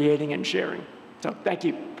do, creating and sharing. So thank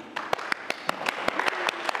you.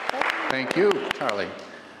 Thank you, Charlie.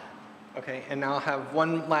 Okay, and I'll have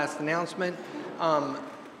one last announcement.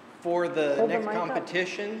 For the next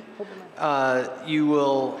competition,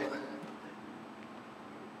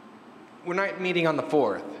 we're not meeting on the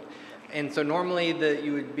 4th. And so normally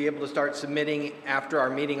you would be able to start submitting after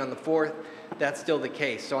our meeting on the 4th. That's still the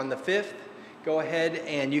case. So on the 5th, go ahead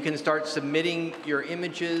and you can start submitting your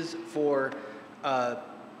images for the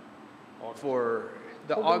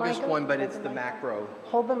August one, but it's the macro.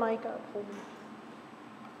 Hold the mic up.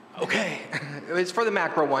 Okay, it's for the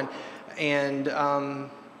macro one. And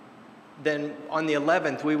then on the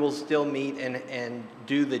 11th, we will still meet and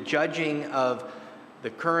do the judging of the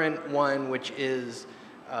current one, which is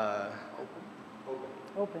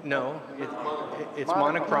Open. No, it's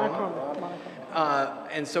monochrome.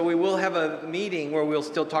 And so we will have a meeting where we'll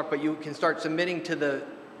still talk, but you can start submitting to the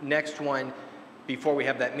next one before we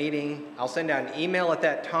have that meeting. I'll send out an email at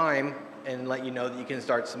that time and let you know that you can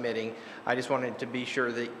start submitting. I just wanted to be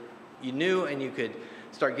sure that you knew and you could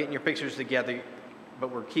start getting your pictures together,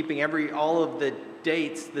 but we're keeping all of the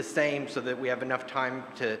dates the same so that we have enough time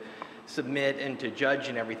to submit and to judge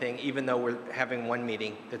and everything, even though we're having one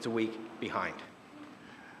meeting that's a week behind.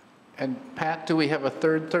 And Pat, do we have a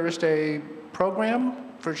 3rd Thursday program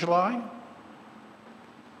for July?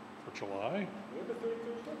 For July?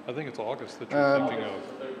 I think it's August that you're thinking of.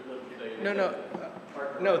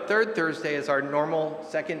 No, 3rd Thursday is our normal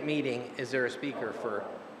 2nd meeting. Is there a speaker for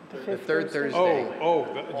the 3rd Thursday?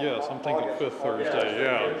 Yes, I'm thinking 5th Thursday,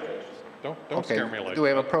 yeah. Don't scare me like that. Do we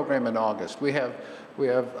have a program in August? We have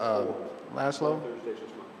Laszlo?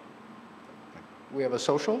 We have a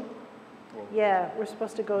social? Yeah, we're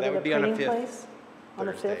supposed to go to the printing place on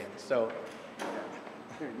the 5th. So,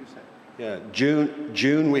 yeah,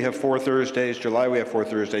 June we have 4 Thursdays, July we have 4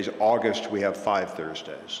 Thursdays, August we have 5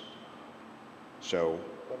 Thursdays. So.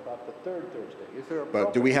 What about the 3rd Thursday? Is there a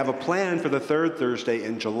But do we have a plan for the 3rd Thursday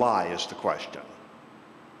in July is the question.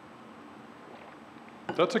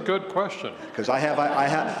 That's a good question. Because I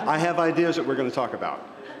have ideas that we're going to talk about.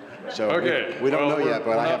 So Okay. we don't well, know yet,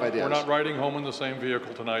 but I have We're ideas. not riding home in the same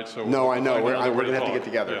vehicle tonight, so. No, I know. We're we're going to have to get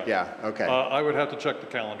together. Yeah, okay. I would have to check the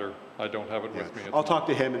calendar. I don't have it with me. I'll talk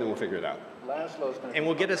to him and then we'll figure it out. And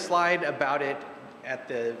we'll get a slide about it at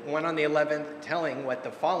the one on the 11th, telling what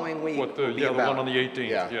the following week What the, will be yeah, about. the one on the 18th,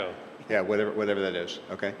 yeah. Yeah, whatever that is,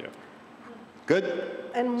 okay? Yeah. Good?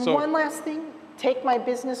 And So- one last thing, take my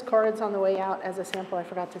business cards on the way out as a sample. I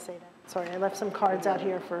forgot to say that. Sorry, I left some cards out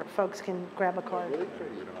here for folks can grab a card.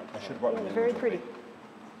 They're very pretty.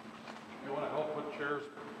 You want to help put chairs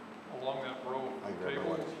along that row of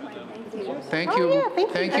tables? And then Thank you. Oh, yeah, thank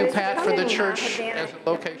you. Thank you, Pat, for the Thank you. church as a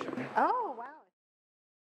location. Oh.